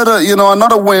win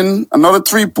another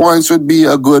 3 points would be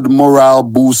a good morale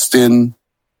boosting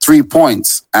 3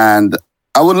 points. And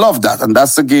I would love that. And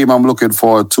that's the game I'm looking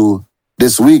forward to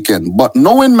this weekend. But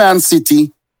knowing Man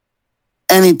City,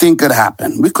 anything could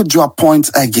happen. We could drop points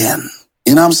again.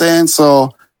 You know what I'm saying?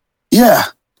 So, yeah.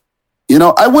 You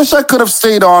know, I wish I could have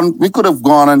stayed on. We could have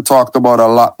gone and talked about a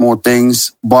lot more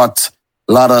things, but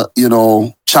a lot of,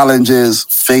 challenges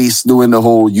faced doing the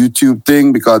whole YouTube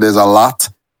thing because there's a lot.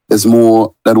 There's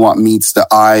more than what meets the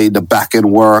eye, the back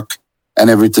end work and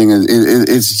everything.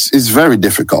 It's very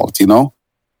difficult, you know?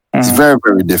 It's very,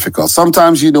 very difficult.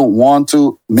 Sometimes you don't want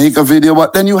to make a video,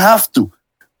 but then you have to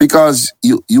because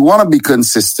you want to be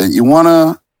consistent. You want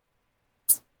to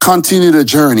continue the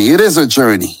journey. It is a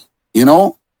journey, you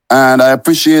know? And I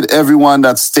appreciate everyone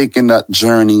that's taking that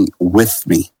journey with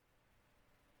me.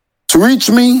 To reach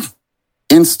me,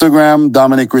 Instagram,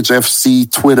 Dominic Rich FC,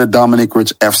 Twitter, Dominic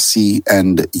Rich FC,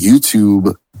 and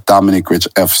YouTube, Dominic Rich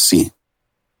FC.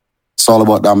 It's all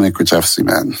about Dominic Rich FC,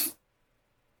 man.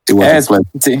 It was a pleasure.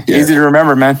 It's easy to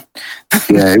remember, man.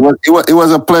 Yeah, it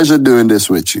was a pleasure doing this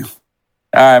with you.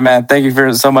 All right, man. Thank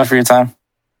you so much for your time.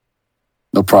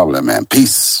 No problem, man.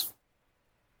 Peace.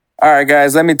 All right,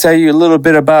 guys, let me tell you a little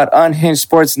bit about Unhinged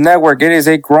Sports Network. It is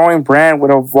a growing brand with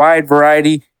a wide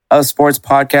variety of sports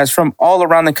podcasts from all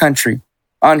around the country.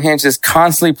 Unhinged is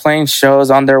constantly playing shows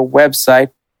on their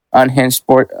website,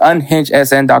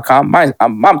 unhingedsn.com.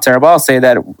 I'm terrible. I'll say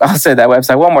that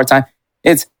website one more time.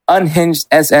 It's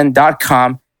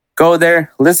unhingedsn.com. Go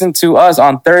there, listen to us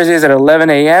on Thursdays at 11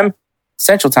 a.m.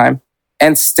 Central Time,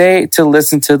 and stay to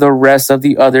listen to the rest of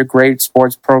the other great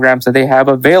sports programs that they have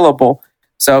available.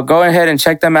 So go ahead and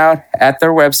check them out at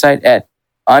their website at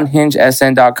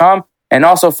unhingedsn.com, and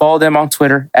also follow them on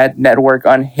Twitter at Network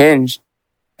Unhinged.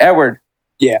 Edward.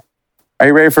 Yeah. Are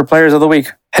you ready for Players of the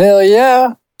Week? Hell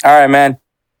yeah. All right, man.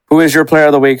 Who is your Player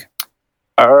of the Week?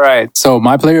 All right. So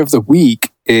my Player of the Week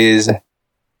is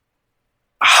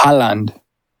Haaland.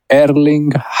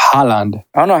 Erling Haaland.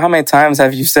 I don't know how many times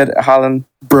have you said Haaland.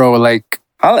 Bro, like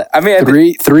Haaland, I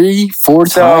mean, four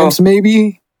times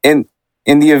maybe.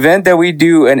 In the event that we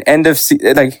do an end of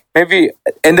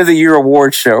the year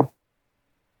award show,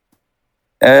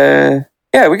 yeah,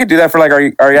 we could do that for like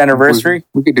our anniversary.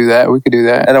 We could do that.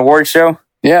 An award show.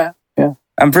 Yeah.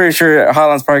 I'm pretty sure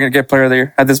Haaland's probably gonna get Player of the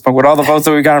Year at this point with all the votes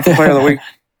that we got for Player of the Week.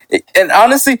 And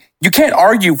honestly, you can't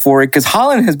argue for it because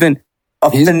Haaland has been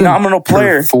He's phenomenal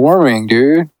player. Performing,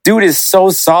 dude. Dude is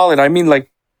so solid. I mean, like,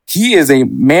 he is a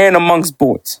man amongst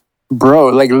boys. Bro,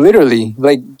 like literally,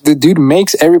 like the dude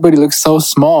makes everybody look so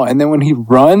small, and then when he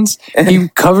runs, he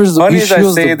covers the. Funny as I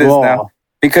say this ball. Now,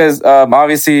 because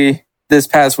obviously this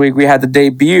past week we had the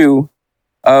debut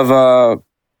of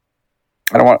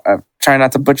I'm trying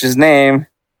not to butcher his name.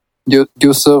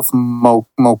 Yusuf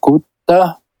Makoko.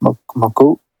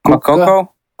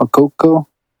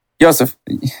 Yosef.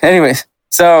 Anyways,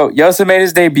 so Yosef made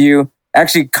his debut,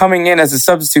 actually coming in as a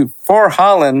substitute for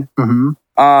Haaland. Mm-hmm.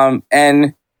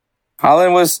 And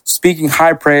Haaland was speaking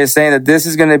high praise, saying that this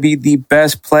is going to be the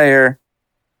best player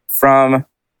from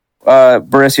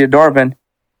Borussia Dortmund,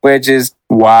 which is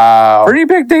pretty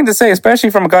big thing to say, especially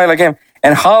from a guy like him.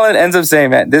 And Haaland ends up saying,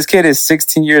 man, this kid is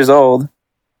 16 years old.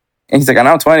 And he's like, and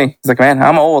I'm 20. He's like, man,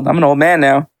 I'm old. I'm an old man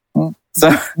now. So,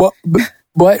 but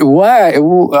why?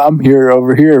 I'm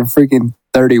over here, freaking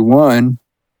 31.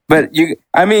 But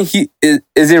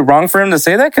is it wrong for him to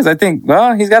say that? Because I think,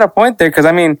 well, he's got a point there. Because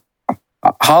I mean,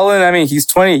 Haaland, he's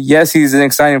 20. Yes, he's an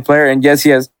exciting player, and yes,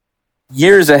 he has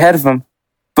years ahead of him.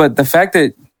 But the fact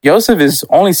that Yosef is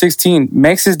only 16,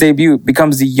 makes his debut,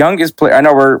 becomes the youngest player. I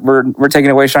know we're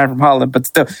taking away shine from Haaland, but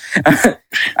still,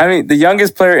 the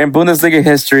youngest player in Bundesliga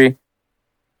history.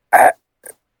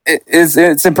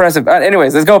 It's impressive.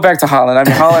 Anyways, let's go back to Haaland.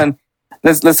 Haaland.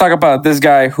 Let's talk about this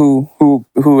guy who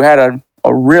had a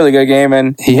really good game,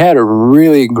 and he had a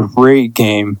really great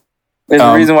game. There's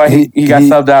a reason why he got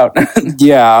subbed out.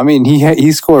 Yeah,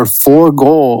 he scored 4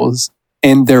 goals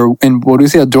in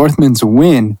Borussia Dortmund's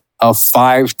win of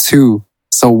 5-2.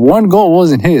 So 1 goal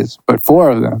wasn't his, but 4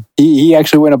 of them. He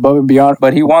actually went above and beyond.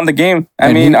 But he won the game.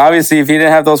 Obviously, if he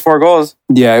didn't have those 4 goals.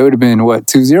 Yeah, it would have been, what,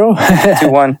 2-0?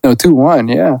 2-1. No,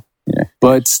 2-1, yeah.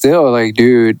 But still, like,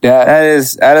 dude, that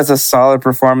is a solid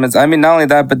performance. Not only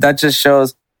that, but that just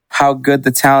shows how good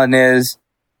the talent is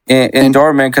in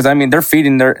Dortmund. Because,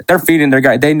 they're feeding their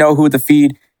guy. They know who to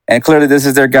feed, and clearly this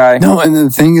is their guy. No, and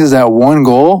the thing is that 1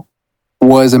 goal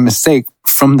was a mistake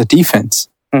from the defense.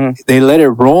 Mm-hmm. They let it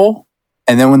roll.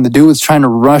 And then when the dude was trying to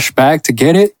rush back to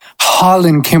get it,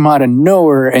 Haaland came out of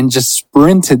nowhere and just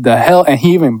sprinted the hell. And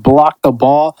he even blocked the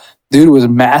ball. Dude was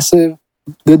massive.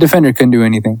 The defender couldn't do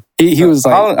anything. He was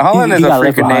like... Haaland is a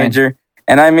freak of nature.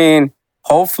 And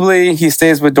hopefully he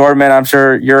stays with Dortmund. I'm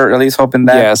sure you're at least hoping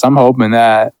that. Yes, I'm hoping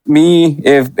that.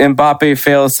 If Mbappe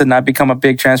fails to not become a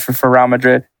big transfer for Real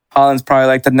Madrid, Haaland's probably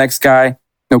like the next guy.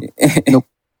 Nope.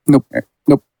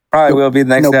 Probably will be the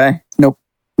next guy. Nope.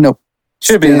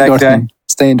 Should be the next guy.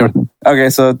 Stay in Dortmund. Okay,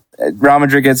 so Real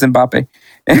Madrid gets Mbappe.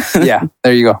 Yeah,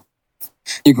 there you go.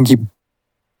 You can keep him.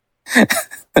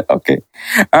 Okay.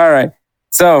 All right.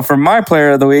 So for my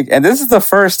Player of the Week, and this is the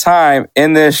first time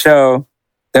in this show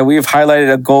that we've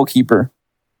highlighted a goalkeeper.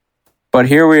 But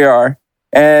here we are.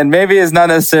 And maybe it's not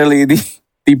necessarily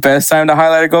the best time to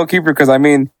highlight a goalkeeper because,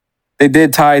 they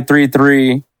did tie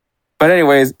 3-3. But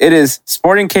anyways, it is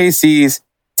Sporting KC's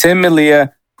Tim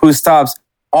Melia who stops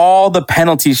all the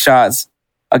penalty shots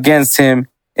against him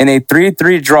in a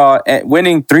 3-3 draw,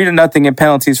 winning 3-0 in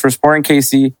penalties for Sporting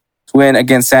KC to win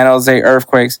against San Jose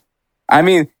Earthquakes.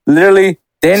 Literally,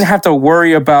 they didn't have to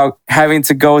worry about having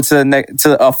to go to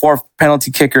a 4th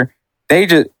penalty kicker.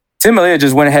 Tim Malia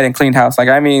just went ahead and cleaned house. Like,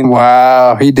 I mean,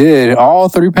 wow, he did all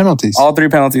 3 penalties. All 3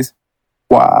 penalties.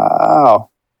 Wow.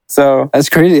 So that's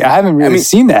crazy. I haven't really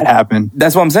seen that happen.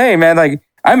 That's what I'm saying, man. Like,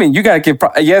 I mean, you got to give...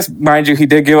 Yes, mind you, he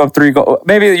did give up 3 goals.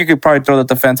 Maybe you could probably throw the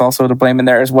defense also to blame in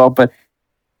there as well. But,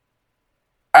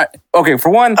 okay, for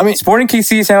one, Sporting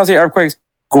KC, San Jose Earthquakes,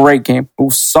 great game. It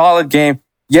was a solid game.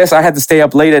 Yes, I had to stay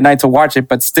up late at night to watch it,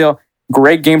 but still,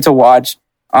 great game to watch.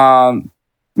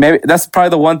 Maybe that's probably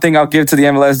the one thing I'll give to the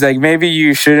MLS. Like, maybe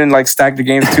you shouldn't like stack the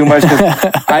games too much.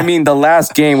 I mean, the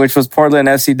last game, which was Portland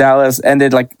FC Dallas,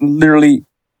 ended like literally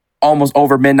almost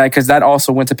over midnight because that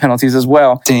also went to penalties as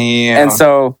well. Damn. And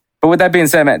so, but with that being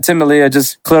said, man, Tim Malia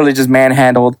just clearly just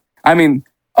manhandled. I mean,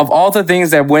 of all the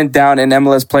things that went down in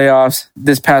MLS playoffs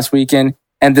this past weekend,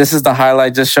 and this is the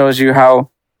highlight, just shows you how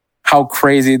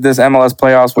crazy this MLS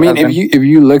playoffs was. I mean, if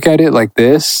you look at it like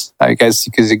this, I guess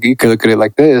because you could look at it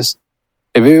like this.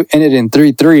 If it ended in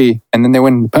 3-3 and then they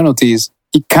went into penalties,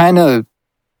 he kind of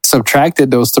subtracted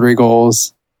those 3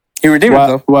 goals. He redeemed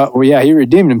himself. Well, yeah, he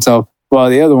redeemed himself. While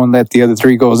the other one let the other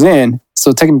 3 goals in.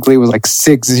 So technically it was like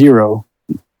 6-0.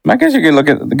 I guess you can look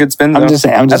at the good spin zone. I'm just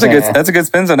saying. That's a good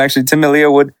spin zone. Actually, Tim Malia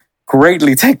would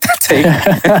greatly take that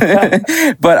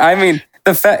take. But I mean,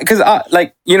 the fact, because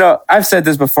like, you know, I've said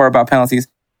this before about penalties.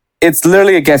 It's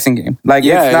literally a guessing game. Like,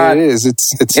 yeah, it's not, it is.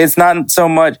 It's not so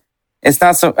much. It's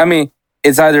not so. I mean,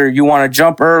 it's either you want to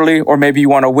jump early or maybe you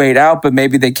want to wait out, but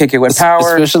maybe they kick it with power.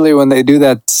 Especially when they do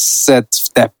that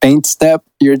feint step,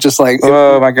 you're just like,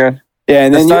 oh my god. Yeah,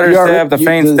 and the then stutter step, the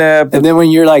feint step. And then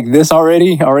when you're like this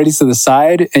already to the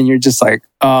side, and you're just like,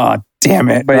 oh, damn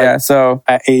it. But yeah, so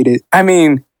I ate it. I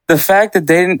mean, the fact that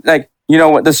they didn't, like, you know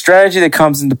what, the strategy that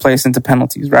comes into place into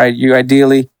penalties, right? You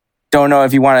ideally don't know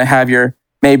if you want to have your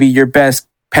best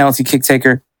penalty kick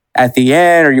taker at the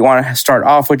end, or you want to start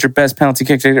off with your best penalty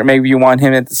kick taker. Maybe you want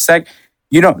him at the sec.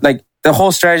 You know, like the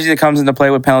whole strategy that comes into play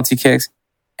with penalty kicks.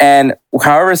 And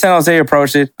however San Jose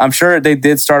approached it, I'm sure they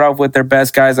did start off with their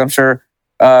best guys. I'm sure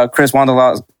Chris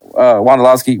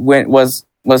Wondolowski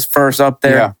was first up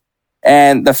there. Yeah.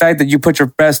 And the fact that you put your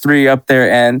best 3 up there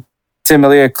and Tim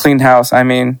Malia cleaned house, I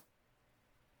mean,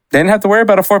 they didn't have to worry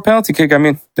about a 4 penalty kick. I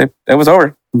mean, it was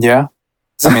over. Yeah.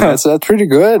 I mean, that's pretty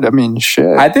good. I mean,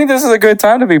 shit. I think this is a good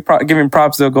time to be giving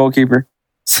props to a goalkeeper.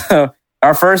 So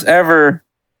our first ever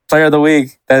player of the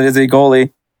week, that is a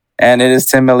goalie. And it is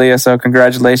Tim Malia. So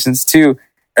congratulations to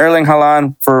Erling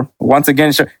Haaland for once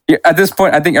again. At this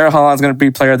point, I think Erling Haaland is going to be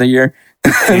player of the year.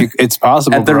 It's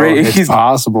possible, at the rate, it's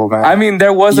possible, man. I mean,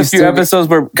 there was a few episodes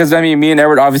where, because I mean, me and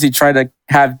Edward obviously tried to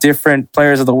have different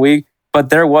players of the week,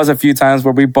 but there was a few times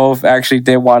where we both actually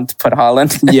did want to put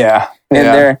Haaland in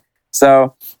there.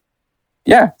 So,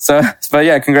 yeah. But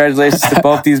yeah, congratulations to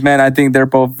both these men. I think they're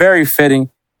both very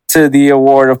fitting to the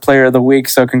award of Player of the Week.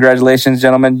 So congratulations,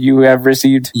 gentlemen. You have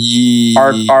received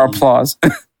our applause.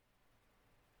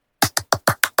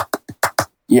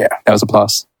 Yeah. That was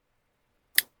applause.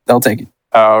 They'll take it.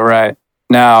 All right.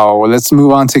 Now, let's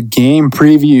move on to game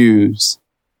previews.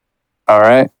 All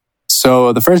right.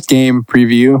 So the first game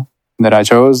preview that I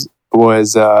chose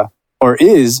was,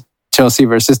 is Chelsea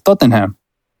versus Tottenham.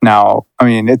 Now, I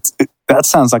mean, that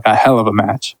sounds like a hell of a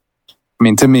match. I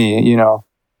mean, to me, you know,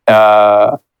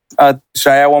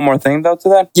 should I add one more thing, though, to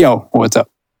that? Yo, what's up?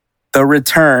 The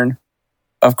return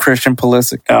of Christian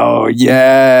Pulisic. Oh,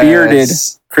 yeah. Bearded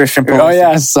Christian Pulisic. Oh, yeah,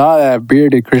 I saw that.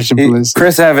 Bearded Christian Pulisic.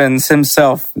 Chris Evans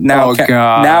himself. Now,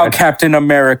 now Captain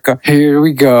America. Here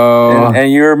we go.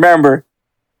 And you remember,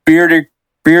 bearded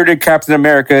Captain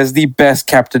America is the best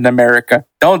Captain America.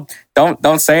 Don't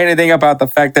say anything about the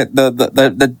fact that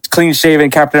the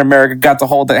clean-shaven Captain America got to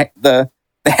hold the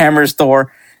hammer's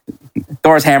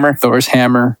Thor's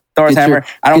hammer. I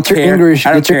don't care.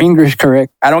 Get your English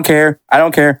correct. I don't care.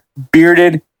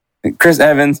 Bearded Chris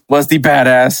Evans was the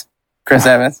badass Chris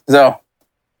Evans. So,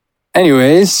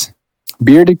 anyways,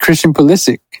 bearded Christian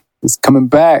Pulisic is coming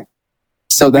back.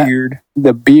 So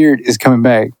the beard is coming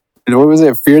back. What was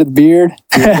it? Fear the beard.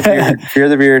 Fear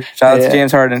the beard. Shout out to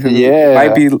James Harden,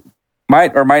 who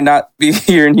might or might not be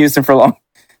here in Houston for long.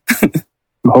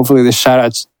 Hopefully, this shout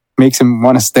out makes him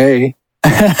want to stay.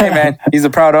 Hey man, he's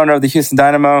a proud owner of the Houston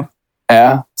Dynamo.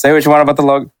 Yeah. Say what you want about the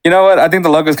logo. You know what? I think the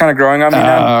logo is kind of growing on me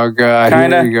now. Oh god,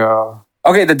 here we go.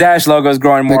 Okay, the Dash logo is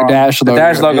growing more. The Dash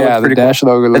logo looks pretty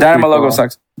cool. The Dynamo logo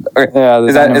sucks. Okay. Yeah,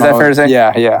 is that fair to say? Yeah.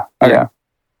 Okay.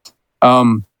 Yeah.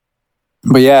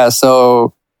 But yeah,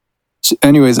 so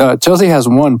anyways, Chelsea has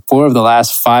won 4 of the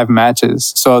last 5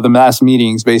 matches. So the last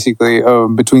meetings basically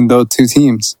between those two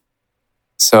teams.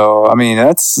 So I mean,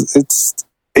 it's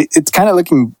kind of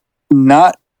looking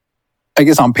not, I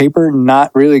guess on paper,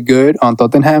 not really good on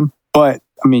Tottenham. But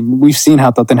I mean, we've seen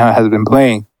how Tottenham has been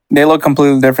playing. They look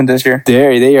completely different this year.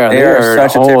 They are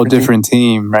such a whole different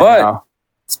team right now.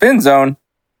 Spin zone,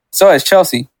 so is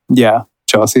Chelsea. Yeah,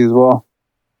 Chelsea as well.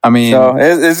 I mean, so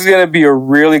this is going to be a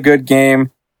really good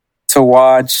game to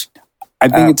watch. I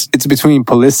think it's between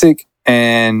Pulisic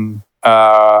and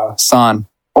Son,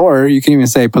 or you can even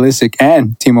say Pulisic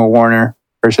and Timo Werner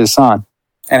versus Son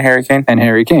and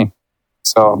Harry Kane.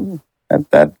 So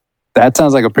that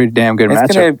sounds like a pretty damn good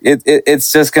matchup.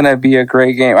 It's just going to be a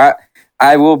great game.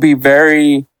 I will be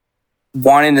very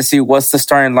wanting to see what's the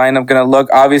starting lineup going to look.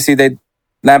 Obviously,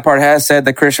 Lampard has said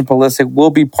that Christian Pulisic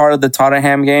will be part of the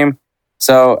Tottenham game.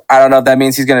 So I don't know if that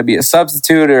means he's going to be a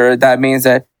substitute or that means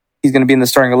that he's going to be in the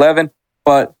starting 11.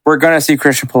 But we're going to see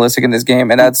Christian Pulisic in this game.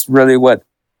 And that's really what,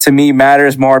 to me,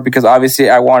 matters more because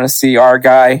obviously I want to see our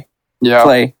guy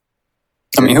play.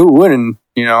 I mean, who wouldn't?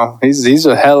 You know, he's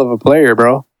a hell of a player,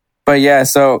 bro. But yeah,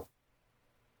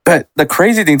 but the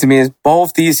crazy thing to me is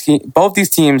both these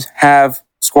teams have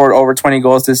scored over 20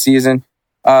 goals this season.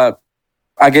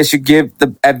 I guess you give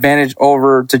the advantage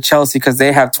over to Chelsea because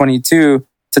they have 22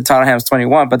 to Tottenham's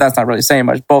 21, but that's not really saying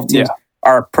much. Both teams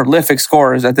are prolific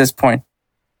scorers at this point.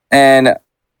 And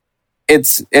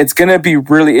it's going to be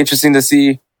really interesting to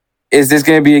see, is this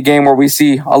going to be a game where we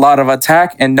see a lot of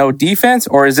attack and no defense,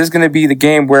 or is this going to be the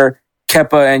game where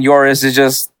Kepa and Lloris is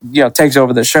just, takes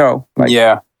over the show?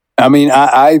 I mean,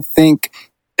 I think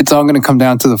it's all going to come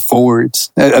down to the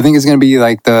forwards. I think it's going to be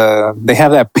like they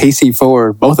have that pacey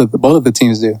forward. Both of the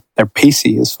teams do. They're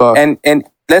pacey as fuck. And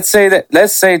let's say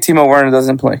Timo Werner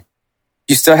doesn't play.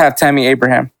 You still have Tammy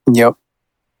Abraham. Yep.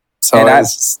 So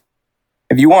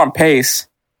if you want pace,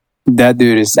 that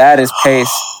is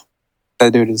pace.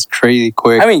 That dude is crazy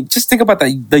quick. I mean, just think about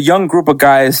the young group of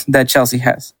guys that Chelsea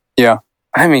has. Yeah.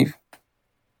 I mean,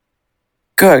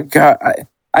 good God.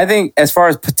 I think as far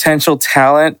as potential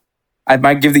talent, I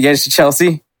might give the edge to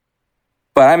Chelsea.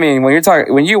 But I mean,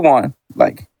 when you want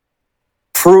like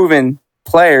proven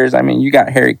players, I mean, you got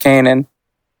Harry Kane and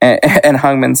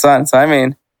Heung-min Son. So I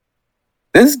mean,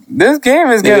 this game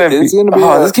is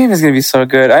this game is gonna be so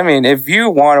good. I mean, if you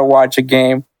want to watch a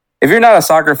game, if you're not a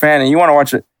soccer fan and you want to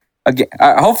watch a game,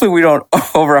 hopefully we don't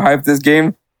overhype this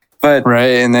game. But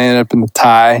right, and they end up in the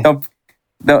tie.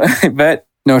 But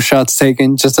no shots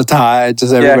taken, just a tie.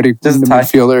 Just everybody just in the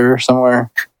midfielder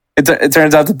somewhere. It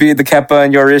turns out to be the Kepa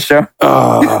and Lloris show.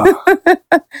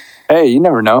 Hey, you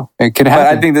never know. It could happen.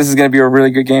 But I think this is going to be a really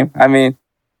good game. I mean,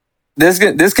 this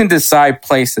can decide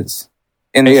places.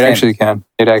 Actually can.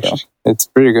 It's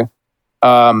pretty good.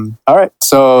 All right.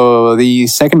 So the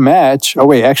second match. Oh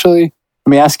wait, actually,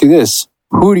 let me ask you this: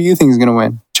 who do you think is going to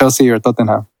win, Chelsea or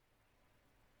Tottenham?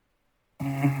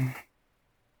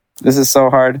 This is so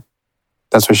hard.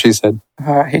 That's what she said.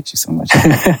 Oh, I hate you so much.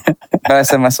 But I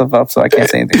set myself up, so I can't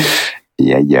say anything.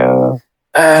 Yeah.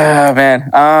 Man.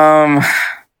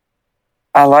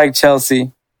 I like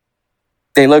Chelsea.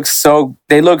 They look so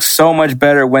much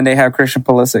better when they have Christian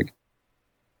Pulisic.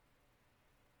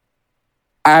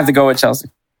 I have to go with Chelsea.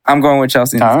 I'm going with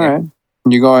Chelsea. All right.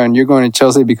 You're going to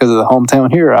Chelsea because of the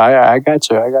hometown hero. I got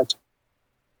you.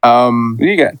 Who do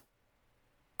you got?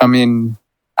 I mean,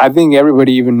 I think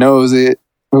everybody even knows it.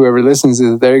 Whoever listens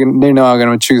to it, they know I'm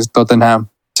going to choose Tottenham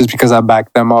just because I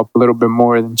back them up a little bit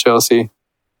more than Chelsea.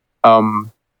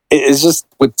 It's just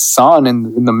with Son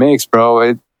in the mix,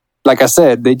 bro. Like I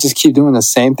said, they just keep doing the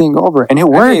same thing over, and it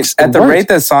works. At the rate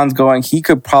that Son's going, he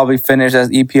could probably finish as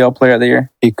EPL Player of the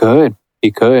Year. He could.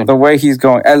 The way he's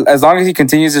going, as long as he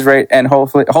continues his rate, and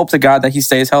hope to God that he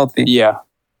stays healthy. Yeah,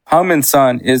 Heung-min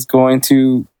Son is going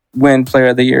to win Player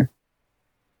of the Year.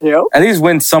 Yep. At least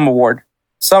win some award,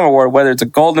 whether it's a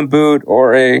Golden Boot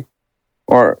or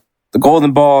the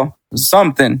Golden Ball,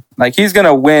 something. Like he's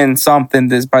gonna win something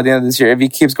by the end of this year if he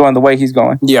keeps going the way he's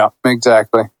going. Yeah,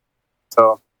 exactly.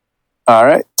 So, all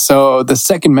right. So the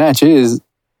second match is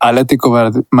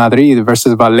Atletico Madrid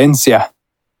versus Valencia.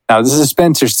 Now this is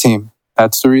Spencer's team.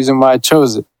 That's the reason why I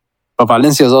chose it. But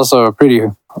Valencia is also a pretty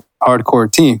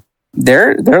hardcore team.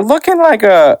 They're looking like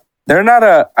they're not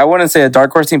I wouldn't say a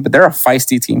dark horse team, but they're a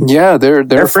feisty team. Yeah,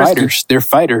 they're fighters. They're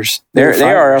fighters. They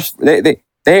are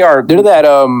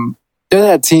They're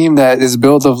that team that is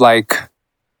built of like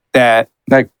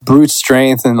brute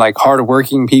strength and like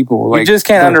hardworking people. Like, you just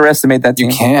can't underestimate that team.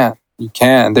 You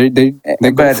can't.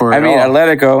 They go for it. I mean,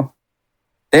 Atletico,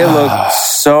 they look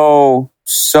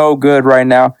so good right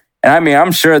now. And I mean,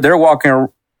 I'm sure they're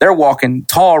walking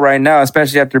tall right now,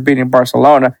 especially after beating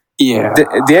Barcelona. Yeah.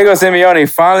 Diego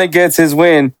Simeone finally gets his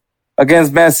win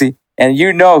against Messi, and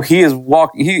he is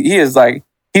walking. He's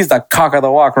the cock of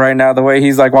the walk right now. The way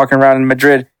he's like walking around in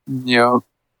Madrid. Yeah.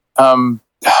 I'm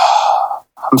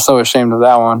so ashamed of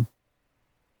that one.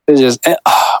 It's just,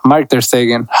 Mike Ter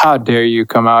Stegen, how dare you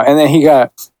come out? And then he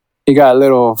got a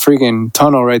little freaking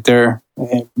tunnel right there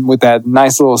with that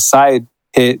nice little side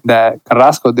hit that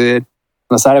Carrasco did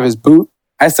on the side of his boot.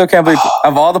 I still can't believe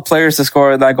of all the players to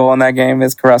score that goal in that game,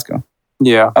 it's Carrasco.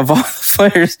 Yeah. Of all the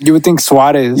players. You would think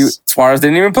Suarez. Suarez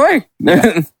didn't even play.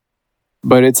 Yeah.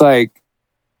 But it's like,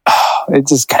 it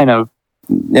just kind of,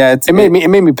 yeah, it made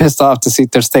me pissed off to see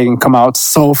Ter Stegen come out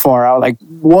so far out. Like,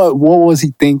 what was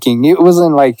he thinking? It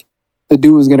wasn't like the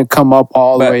dude was going to come up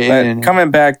all the way in. Coming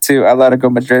back to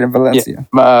Atletico Madrid and Valencia.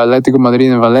 Yeah, Atletico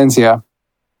Madrid and Valencia.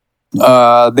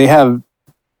 They have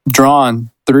drawn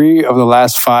 3 of the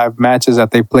last 5 matches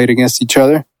that they played against each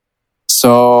other.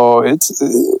 So it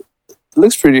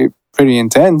looks pretty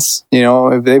intense. You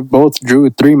know, if they both drew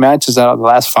 3 matches out of the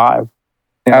last 5.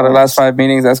 Out of the last 5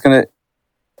 meetings, that's going to...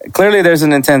 Clearly, there's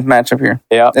an intense matchup here.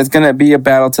 Yeah. It's going to be a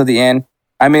battle to the end.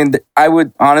 I mean, I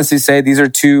would honestly say these are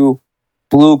 2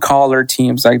 blue-collar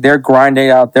teams. Like, they're grinding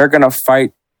out. They're going to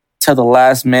fight till the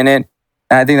last minute.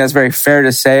 And I think that's very fair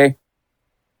to say.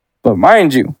 But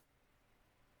mind you,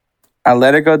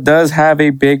 Atletico does have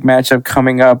a big matchup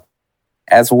coming up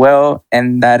as well.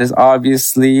 And that is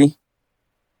obviously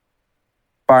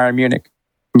Bayern Munich.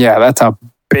 Yeah, that's a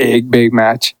big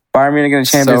match. Bayern Munich in the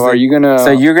Champions League.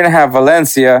 So you're gonna have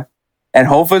Valencia, and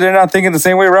hopefully they're not thinking the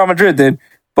same way Real Madrid did.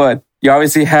 But you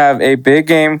obviously have a big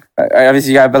game.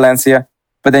 Obviously you got Valencia,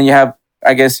 but then you have,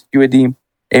 I guess you would deem,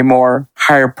 a more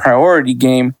higher priority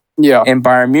game. Yeah. In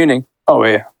Bayern Munich. Oh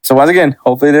yeah. So once again,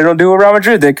 hopefully they don't do what Real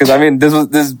Madrid did, because I mean this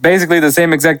is basically the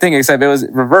same exact thing, except it was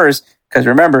reversed. Because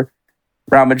remember,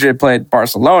 Real Madrid played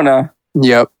Barcelona.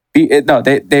 Yep.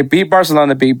 They beat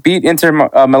Barcelona. They beat Inter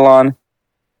Milan.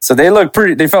 So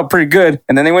they felt pretty good,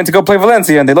 and then they went to go play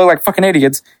Valencia, and they look like fucking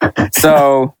idiots.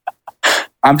 So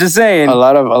I'm just saying, a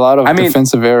lot of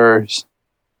defensive errors.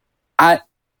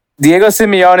 Diego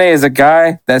Simeone is a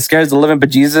guy that scares the living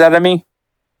bejesus out of me.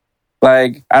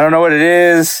 Like, I don't know what it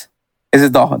is. Is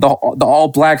it the all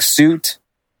black suit?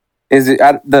 Is it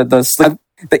the slick?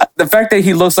 The fact that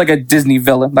he looks like a Disney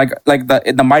villain, like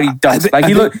the Mighty Ducks,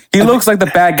 he looks like the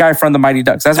bad guy from the Mighty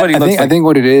Ducks. That's what he looks like. I think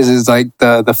what it is like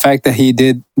the fact that he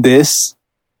did this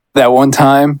that one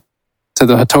time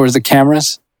towards the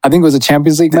cameras. I think it was a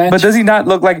Champions League match. But does he not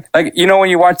look like you know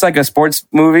when you watch like a sports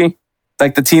movie,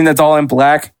 like the team that's all in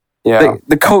black? Yeah,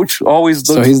 the coach always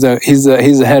looks. So he's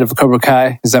the head of Cobra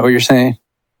Kai. Is that what you're saying?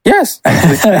 Yes,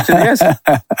 actually, yes.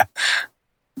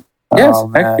 Yes,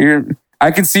 man. I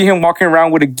can see him walking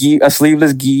around with a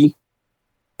sleeveless gi.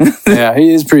 Yeah,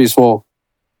 he is pretty swole.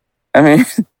 I mean,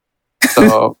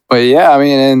 but yeah, I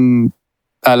mean, and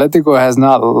Atletico has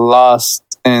not lost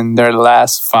in their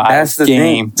last 5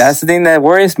 games. That's the thing that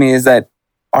worries me, is that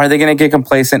are they going to get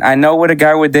complacent? I know with a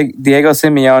guy with Diego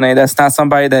Simeone, that's not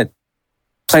somebody that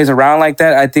plays around like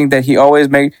that. I think that he always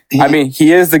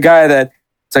he is the guy that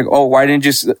it's like, oh, why didn't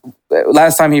you?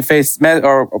 Last time he faced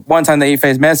or one time that he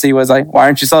faced Messi was like, why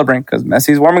aren't you celebrating? Because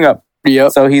Messi's warming up.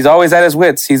 Yep. So he's always at his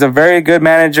wits. He's a very good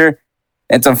manager.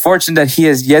 It's unfortunate that he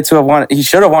has yet to have won. He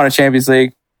should have won a Champions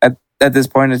League at this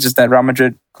point. It's just that Real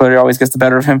Madrid clearly always gets the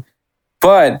better of him.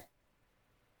 But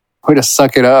way to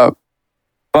suck it up.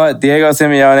 But Diego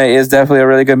Simeone is definitely a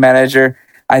really good manager.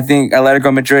 I think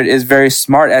Atletico Madrid is very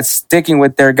smart at sticking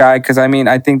with their guy, because I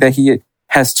think that he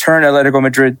has turned Atletico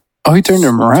Madrid. Oh, he turned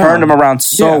him around. Turned him around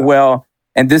so well.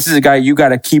 And this is a guy you got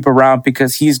to keep around,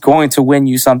 because he's going to win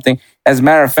you something. As a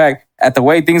matter of fact, at the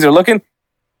way things are looking,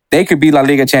 they could be La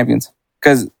Liga champions,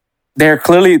 because they're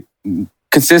clearly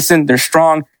consistent. They're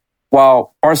strong,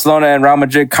 while Barcelona and Real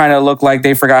Madrid kind of look like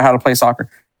they forgot how to play soccer.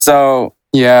 So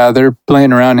yeah, they're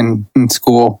playing around in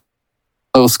school,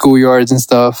 little schoolyards and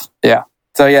stuff. Yeah.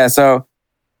 So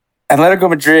Atletico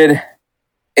Madrid,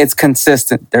 it's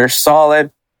consistent. They're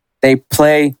solid. They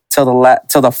play till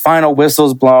the final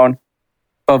whistle's blown.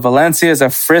 But Valencia is a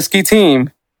frisky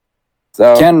team.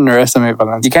 So you can't underestimate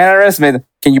Valencia. You can't underestimate them.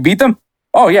 Can you beat them?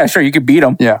 Oh, yeah, sure. You could beat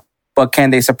them. Yeah. But can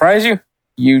they surprise you?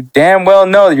 You damn well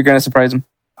know that you're going to surprise them.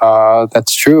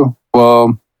 That's true.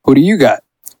 Well, who do you got?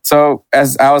 So,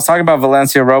 as I was talking about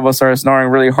Valencia, Robo started snoring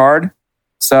really hard.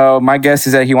 So, my guess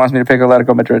is that he wants me to pick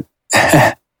Atletico Madrid.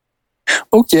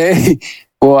 Okay.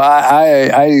 Well,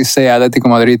 I say Atletico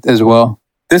Madrid as well.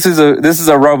 This is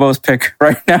a Robo's pick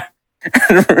right now.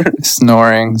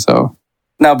 Snoring, so.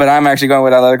 No, but I'm actually going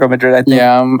with Atletico Madrid. I think.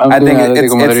 Yeah, I'm doing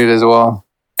Atletico Madrid as well.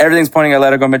 Everything's pointing at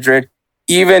Atletico Madrid.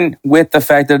 Even with the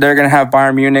fact that they're going to have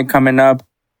Bayern Munich coming up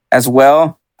as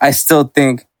well, I still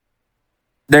think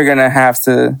they're going to have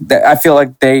to... I feel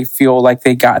like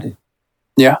they got it.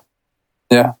 Yeah.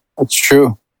 Yeah, that's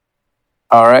true.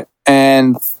 All right.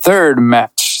 And third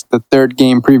match, the third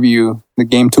game preview, the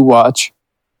game to watch.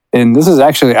 And this is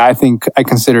actually, I think, I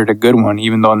consider it a good one,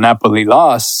 even though Napoli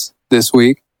lost this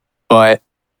week. But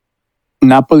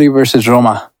Napoli versus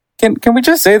Roma. Can we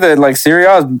just say that like Serie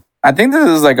A I think this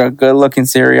is like a good looking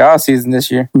Serie A season this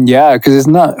year. Yeah, because it's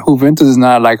not, Juventus is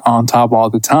not like on top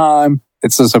all the time.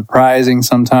 It's so surprising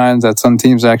sometimes that some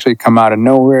teams actually come out of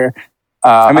nowhere.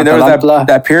 I mean, there was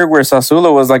that period where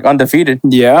Sassuolo was like undefeated.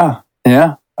 Yeah.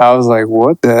 I was like,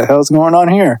 what the hell's going on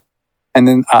here? And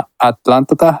then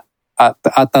Atalanta,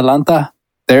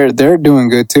 they're doing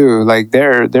good too. Like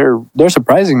they're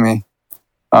surprising me.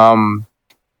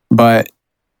 But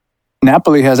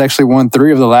Napoli has actually won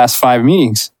 3 of the last 5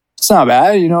 meetings. It's not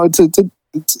bad, you know. It's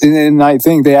and I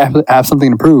think they have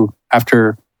something to prove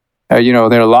after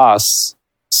their loss.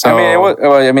 So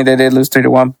I mean, they did lose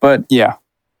 3-1, but yeah.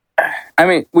 I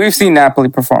mean, we've seen Napoli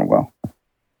perform well,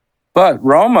 but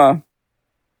Roma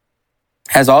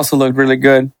has also looked really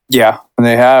good. Yeah,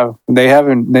 they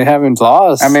haven't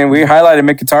lost. I mean, we highlighted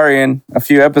Mkhitaryan a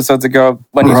few episodes ago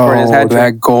when he scored his hat trick.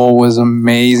 That goal was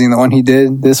amazing. The one he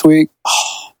did this week.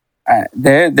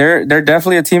 They're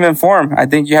definitely a team in form. I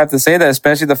think you have to say that,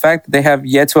 especially the fact that they have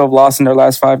yet to have lost in their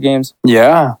last 5 games.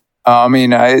 Yeah, I mean,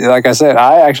 like I said,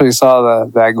 I actually saw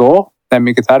that goal that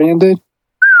Mkhitaryan did.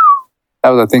 That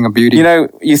was a thing of beauty. You know,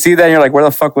 you see that and you're like, where the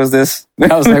fuck was this?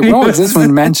 I was like, when was this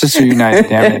when Manchester United,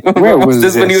 damn it? Where was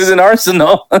this? When he was in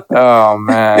Arsenal? Oh,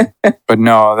 man. But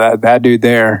no, that dude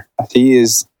there,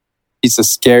 he's a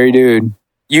scary dude.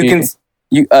 Comfortable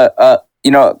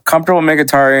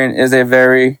Mkhitaryan is a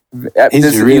very...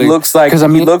 he looks like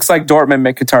Dortmund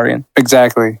Mkhitaryan.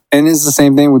 Exactly. And it's the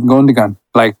same thing with Gundogan.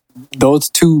 Like, those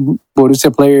 2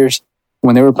 Borussia players,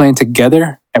 when they were playing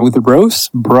together and with the Rose,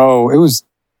 bro, it was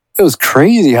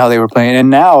crazy how they were playing.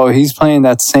 And now he's playing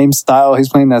that same style. He's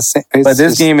playing that same... But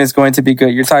this game is going to be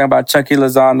good. You're talking about Chucky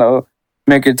Lozano,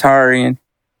 Mkhitaryan,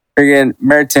 again,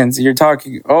 Mertens. You're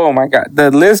talking... Oh, my God.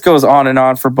 The list goes on and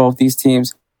on for both these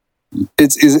teams.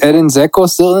 Is Edin Dzeko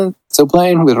still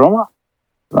playing with Roma?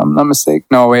 If I'm not mistaken.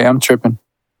 No, wait, I'm tripping.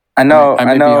 I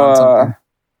know.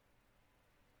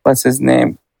 What's his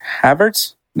name?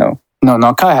 Havertz? No,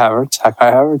 Kai Havertz.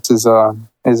 Kai Havertz is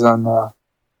on...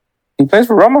 He plays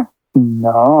for Roma?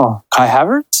 No. Kai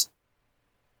Havertz?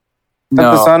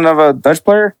 No. The son of a Dutch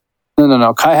player?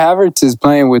 No. Kai Havertz is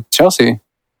playing with Chelsea.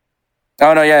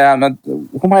 Oh, no, yeah.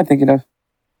 Who am I thinking of?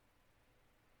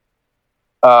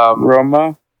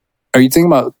 Roma? Are you thinking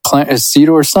about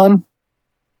Sidor's son?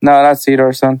 No, not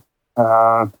Sidor's son.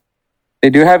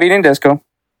 They do have Eden Desco,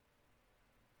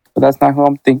 but that's not who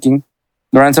I'm thinking.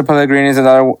 Lorenzo Pellegrini is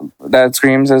another that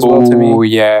screams as well to me. Oh,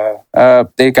 yeah.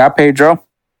 They got Pedro.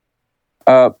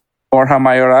 Borja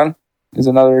Mayoral is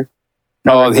another.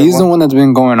 Oh, he's the one that's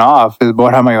been going off. Is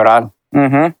Borja Mayoral?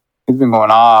 Mm-hmm. He's been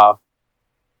going off.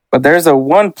 But there's a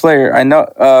one player I know.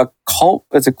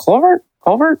 Is it Kluivert?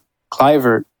 Kluivert.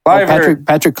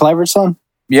 Patrick Kluivert's son?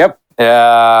 Yep.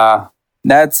 Yeah.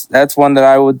 That's one that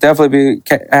I would definitely be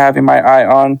having my eye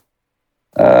on.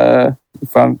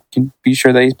 If I can be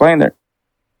sure that he's playing there.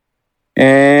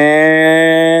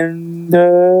 And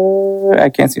I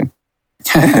can't see him.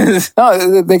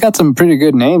 No, they got some pretty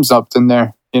good names up in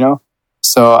there,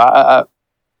 So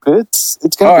it's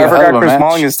gonna be a hell of a match. I forgot Chris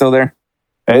Smalling is still there.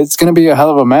 It's gonna be a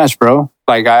hell of a match, bro.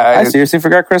 Like I seriously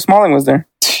forgot Chris Smalling was there.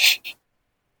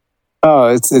 Oh,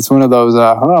 it's one of those.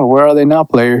 Where are they now?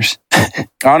 Players.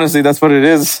 Honestly, that's what it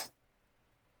is.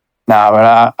 Nah,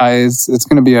 but it's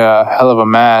gonna be a hell of a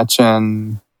match,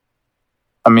 and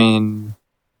I mean,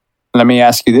 let me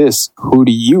ask you this: who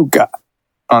do you got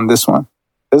on this one?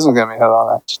 This is gonna be a hell of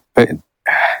a match. But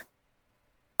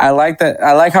I like that.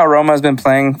 I like how Roma has been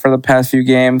playing for the past few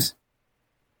games,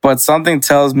 but something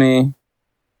tells me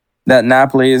that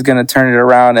Napoli is going to turn it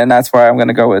around, and that's why I'm going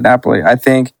to go with Napoli. I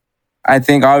think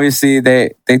obviously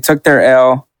they took their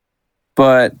L,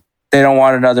 but they don't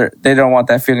want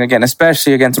that feeling again,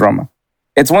 especially against Roma.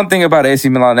 It's one thing about AC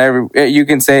Milan. You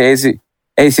can say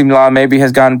AC Milan maybe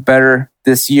has gotten better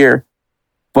this year,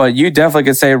 but you definitely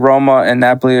could say Roma and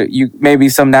Napoli. Maybe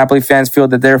some Napoli fans feel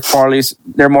that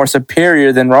they're more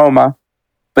superior than Roma,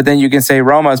 but then you can say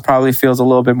Roma probably feels a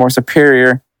little bit more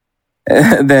superior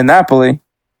than Napoli.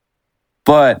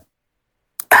 But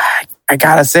I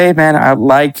gotta say, man, I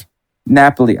like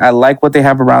Napoli. I like what they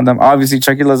have around them. Obviously,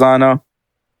 Chucky Lozano,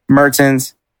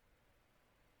 Mertens,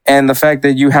 and the fact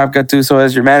that you have Gattuso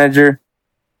as your manager.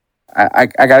 I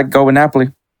gotta go with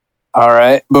Napoli. All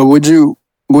right, but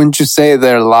wouldn't you say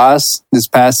their loss this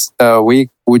past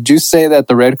week? Would you say that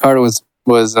the red card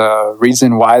was a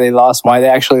reason why they lost? Why they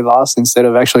actually lost instead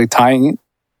of actually tying it?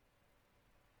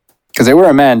 Because they were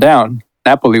a man down.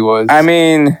 Napoli was. I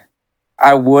mean,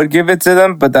 I would give it to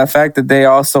them, but the fact that they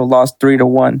also lost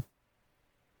 3-1.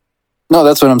 No,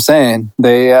 that's what I'm saying.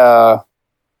 They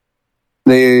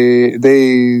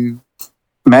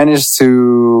managed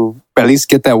to at least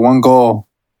get that one goal,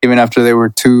 even after they were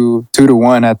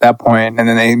 2-1 at that point, and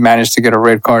then they managed to get a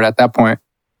red card at that point.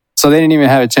 So they didn't even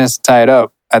have a chance to tie it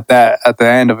up at the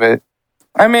end of it.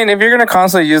 I mean, if you're gonna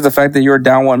constantly use the fact that you were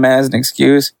down one man as an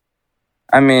excuse,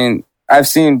 I mean, I've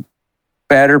seen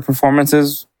better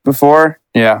performances before.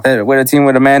 Yeah, that with a team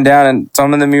with a man down, and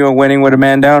some of them you were winning with a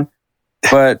man down.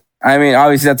 But I mean,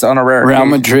 obviously that's on a rare Real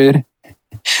occasion. Madrid.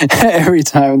 Every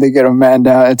time they get a man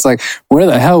down, it's like, where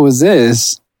the hell was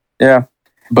this? Yeah,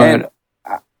 but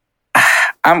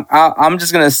and I'm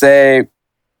just gonna say,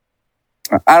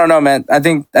 I don't know, man. I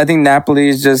think Napoli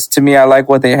is just, to me, I like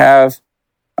what they have,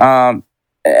 and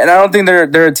I don't think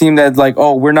they're a team that's like,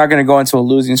 oh, we're not gonna go into a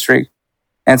losing streak,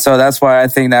 and so that's why I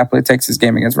think Napoli takes this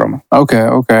game against Roma.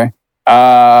 Okay.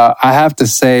 I have to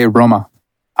say Roma.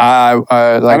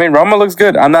 I mean, Roma looks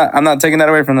good. I'm not taking that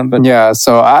away from them, but yeah.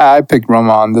 So I picked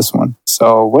Roma on this one.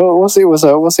 So we'll see what's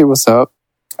up.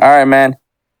 All right, man.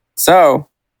 So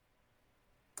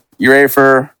you ready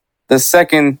for the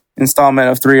second installment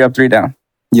of 3 Up, 3 Down?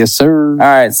 Yes, sir. All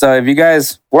right. So if you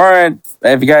guys,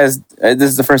 this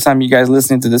is the first time you guys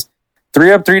listening to this,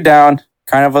 3 Up, 3 Down,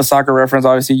 kind of a soccer reference.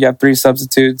 Obviously, you have 3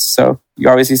 substitutes, so you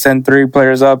obviously send 3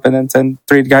 players up and then send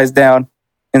 3 guys down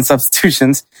in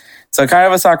substitutions. So kind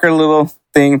of a soccer little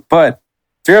thing, but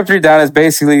 3 Up, 3 Down is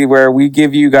basically where we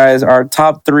give you guys our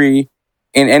top 3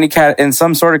 in in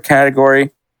some sort of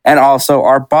category, and also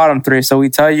our bottom 3. So we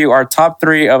tell you our top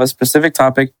 3 of a specific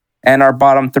topic and our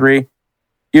bottom 3.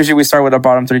 Usually we start with our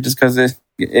bottom 3 just because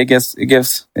it gives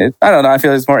I don't know. I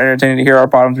feel it's more entertaining to hear our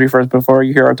bottom 3 first before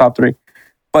you hear our top 3.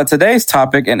 But today's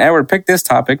topic, and Edward picked this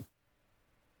topic.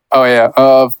 Oh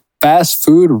yeah, fast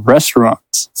food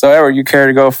restaurants. So Edward, you care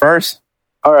to go first?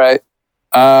 All right.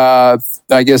 I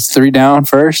guess 3 down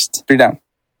first. 3 down.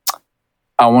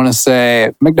 I want to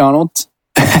say McDonald's.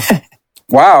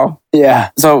 Wow. Yeah.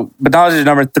 So McDonald's is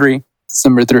number 3. It's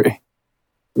number 3.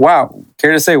 Wow.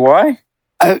 Care to say why?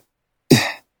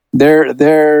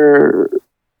 Their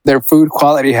food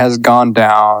quality has gone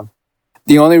down.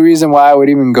 The only reason why I would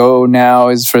even go now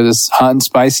is for this hot and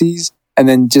spices, and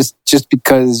then just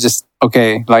because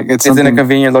okay, like it's in a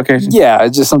convenient location. Yeah,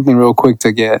 it's just something real quick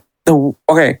to get. So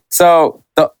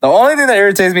the only thing that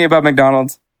irritates me about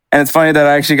McDonald's, and it's funny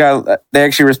that they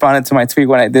actually responded to my tweet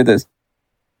when I did this,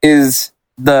 is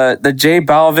the J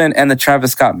Balvin and the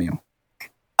Travis Scott meal.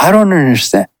 I don't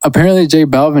understand. Apparently, J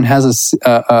Balvin has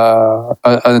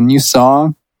a new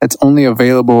song that's only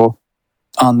available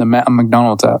on the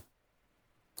McDonald's app.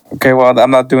 Okay, well,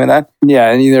 I'm not doing that.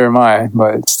 Yeah, neither am I,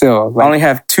 but still. I only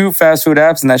have 2 fast food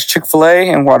apps, and that's Chick-fil-A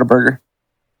and Whataburger.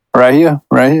 Right here.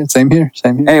 Same here.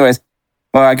 Anyways,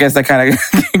 well, I guess I kind of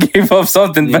gave up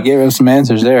something. You gave us some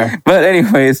answers there. But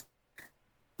anyways,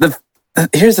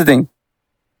 here's the thing.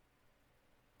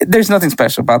 There's nothing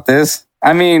special about this.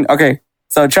 I mean, okay,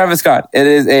 so Travis Scott, it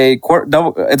is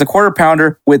it's a quarter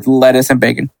pounder with lettuce and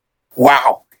bacon.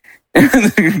 Wow.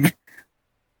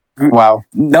 Wow.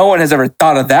 No one has ever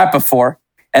thought of that before.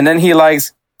 And then he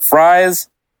likes fries,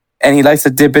 and he likes to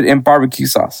dip it in barbecue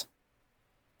sauce,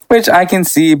 which I can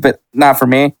see, but not for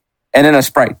me. And then a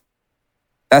Sprite.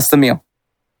 That's the meal.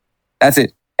 That's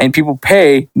it. And people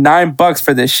pay $9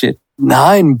 for this shit.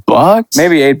 $9?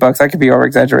 Maybe $8. I could be over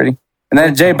exaggerating. And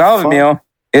then J Balvin meal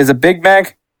is a Big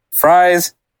Mac,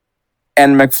 fries,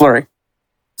 and McFlurry.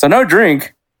 So no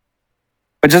drink,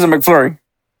 but just a McFlurry.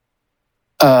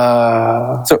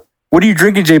 So what are you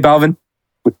drinking, J Balvin?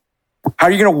 How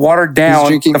are you gonna water down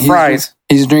the fries?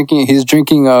 He's drinking his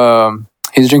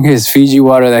Fiji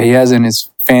water that he has in his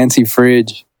fancy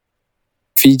fridge.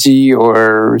 Fiji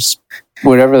or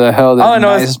whatever the hell the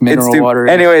nice mineral water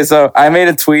is. Anyway, so I made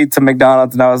a tweet to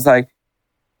McDonald's and I was like,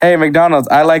 hey, McDonald's,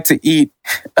 I like to eat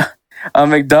a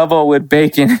McDouble with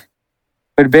bacon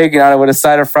on it with a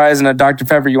side of fries and a Dr.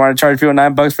 Pepper. You want to charge people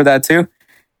 $9 for that too?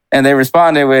 And they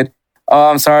responded with,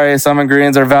 oh, I'm sorry, some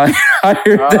ingredients are valued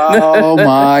higher than oh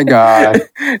my God.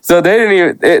 So they didn't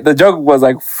even, the joke was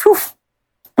like, whew,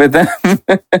 with them.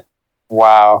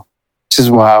 Wow.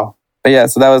 Just wow. But yeah,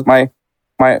 so that was my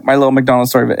little McDonald's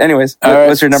story. But anyways,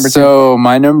 what's your number 2? So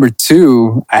my number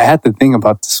 2, I had to think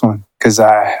about this one because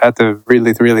I had to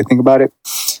really think about it.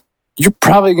 You're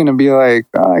probably going to be like,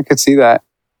 oh, I could see that.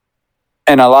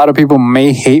 And a lot of people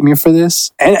may hate me for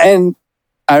this. And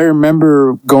I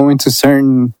remember going to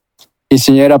certain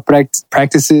quinceañera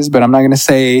practices, but I'm not going to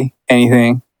say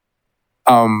anything.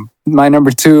 My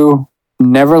number 2,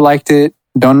 never liked it.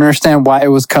 Don't understand why it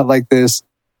was cut like this.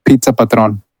 Pizza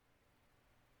Patron.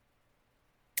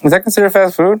 Is that considered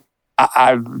fast food?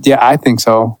 I think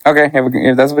so. Okay,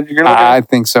 if that's what you're gonna look at. I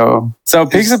think so. So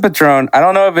Pizza Patron, I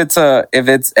don't know if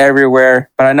it's everywhere,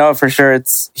 but I know for sure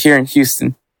it's here in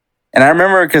Houston. And I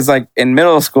remember because like in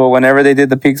middle school, whenever they did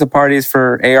the pizza parties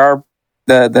for AR,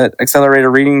 the accelerated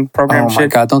reading program. Oh my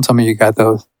God! Don't tell me you got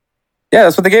those. Yeah,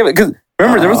 that's what they gave it. Because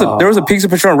remember, there was a Pizza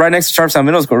Patron right next to Sharpstown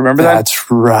Middle School. Remember that?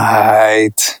 That's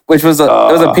right. Which was it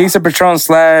was a Pizza Patron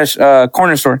 /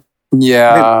 corner store.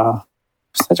 Yeah.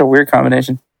 Such a weird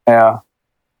combination. Yeah.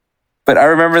 But I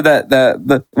remember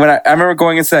that when I remember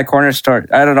going into that corner store.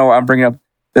 I don't know why I'm bringing up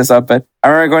this up, but I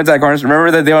remember going to that corner store.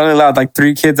 Remember that they only allowed like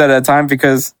 3 kids at a time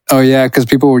because... Oh, yeah, because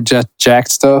people were just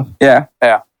jacked stuff. Yeah.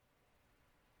 Yeah.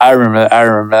 I remember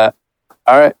that.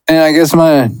 All right. And I guess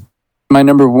my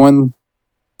number one,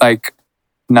 like,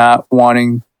 not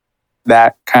wanting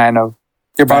that kind of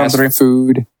your bottom 3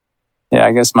 food. Yeah,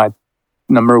 I guess my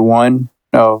number one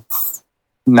of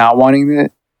not wanting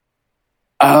it.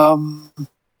 I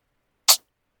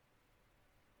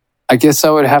guess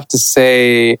I would have to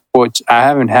say, which I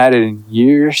haven't had it in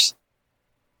years,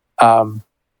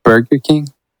 Burger King.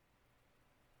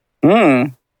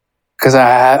 Because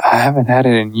I haven't had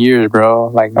it in years, bro.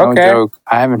 Like, no joke.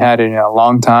 I haven't had it in a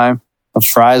long time. The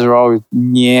fries are always,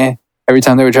 Every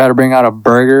time they would try to bring out a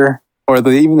burger, or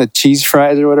even the cheese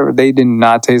fries or whatever, they did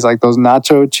not taste like those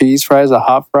nacho cheese fries, the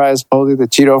hot fries, supposedly the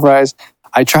Cheeto fries.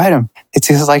 I tried them. It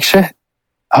tasted like shit.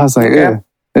 I was like, it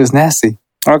was nasty.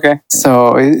 Okay.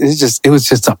 So it was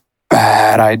just a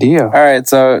bad idea. All right.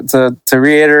 So to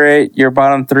reiterate, your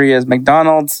bottom 3 is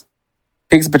McDonald's,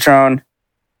 Pizza Patron,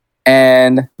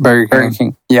 and Burger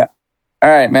King. Yeah. All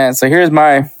right, man. So here's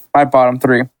my bottom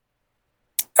 3.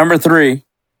 Number 3.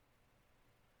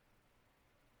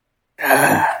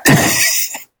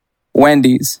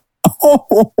 Wendy's.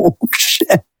 Oh,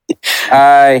 shit.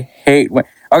 I hate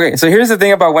Okay, so here's the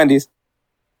thing about Wendy's.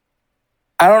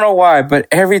 I don't know why, but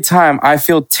every time I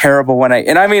feel terrible when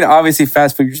and I mean, obviously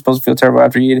fast food, you're supposed to feel terrible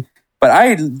after you eat it, but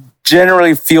I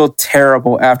generally feel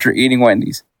terrible after eating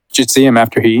Wendy's. You should see him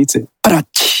after he eats it.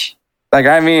 Like,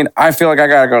 I mean, I feel like I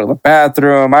gotta go to the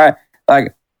bathroom. I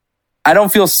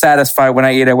don't feel satisfied when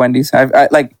I eat at Wendy's.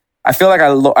 I feel like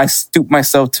I stoop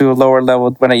myself to a lower level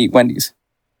when I eat Wendy's.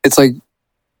 It's like,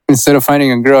 instead of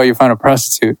finding a girl, you find a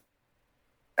prostitute.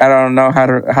 I don't know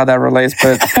how that relates,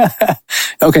 but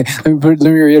okay. Let me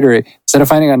reiterate. Instead of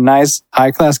finding a nice,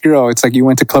 high-class girl, it's like you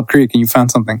went to Club Creek and you found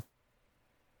something.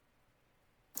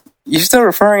 You're still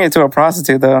referring it to a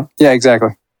prostitute, though. Yeah, exactly.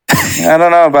 I don't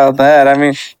know about that. I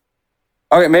mean,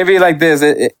 okay, maybe like this.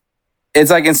 It's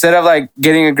like instead of like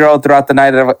getting a girl throughout the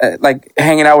night, like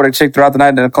hanging out with a chick throughout the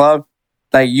night in a club,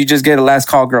 like you just get a last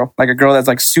call girl, like a girl that's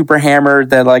like super hammered.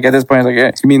 That like at this point, is like,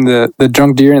 yeah. You mean the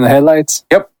drunk deer in the headlights?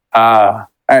 Yep. All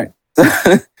right.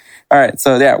 All right.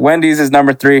 So yeah, Wendy's is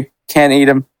number 3. Can't eat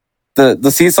them.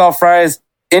 The sea salt fries,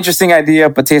 interesting idea,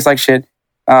 but tastes like shit.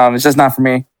 It's just not for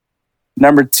me.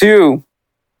 Number 2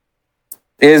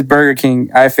 is Burger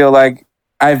King. I feel like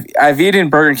I've eaten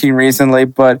Burger King recently,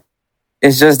 but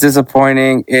it's just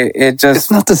disappointing.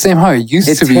 It's not the same how it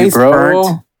used to be, bro.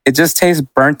 Burnt. It just tastes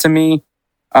burnt to me.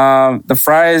 The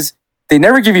fries, they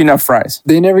never give you enough fries.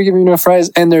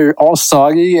 And they're all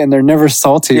soggy, and they're never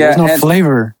salty. Yeah, there's no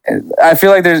flavor. I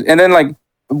feel like and then like,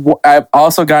 I've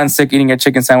also gotten sick eating a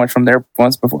chicken sandwich from there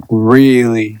once before.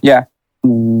 Really? Yeah.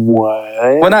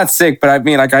 What? Well, not sick, but I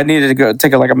mean, like, I needed to go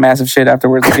take a massive shit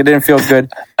afterwards. Like, it didn't feel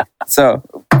good. So,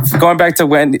 going back to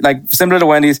Wendy's, like, similar to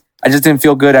Wendy's, I just didn't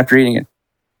feel good after eating it.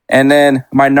 And then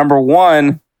my number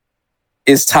 1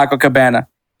 is Taco Cabana.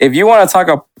 If you want to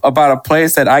talk about a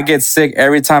place that I get sick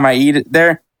every time I eat it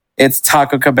there, it's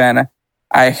Taco Cabana.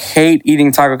 I hate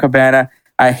eating Taco Cabana.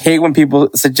 I hate when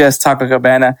people suggest Taco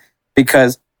Cabana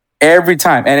because every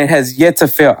time, and it has yet to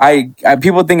fail.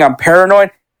 People think I'm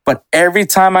paranoid, but every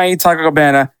time I eat Taco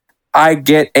Cabana, I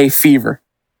get a fever.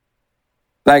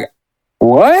 Like,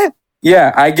 what?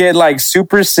 Yeah, I get like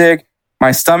super sick.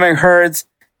 My stomach hurts.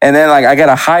 And then like I get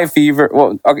a high fever.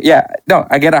 Well, okay,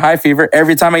 I get a high fever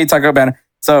every time I eat Taco Cabana.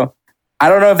 So I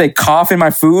don't know if they cough in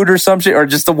my food or some shit, or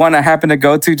just the one I happen to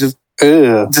go to just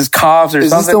coughs or something.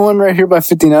 Is this the one right here by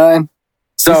 59?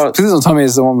 So please don't tell me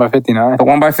it's the one by 59. The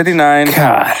one by 59.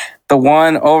 God. The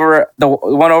one over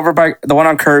by the one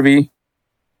on Kirby.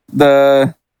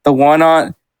 The one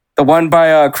by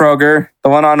Kroger. The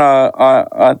one on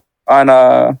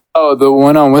the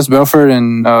one on West Belford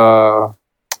and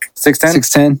 610.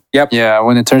 610. Yep. Yeah,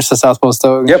 when it turns to South Post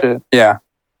Oak. Yep. Shit. Yeah.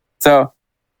 So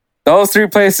those 3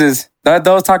 places,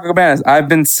 those Taco Cabanas, I've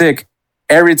been sick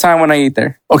every time when I eat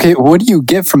there. Okay, what do you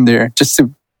get from there? Just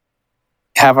to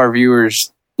have our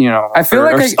viewers, I feel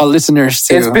like our listeners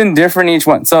too. It's been different each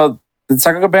one. So the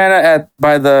Taco Cabana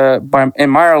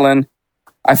in Ireland,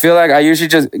 I feel like I usually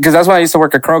just, because that's when I used to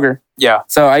work at Kroger. Yeah.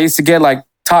 So I used to get like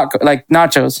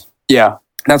nachos. Yeah.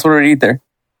 That's what we'd eat there.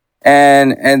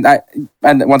 And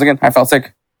once again, I felt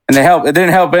sick. And it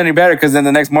didn't help any better because then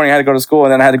the next morning I had to go to school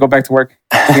and then I had to go back to work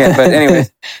again. But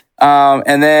anyways,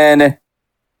 and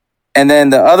then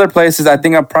the other places, I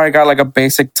think I probably got like a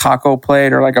basic taco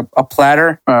plate or like a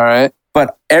platter. All right.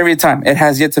 But every time it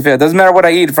has yet to fail. It doesn't matter what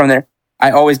I eat from there.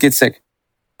 I always get sick.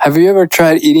 Have you ever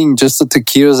tried eating just the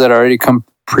taquitos that already come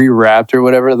pre-wrapped or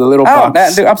whatever? The little box.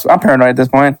 Man, dude, I'm paranoid at this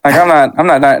point. Like I'm not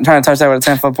trying to touch that with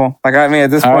a 10-foot pole. Like I mean, at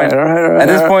this point, at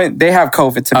this point, they have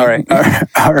COVID to me.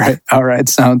 All right.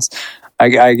 Sounds. I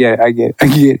get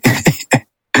it.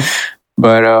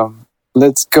 But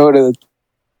let's go to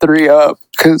 3 Up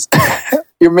because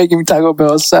you're making Taco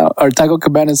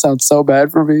Cabana sound so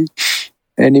bad for me.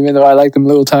 And even though I like them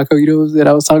little taquitos that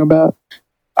I was talking about.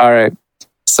 All right.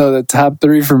 So the top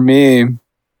 3 for me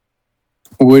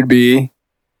would be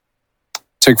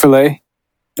Chick-fil-A.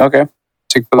 Okay.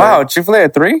 Chick-fil-A. Wow, Chick-fil-A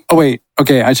at 3? Oh, wait.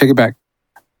 Okay, I take it back.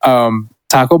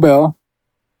 Taco Bell.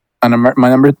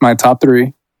 My top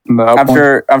 3.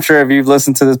 I'm sure if you've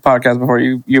listened to this podcast before,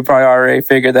 you probably already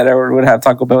figured that I would have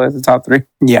Taco Bell as the top 3.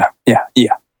 Yeah.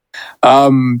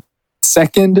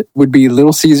 Second would be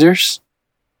Little Caesars.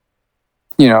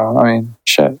 You know, I mean,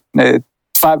 shit.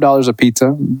 $5 a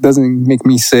pizza doesn't make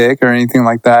me sick or anything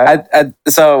like that.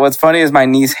 So what's funny is my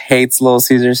niece hates Little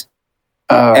Caesars.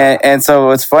 And so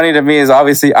what's funny to me is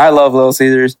obviously I love Little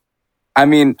Caesars. I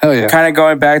mean, kind of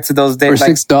going back to those days. Or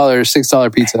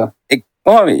 $6 pizza. I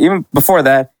mean, even before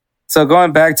that. So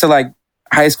going back to like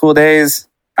high school days,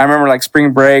 I remember like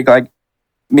spring break, like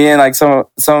me and like some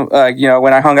like, you know,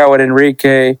 when I hung out with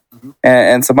Enrique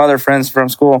and some other friends from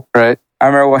school. Right. I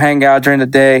remember we'll hang out during the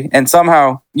day and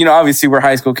somehow, you know, obviously we're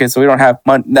high school kids, so we don't have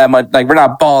that much, like we're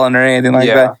not balling or anything like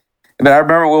that. But I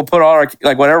remember we'll put all our,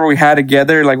 like whatever we had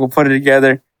together, like we'll put it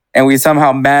together and we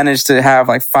somehow managed to have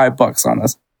like $5 on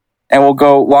us. And we'll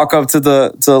go walk up to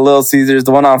the Little Caesars,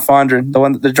 the one on Fondren,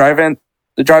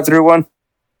 the drive-through one.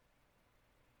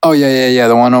 Oh, yeah.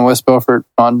 The one on West Belfort,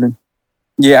 Fondren.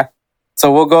 Yeah.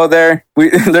 So we'll go there.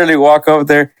 We literally walk over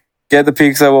there, get the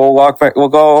pizza. We'll walk back. We'll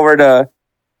go over to.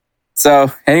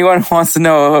 So anyone wants to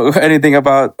know anything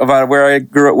about where we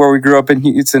grew up in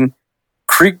Houston,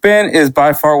 Creek Bend is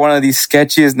by far one of the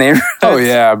sketchiest neighborhoods. Oh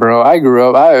yeah, bro. I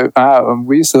grew up.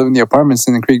 We used to live in the apartments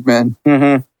in the Creek Bend.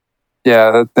 Mm-hmm.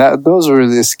 Yeah, those were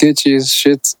the sketchiest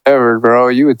shits ever, bro.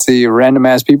 You would see random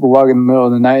ass people walking in the middle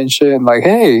of the night and shit, and like,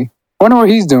 hey, wonder what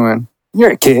he's doing.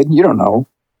 You're a kid, you don't know.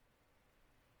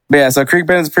 But yeah, so Creek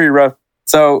Bend is pretty rough.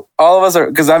 So all of us are,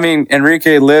 because I mean,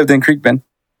 Enrique lived in Creek Bend.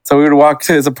 So we would walk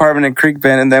to his apartment in Creek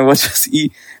Bend and then we'll just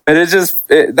eat. But it was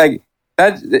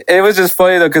just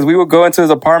funny though, because we would go into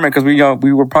his apartment because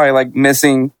we were probably like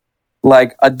missing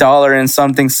like $1 and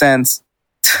something cents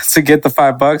to get the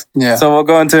 $5. Yeah. So we'll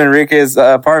go into Enrique's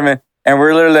apartment and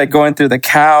we're literally like going through the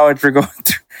couch. We're going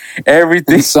through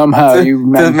everything. And somehow you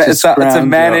managed to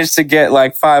manage to get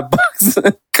like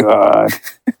 $5. God.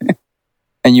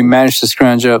 And you managed to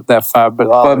scrounge up that $5.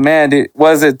 But man, dude,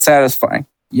 was it satisfying?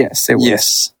 Yes, it was.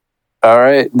 Yes. All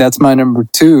right. That's my number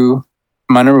 2.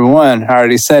 My number 1, I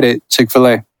already said it,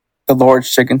 Chick-fil-A. The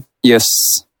Lord's chicken.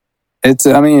 Yes.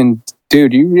 I mean,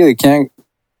 dude, you really can't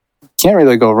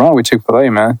really go wrong with Chick-fil-A,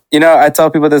 man. You know, I tell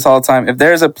people this all the time. If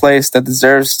there's a place that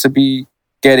deserves to be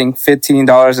getting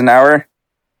 $15 an hour,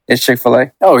 it's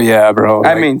Chick-fil-A. Oh, yeah, bro.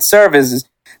 I mean, service is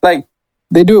like...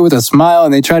 They do it with a smile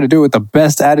and they try to do it with the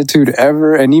best attitude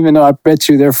ever. And even though I bet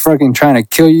you they're fucking trying to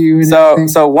kill you.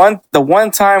 The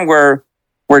one time where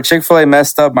Chick-fil-A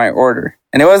messed up my order,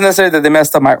 and it wasn't necessarily that they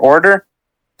messed up my order,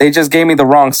 they just gave me the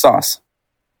wrong sauce.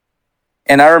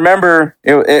 And I remember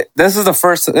this is the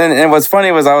first, and what's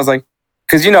funny was I was like,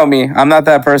 because you know me, I'm not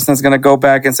that person that's going to go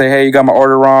back and say, hey, you got my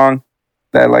order wrong.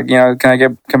 That like, you know,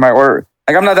 can my order?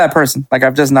 Like, I'm not that person. Like,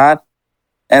 I'm just not.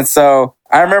 And so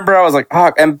I remember I was like,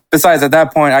 oh, and besides at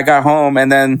that point, I got home and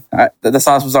then the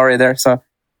sauce was already there. So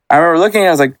I remember looking at it,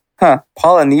 I was like,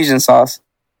 Polynesian sauce.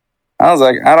 I was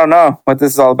like, I don't know what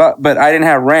this is all about. But I didn't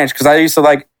have ranch because I used to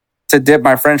like to dip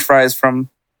my French fries from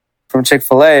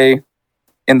Chick-fil-A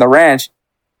in the ranch.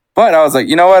 But I was like,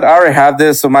 you know what? I already have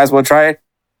this, so might as well try it.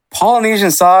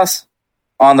 Polynesian sauce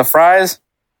on the fries,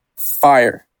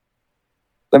 fire.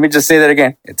 Let me just say that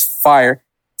again. It's fire.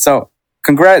 So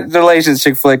congratulations,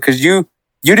 Chick-fil-A, because you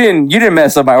didn't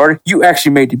mess up my order. You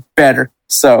actually made it better.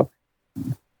 So,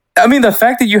 I mean, the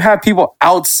fact that you have people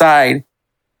outside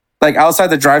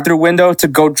the drive-thru window to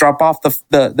go drop off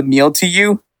the meal to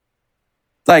you,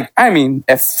 like, I mean,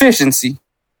 efficiency.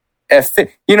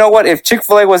 You know what? If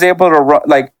Chick-fil-A was able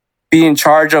to be in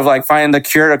charge of like finding the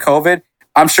cure to COVID,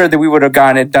 I'm sure that we would have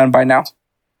gotten it done by now.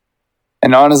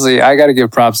 And honestly, I got to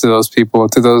give props to those people,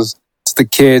 to the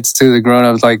kids, to the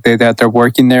grown-ups, like that they're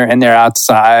working there and they're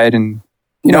outside and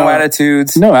no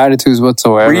attitudes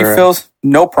whatsoever. Refills,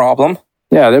 no problem.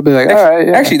 Yeah, they'll be like, all right.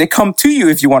 Yeah. Actually, they come to you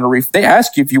if you want to refill. They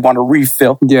ask you if you want to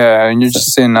refill. Yeah, and you're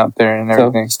just sitting out there and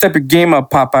everything. So step your game up,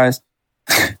 Popeyes.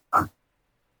 All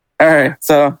right,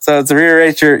 so to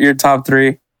reiterate your top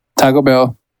three: Taco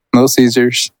Bell, Little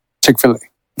Caesars, Chick-fil-A.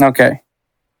 Okay.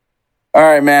 All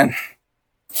right, man.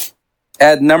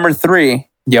 At number 3,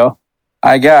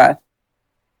 I got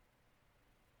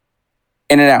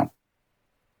In-N-Out.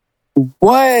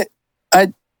 What?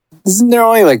 Isn't there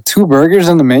only like 2 burgers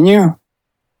on the menu?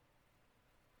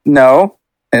 No,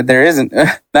 there isn't.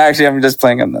 Actually, I'm just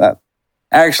playing on that.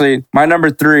 Actually, my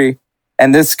number 3,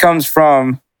 and this comes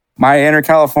from my inner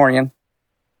Californian,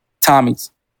 Tommy's.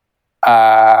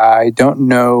 I don't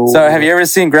know. So, have you ever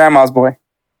seen Grandma's Boy?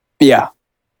 Yeah.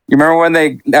 You remember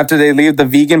when after they leave the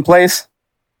vegan place?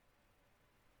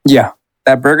 Yeah.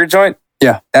 That burger joint?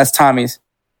 Yeah. That's Tommy's.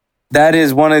 That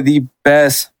is one of the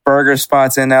best burger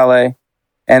spots in LA.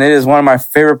 And it is one of my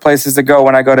favorite places to go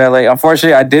when I go to LA.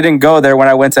 Unfortunately, I didn't go there when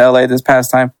I went to LA this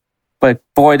past time. But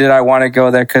boy, did I want to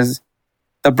go there because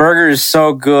the burger is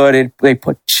so good. They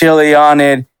put chili on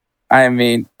it. I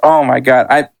mean, oh my God.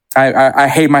 I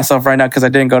hate myself right now because I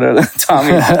didn't go to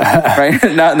Tommy's.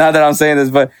 Right? Not that I'm saying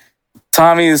this, but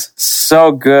Tommy's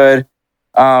so good.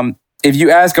 If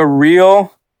you ask a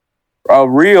real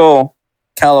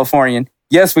Californian,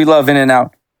 yes, we love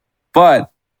In-N-Out,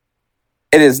 but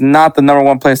it is not the number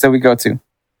one place that we go to.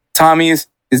 Tommy's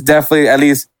is definitely, at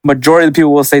least majority of the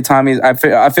people will say Tommy's. I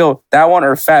feel that one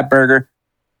or Fat Burger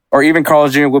or even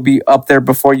Carl's Jr. would be up there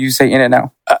before you say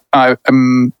In-N-Out. I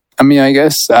mean, I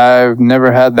guess I've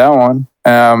never had that one.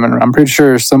 And I'm pretty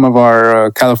sure some of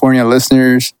our California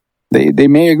listeners, they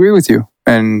may agree with you.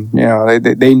 And, you know,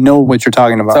 they know what you're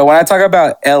talking about. So when I talk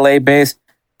about LA based,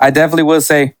 I definitely will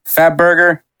say Fat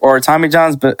Burger or Tommy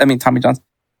John's,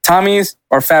 Tommy's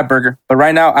or Fat Burger. But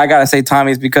right now I gotta say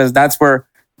Tommy's because that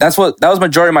was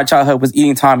majority of my childhood was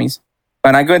eating Tommy's.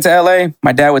 When I go into LA,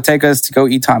 my dad would take us to go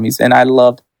eat Tommy's, and I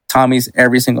loved Tommy's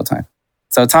every single time.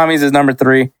 So Tommy's is number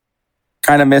 3.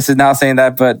 Kind of misses now saying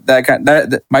that, but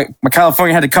my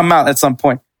California had to come out at some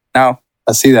point. Now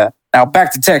I see that. Now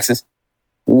back to Texas.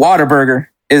 Whataburger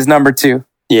is number 2.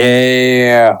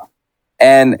 Yeah.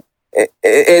 And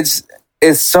it's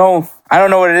so, I don't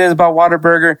know what it is about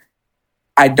Whataburger.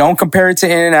 I don't compare it to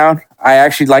In-N-Out. I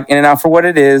actually like In-N-Out for what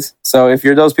it is. So if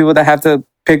you're those people that have to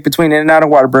pick between In-N-Out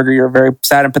and Whataburger, you're a very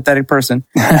sad and pathetic person.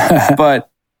 But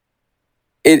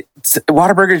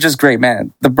Whataburger is just great,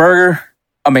 man. The burger,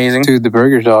 amazing. Dude, the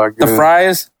burgers are good. The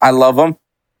fries, I love them.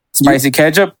 Spicy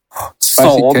ketchup,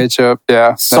 sold. Spicy ketchup,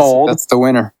 yeah. Sold. That's the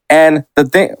winner. And the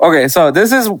thing, okay, so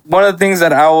this is one of the things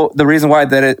that the reason why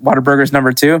Whataburger is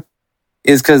number 2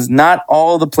 is because not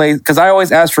all the places, because I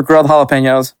always ask for grilled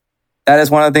jalapenos. That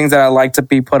is one of the things that I like to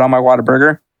be put on my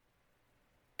Whataburger.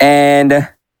 And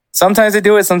sometimes they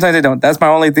do it, sometimes they don't. That's my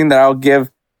only thing that I'll give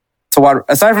to Whataburger.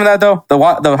 Aside from that, though, the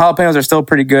jalapenos are still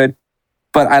pretty good,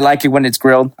 but I like it when it's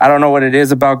grilled. I don't know what it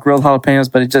is about grilled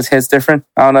jalapenos, but it just hits different.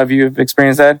 I don't know if you've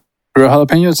experienced that. Grilled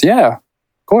jalapenos? Yeah,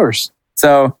 of course.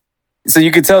 So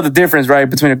you could tell the difference, right,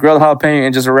 between a grilled jalapeno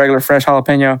and just a regular fresh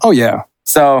jalapeno. Oh, yeah.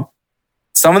 So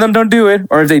some of them don't do it,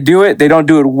 or if they do it, they don't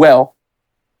do it well.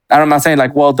 I'm not saying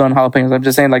like well done jalapenos. I'm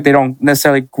just saying like they don't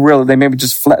necessarily grill it. They maybe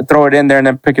just throw it in there and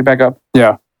then pick it back up.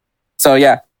 Yeah. So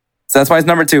that's why it's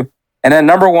number 2. And then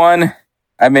number 1,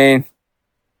 I mean,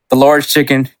 the Lord's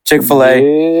Chicken,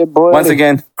 Chick-fil-A. Yeah, boy. Once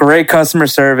again, great customer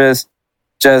service.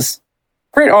 Just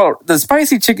great. Oh, the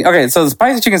spicy chicken. Okay, so the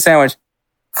spicy chicken sandwich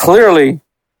clearly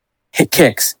it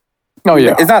kicks. Oh,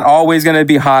 yeah. It's not always going to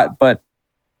be hot, but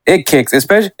it kicks,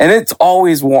 especially, and it's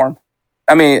always warm.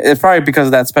 I mean, it's probably because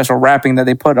of that special wrapping that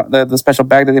they put on the special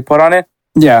bag that they put on it.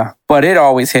 Yeah. But it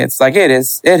always hits. Like it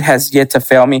has yet to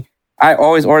fail me. I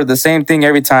always order the same thing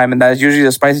every time, and that is usually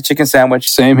the spicy chicken sandwich.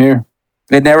 Same here.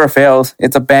 It never fails.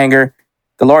 It's a banger.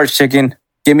 The Lord's Chicken.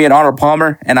 Give me an Arnold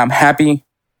Palmer, and I'm happy.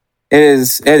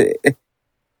 That's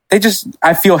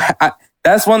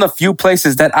one of the few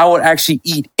places that I would actually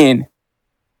eat in.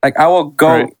 Like I will go,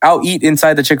 right. I'll eat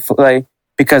inside the Chick-fil-A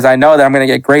because I know that I'm going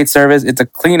to get great service. It's a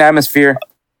clean atmosphere.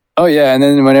 Oh, yeah. And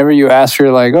then whenever you ask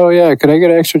for like, oh, yeah, could I get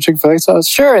extra Chick-fil-A sauce?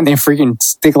 Sure. And they freaking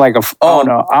stick like I don't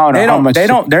know how much.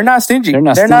 They're not stingy. They're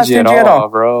not stingy at all,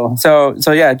 bro. So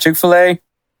yeah, Chick-fil-A,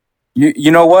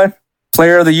 you know what?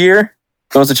 Player of the Year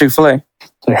goes to Chick-fil-A.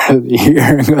 Player of the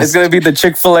Year. It's going to be the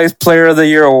Chick-fil-A's Player of the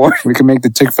Year award. We can make the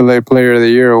Chick-fil-A Player of the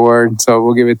Year award. So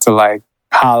we'll give it to like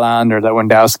Haaland or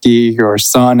Lewandowski or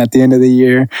Son at the end of the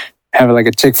year. Have like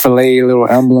a Chick-fil-A little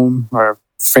emblem or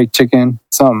fake chicken,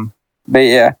 something. But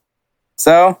yeah.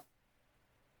 So,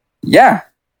 yeah,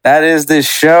 that is this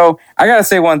show. I got to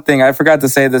say one thing. I forgot to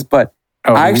say this, but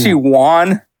I actually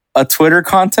won a Twitter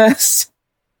contest.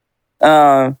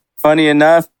 Funny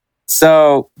enough.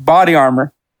 So, Body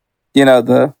Armor,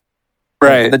 the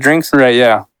drinks. Right,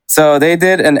 yeah. So, they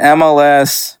did an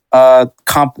MLS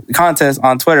contest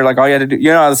on Twitter. Like, all you had to do,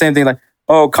 the same thing, like,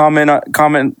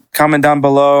 comment down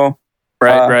below.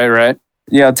 Right.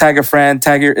 Tag a friend,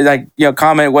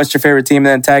 comment what's your favorite team,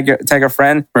 and then tag a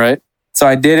friend. Right. So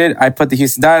I did it. I put the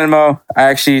Houston Dynamo. I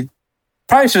actually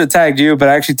probably should have tagged you, but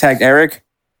I actually tagged Eric.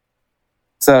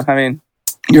 So, I mean,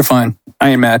 you're fine.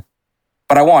 I ain't mad.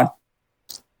 But I won.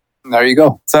 There you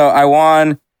go. So I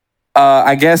won.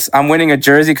 I guess I'm winning a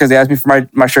jersey because they asked me for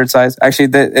my shirt size. Actually,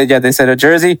 they said a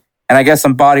jersey and I guess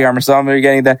some body armor. So I'm going to be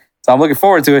getting that. So I'm looking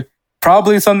forward to it.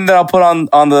 Probably something that I'll put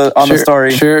on the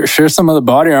story. Share some of the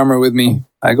body armor with me.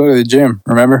 I go to the gym,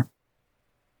 remember?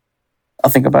 I'll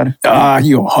think about it.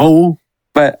 You hoe.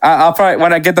 But I'll probably,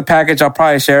 when I get the package, I'll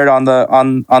probably share it on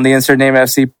the Insert Name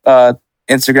FC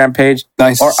Instagram page.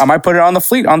 Nice. Or I might put it on the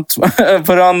fleet on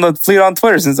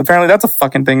Twitter, since apparently that's a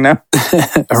fucking thing now.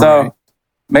 So right.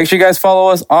 Make sure you guys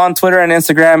follow us on Twitter and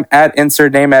Instagram at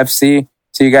Insert Name FC,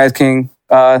 so you guys can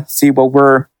see what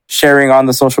we're sharing on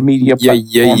the social media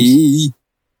platforms. Yeah.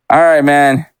 All right,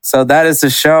 man. So that is the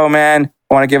show, man.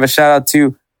 I want to give a shout out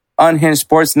to Unhinged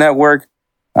Sports Network.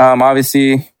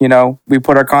 Obviously, we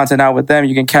put our content out with them.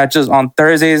 You can catch us on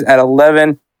Thursdays at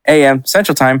 11 a.m.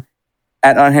 Central Time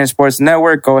at Unhinged Sports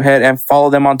Network. Go ahead and follow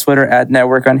them on Twitter at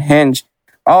Network Unhinged.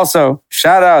 Also,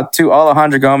 shout out to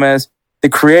Alejandro Gomez, the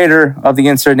creator of the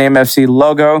Insert Name FC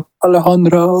logo.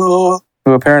 Alejandro.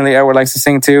 Who apparently Edward likes to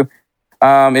sing to.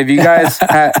 If you guys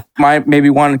might maybe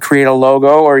want to create a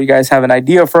logo, or you guys have an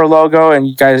idea for a logo and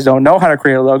you guys don't know how to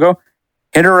create a logo,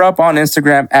 hit her up on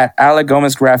Instagram at Alec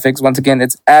Gomez Graphics. Once again,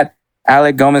 it's at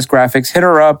Alec Gomez Graphics. Hit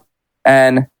her up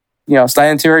and, slide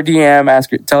into her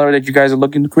DM, tell her that you guys are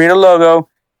looking to create a logo.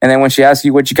 And then when she asks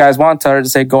you what you guys want, tell her to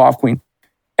say, go off, queen.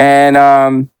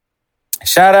 And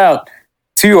shout out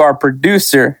to our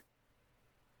producer,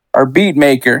 our beat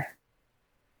maker.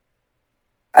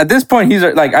 At this point, he's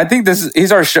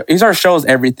our show's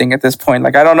everything at this point.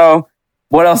 Like, I don't know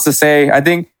what else to say. I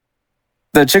think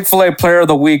the Chick-fil-A Player of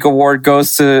the Week award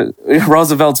goes to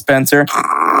Roosevelt Spencer.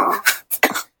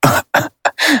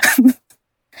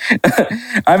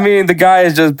 I mean, the guy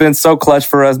has just been so clutch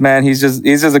for us, man. He's just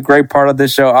a great part of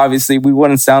this show. Obviously, we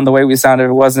wouldn't sound the way we sounded if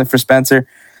it wasn't for Spencer.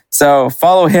 So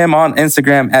follow him on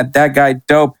Instagram at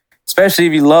thatguydope, especially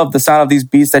if you love the sound of these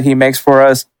beats that he makes for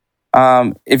us.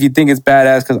 If you think it's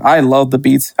badass, because I love the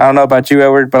beats. I don't know about you,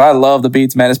 Edward, but I love the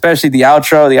beats, man. Especially the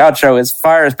outro. The outro is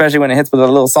fire, especially when it hits with a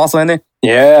little salsa in it.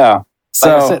 Yeah.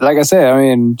 So, like I said, I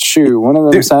mean, shoot, one of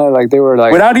them sounded like they were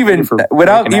like without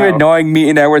even knowing me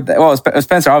and Edward. Well,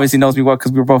 Spencer obviously knows me well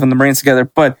because we were both in the Marines together.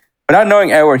 But without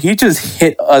knowing Edward, he just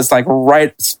hit us like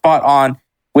right spot on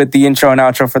with the intro and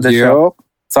outro for the show.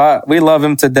 So we love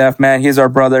him to death, man. He's our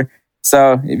brother.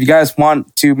 So if you guys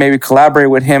want to maybe collaborate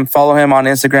with him, follow him on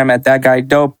Instagram at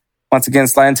thatguydope. Once again,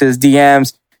 slide into his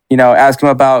DMs. Ask him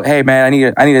about, hey man,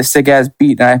 I need a sick ass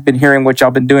beat, and I've been hearing what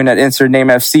y'all been doing at Insert Name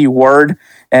FC word,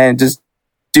 and just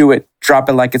do it, drop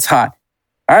it like it's hot.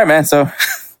 All right, man. So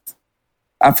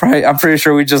I'm pretty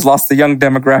sure we just lost the young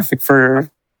demographic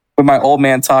with my old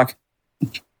man talk.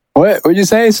 What'd you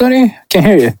say, Sonny? Can't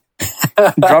hear you.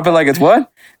 Drop it like it's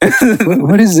what?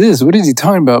 What is this? What is he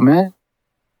talking about, man?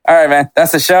 All right, man.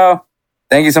 That's the show.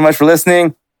 Thank you so much for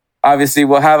listening. Obviously,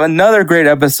 we'll have another great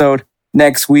episode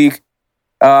next week.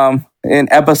 In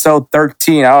episode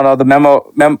 13. I don't know,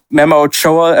 the Memo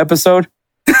Ochoa episode.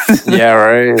 Yeah,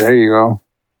 right. There you go.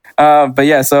 But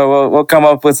yeah, so we'll come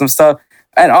up with some stuff.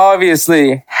 And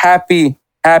obviously, happy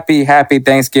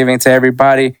Thanksgiving to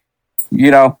everybody.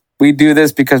 We do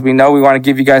this because we know we want to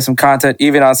give you guys some content,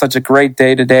 even on such a great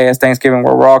day today as Thanksgiving,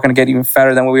 where we're all going to get even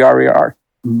fatter than what we already are.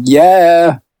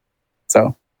 Yeah.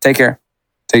 So take care.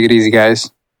 Take it easy,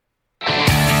 guys.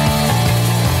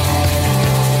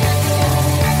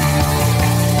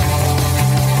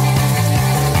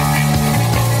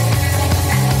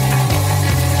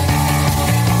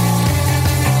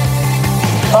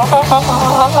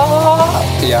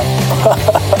 Yeah.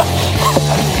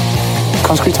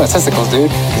 Come screech my testicles, dude.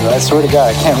 I swear to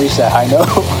God, I can't reach that high note.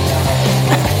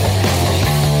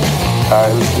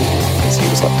 Alright, let's see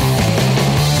what's up.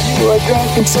 You are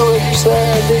drunk and so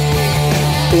excited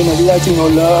in a Latino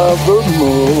lover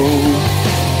mode.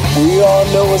 We all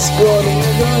know what's going on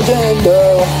in the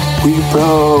agenda. We've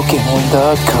broken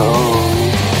the code.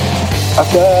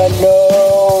 I've got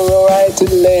no right to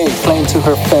lay claim to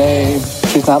her fame.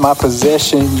 She's not my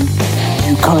possession,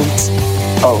 you cunt.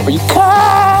 Oh, you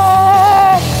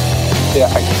cunt! Yeah,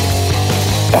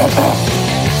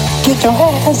 Get your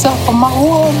hands off of my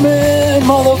woman,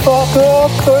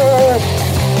 motherfucker.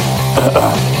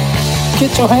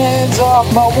 Get your hands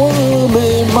off my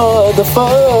woman,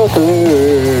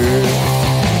 motherfucker.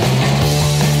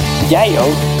 Yeah,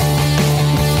 yo.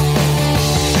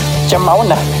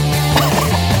 Jamona.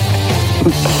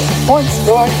 Once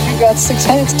thought you got 6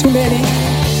 hands too many,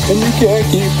 and you can't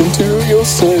keep them to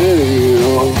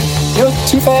yourself. You're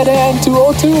too fat and too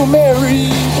old to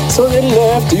marry, so they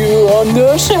left you on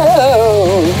the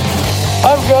shelf.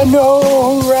 I've got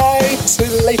no right to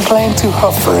lay claim to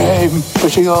her frame,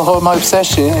 but she's gonna hold my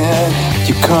obsession.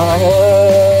 You can't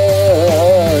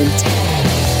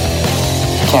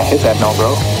hit that note,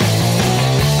 bro.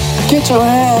 Get your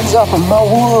hands off of my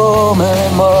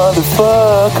woman,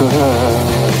 motherfucker.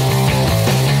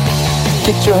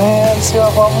 Get your hands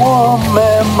off my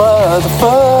woman,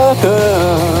 motherfucker.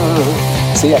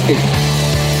 See, I can...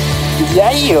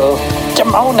 Yeah, yo,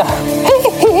 Jamona.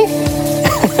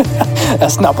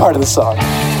 That's not part of the song.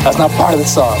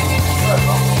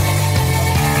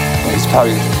 He's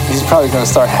probably gonna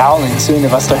start howling soon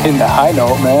if I start hitting the high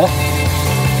note, man.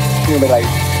 He's gonna be like,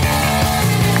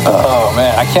 oh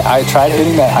man, I tried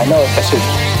hitting that high note. That shit.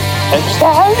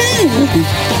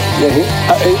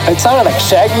 It sounded like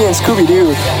Shaggy and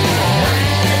Scooby-Doo.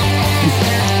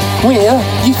 Well,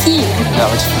 you see. No,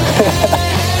 it's...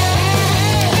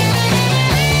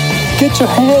 Get your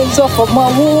hands off of my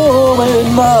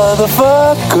woman,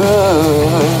 motherfucker.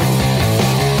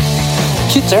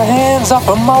 Get your hands off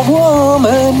of my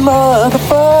woman,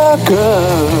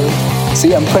 motherfucker.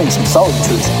 See, I'm putting some salt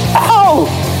into this. Ow!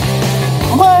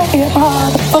 My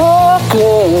motherfucker.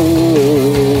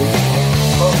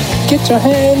 Get your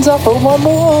hands off of my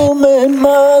woman,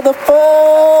 motherfucker.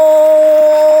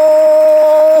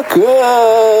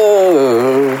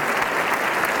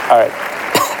 All right.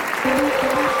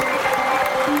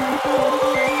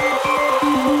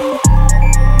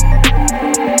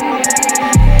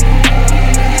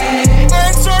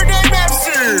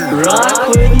 Rock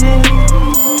with me.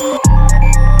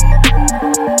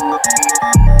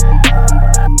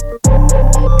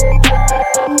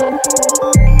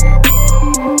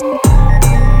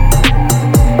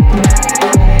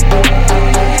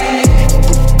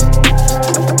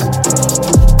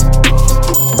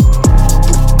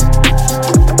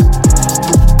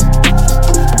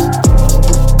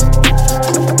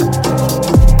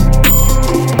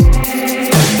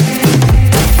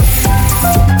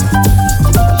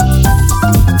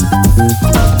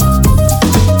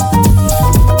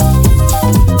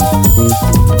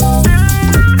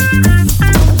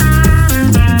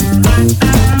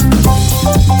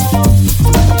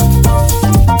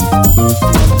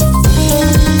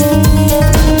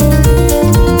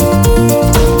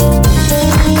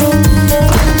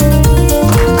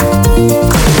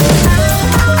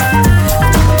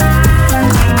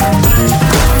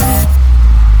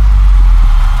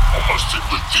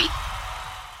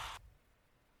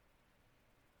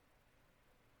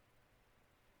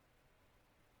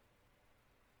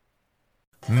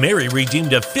 Mary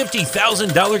redeemed a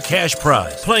 $50,000 cash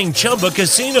prize playing Chumba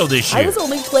Casino this year. I was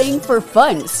only playing for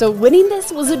fun, so winning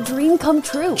this was a dream come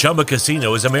true. Chumba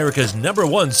Casino is America's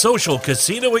 #1 social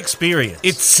casino experience.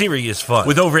 It's serious fun.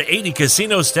 With over 80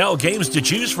 casino-style games to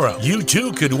choose from, you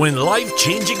too could win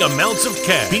life-changing amounts of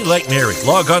cash. Be like Mary.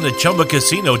 Log on to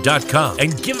ChumbaCasino.com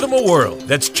and give them a whirl.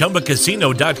 That's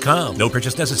ChumbaCasino.com. No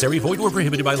purchase necessary. Void where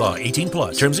prohibited by law. 18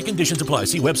 plus. Terms and conditions apply.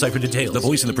 See website for details. The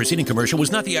voice in the preceding commercial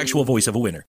was not the actual voice of a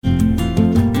winner.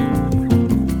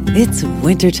 It's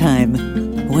wintertime.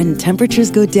 When temperatures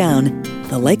go down,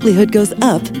 the likelihood goes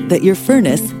up that your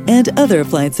furnace and other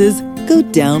appliances go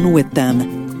down with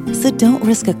them. So don't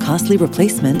risk a costly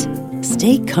replacement.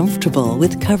 Stay comfortable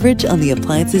with coverage on the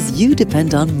appliances you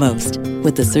depend on most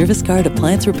with the Service Guard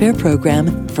Appliance Repair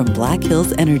Program from Black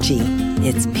Hills Energy.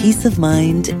 It's peace of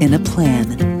mind in a plan.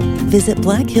 Visit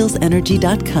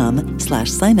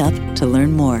blackhillsenergy.com/sign up to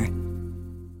learn more.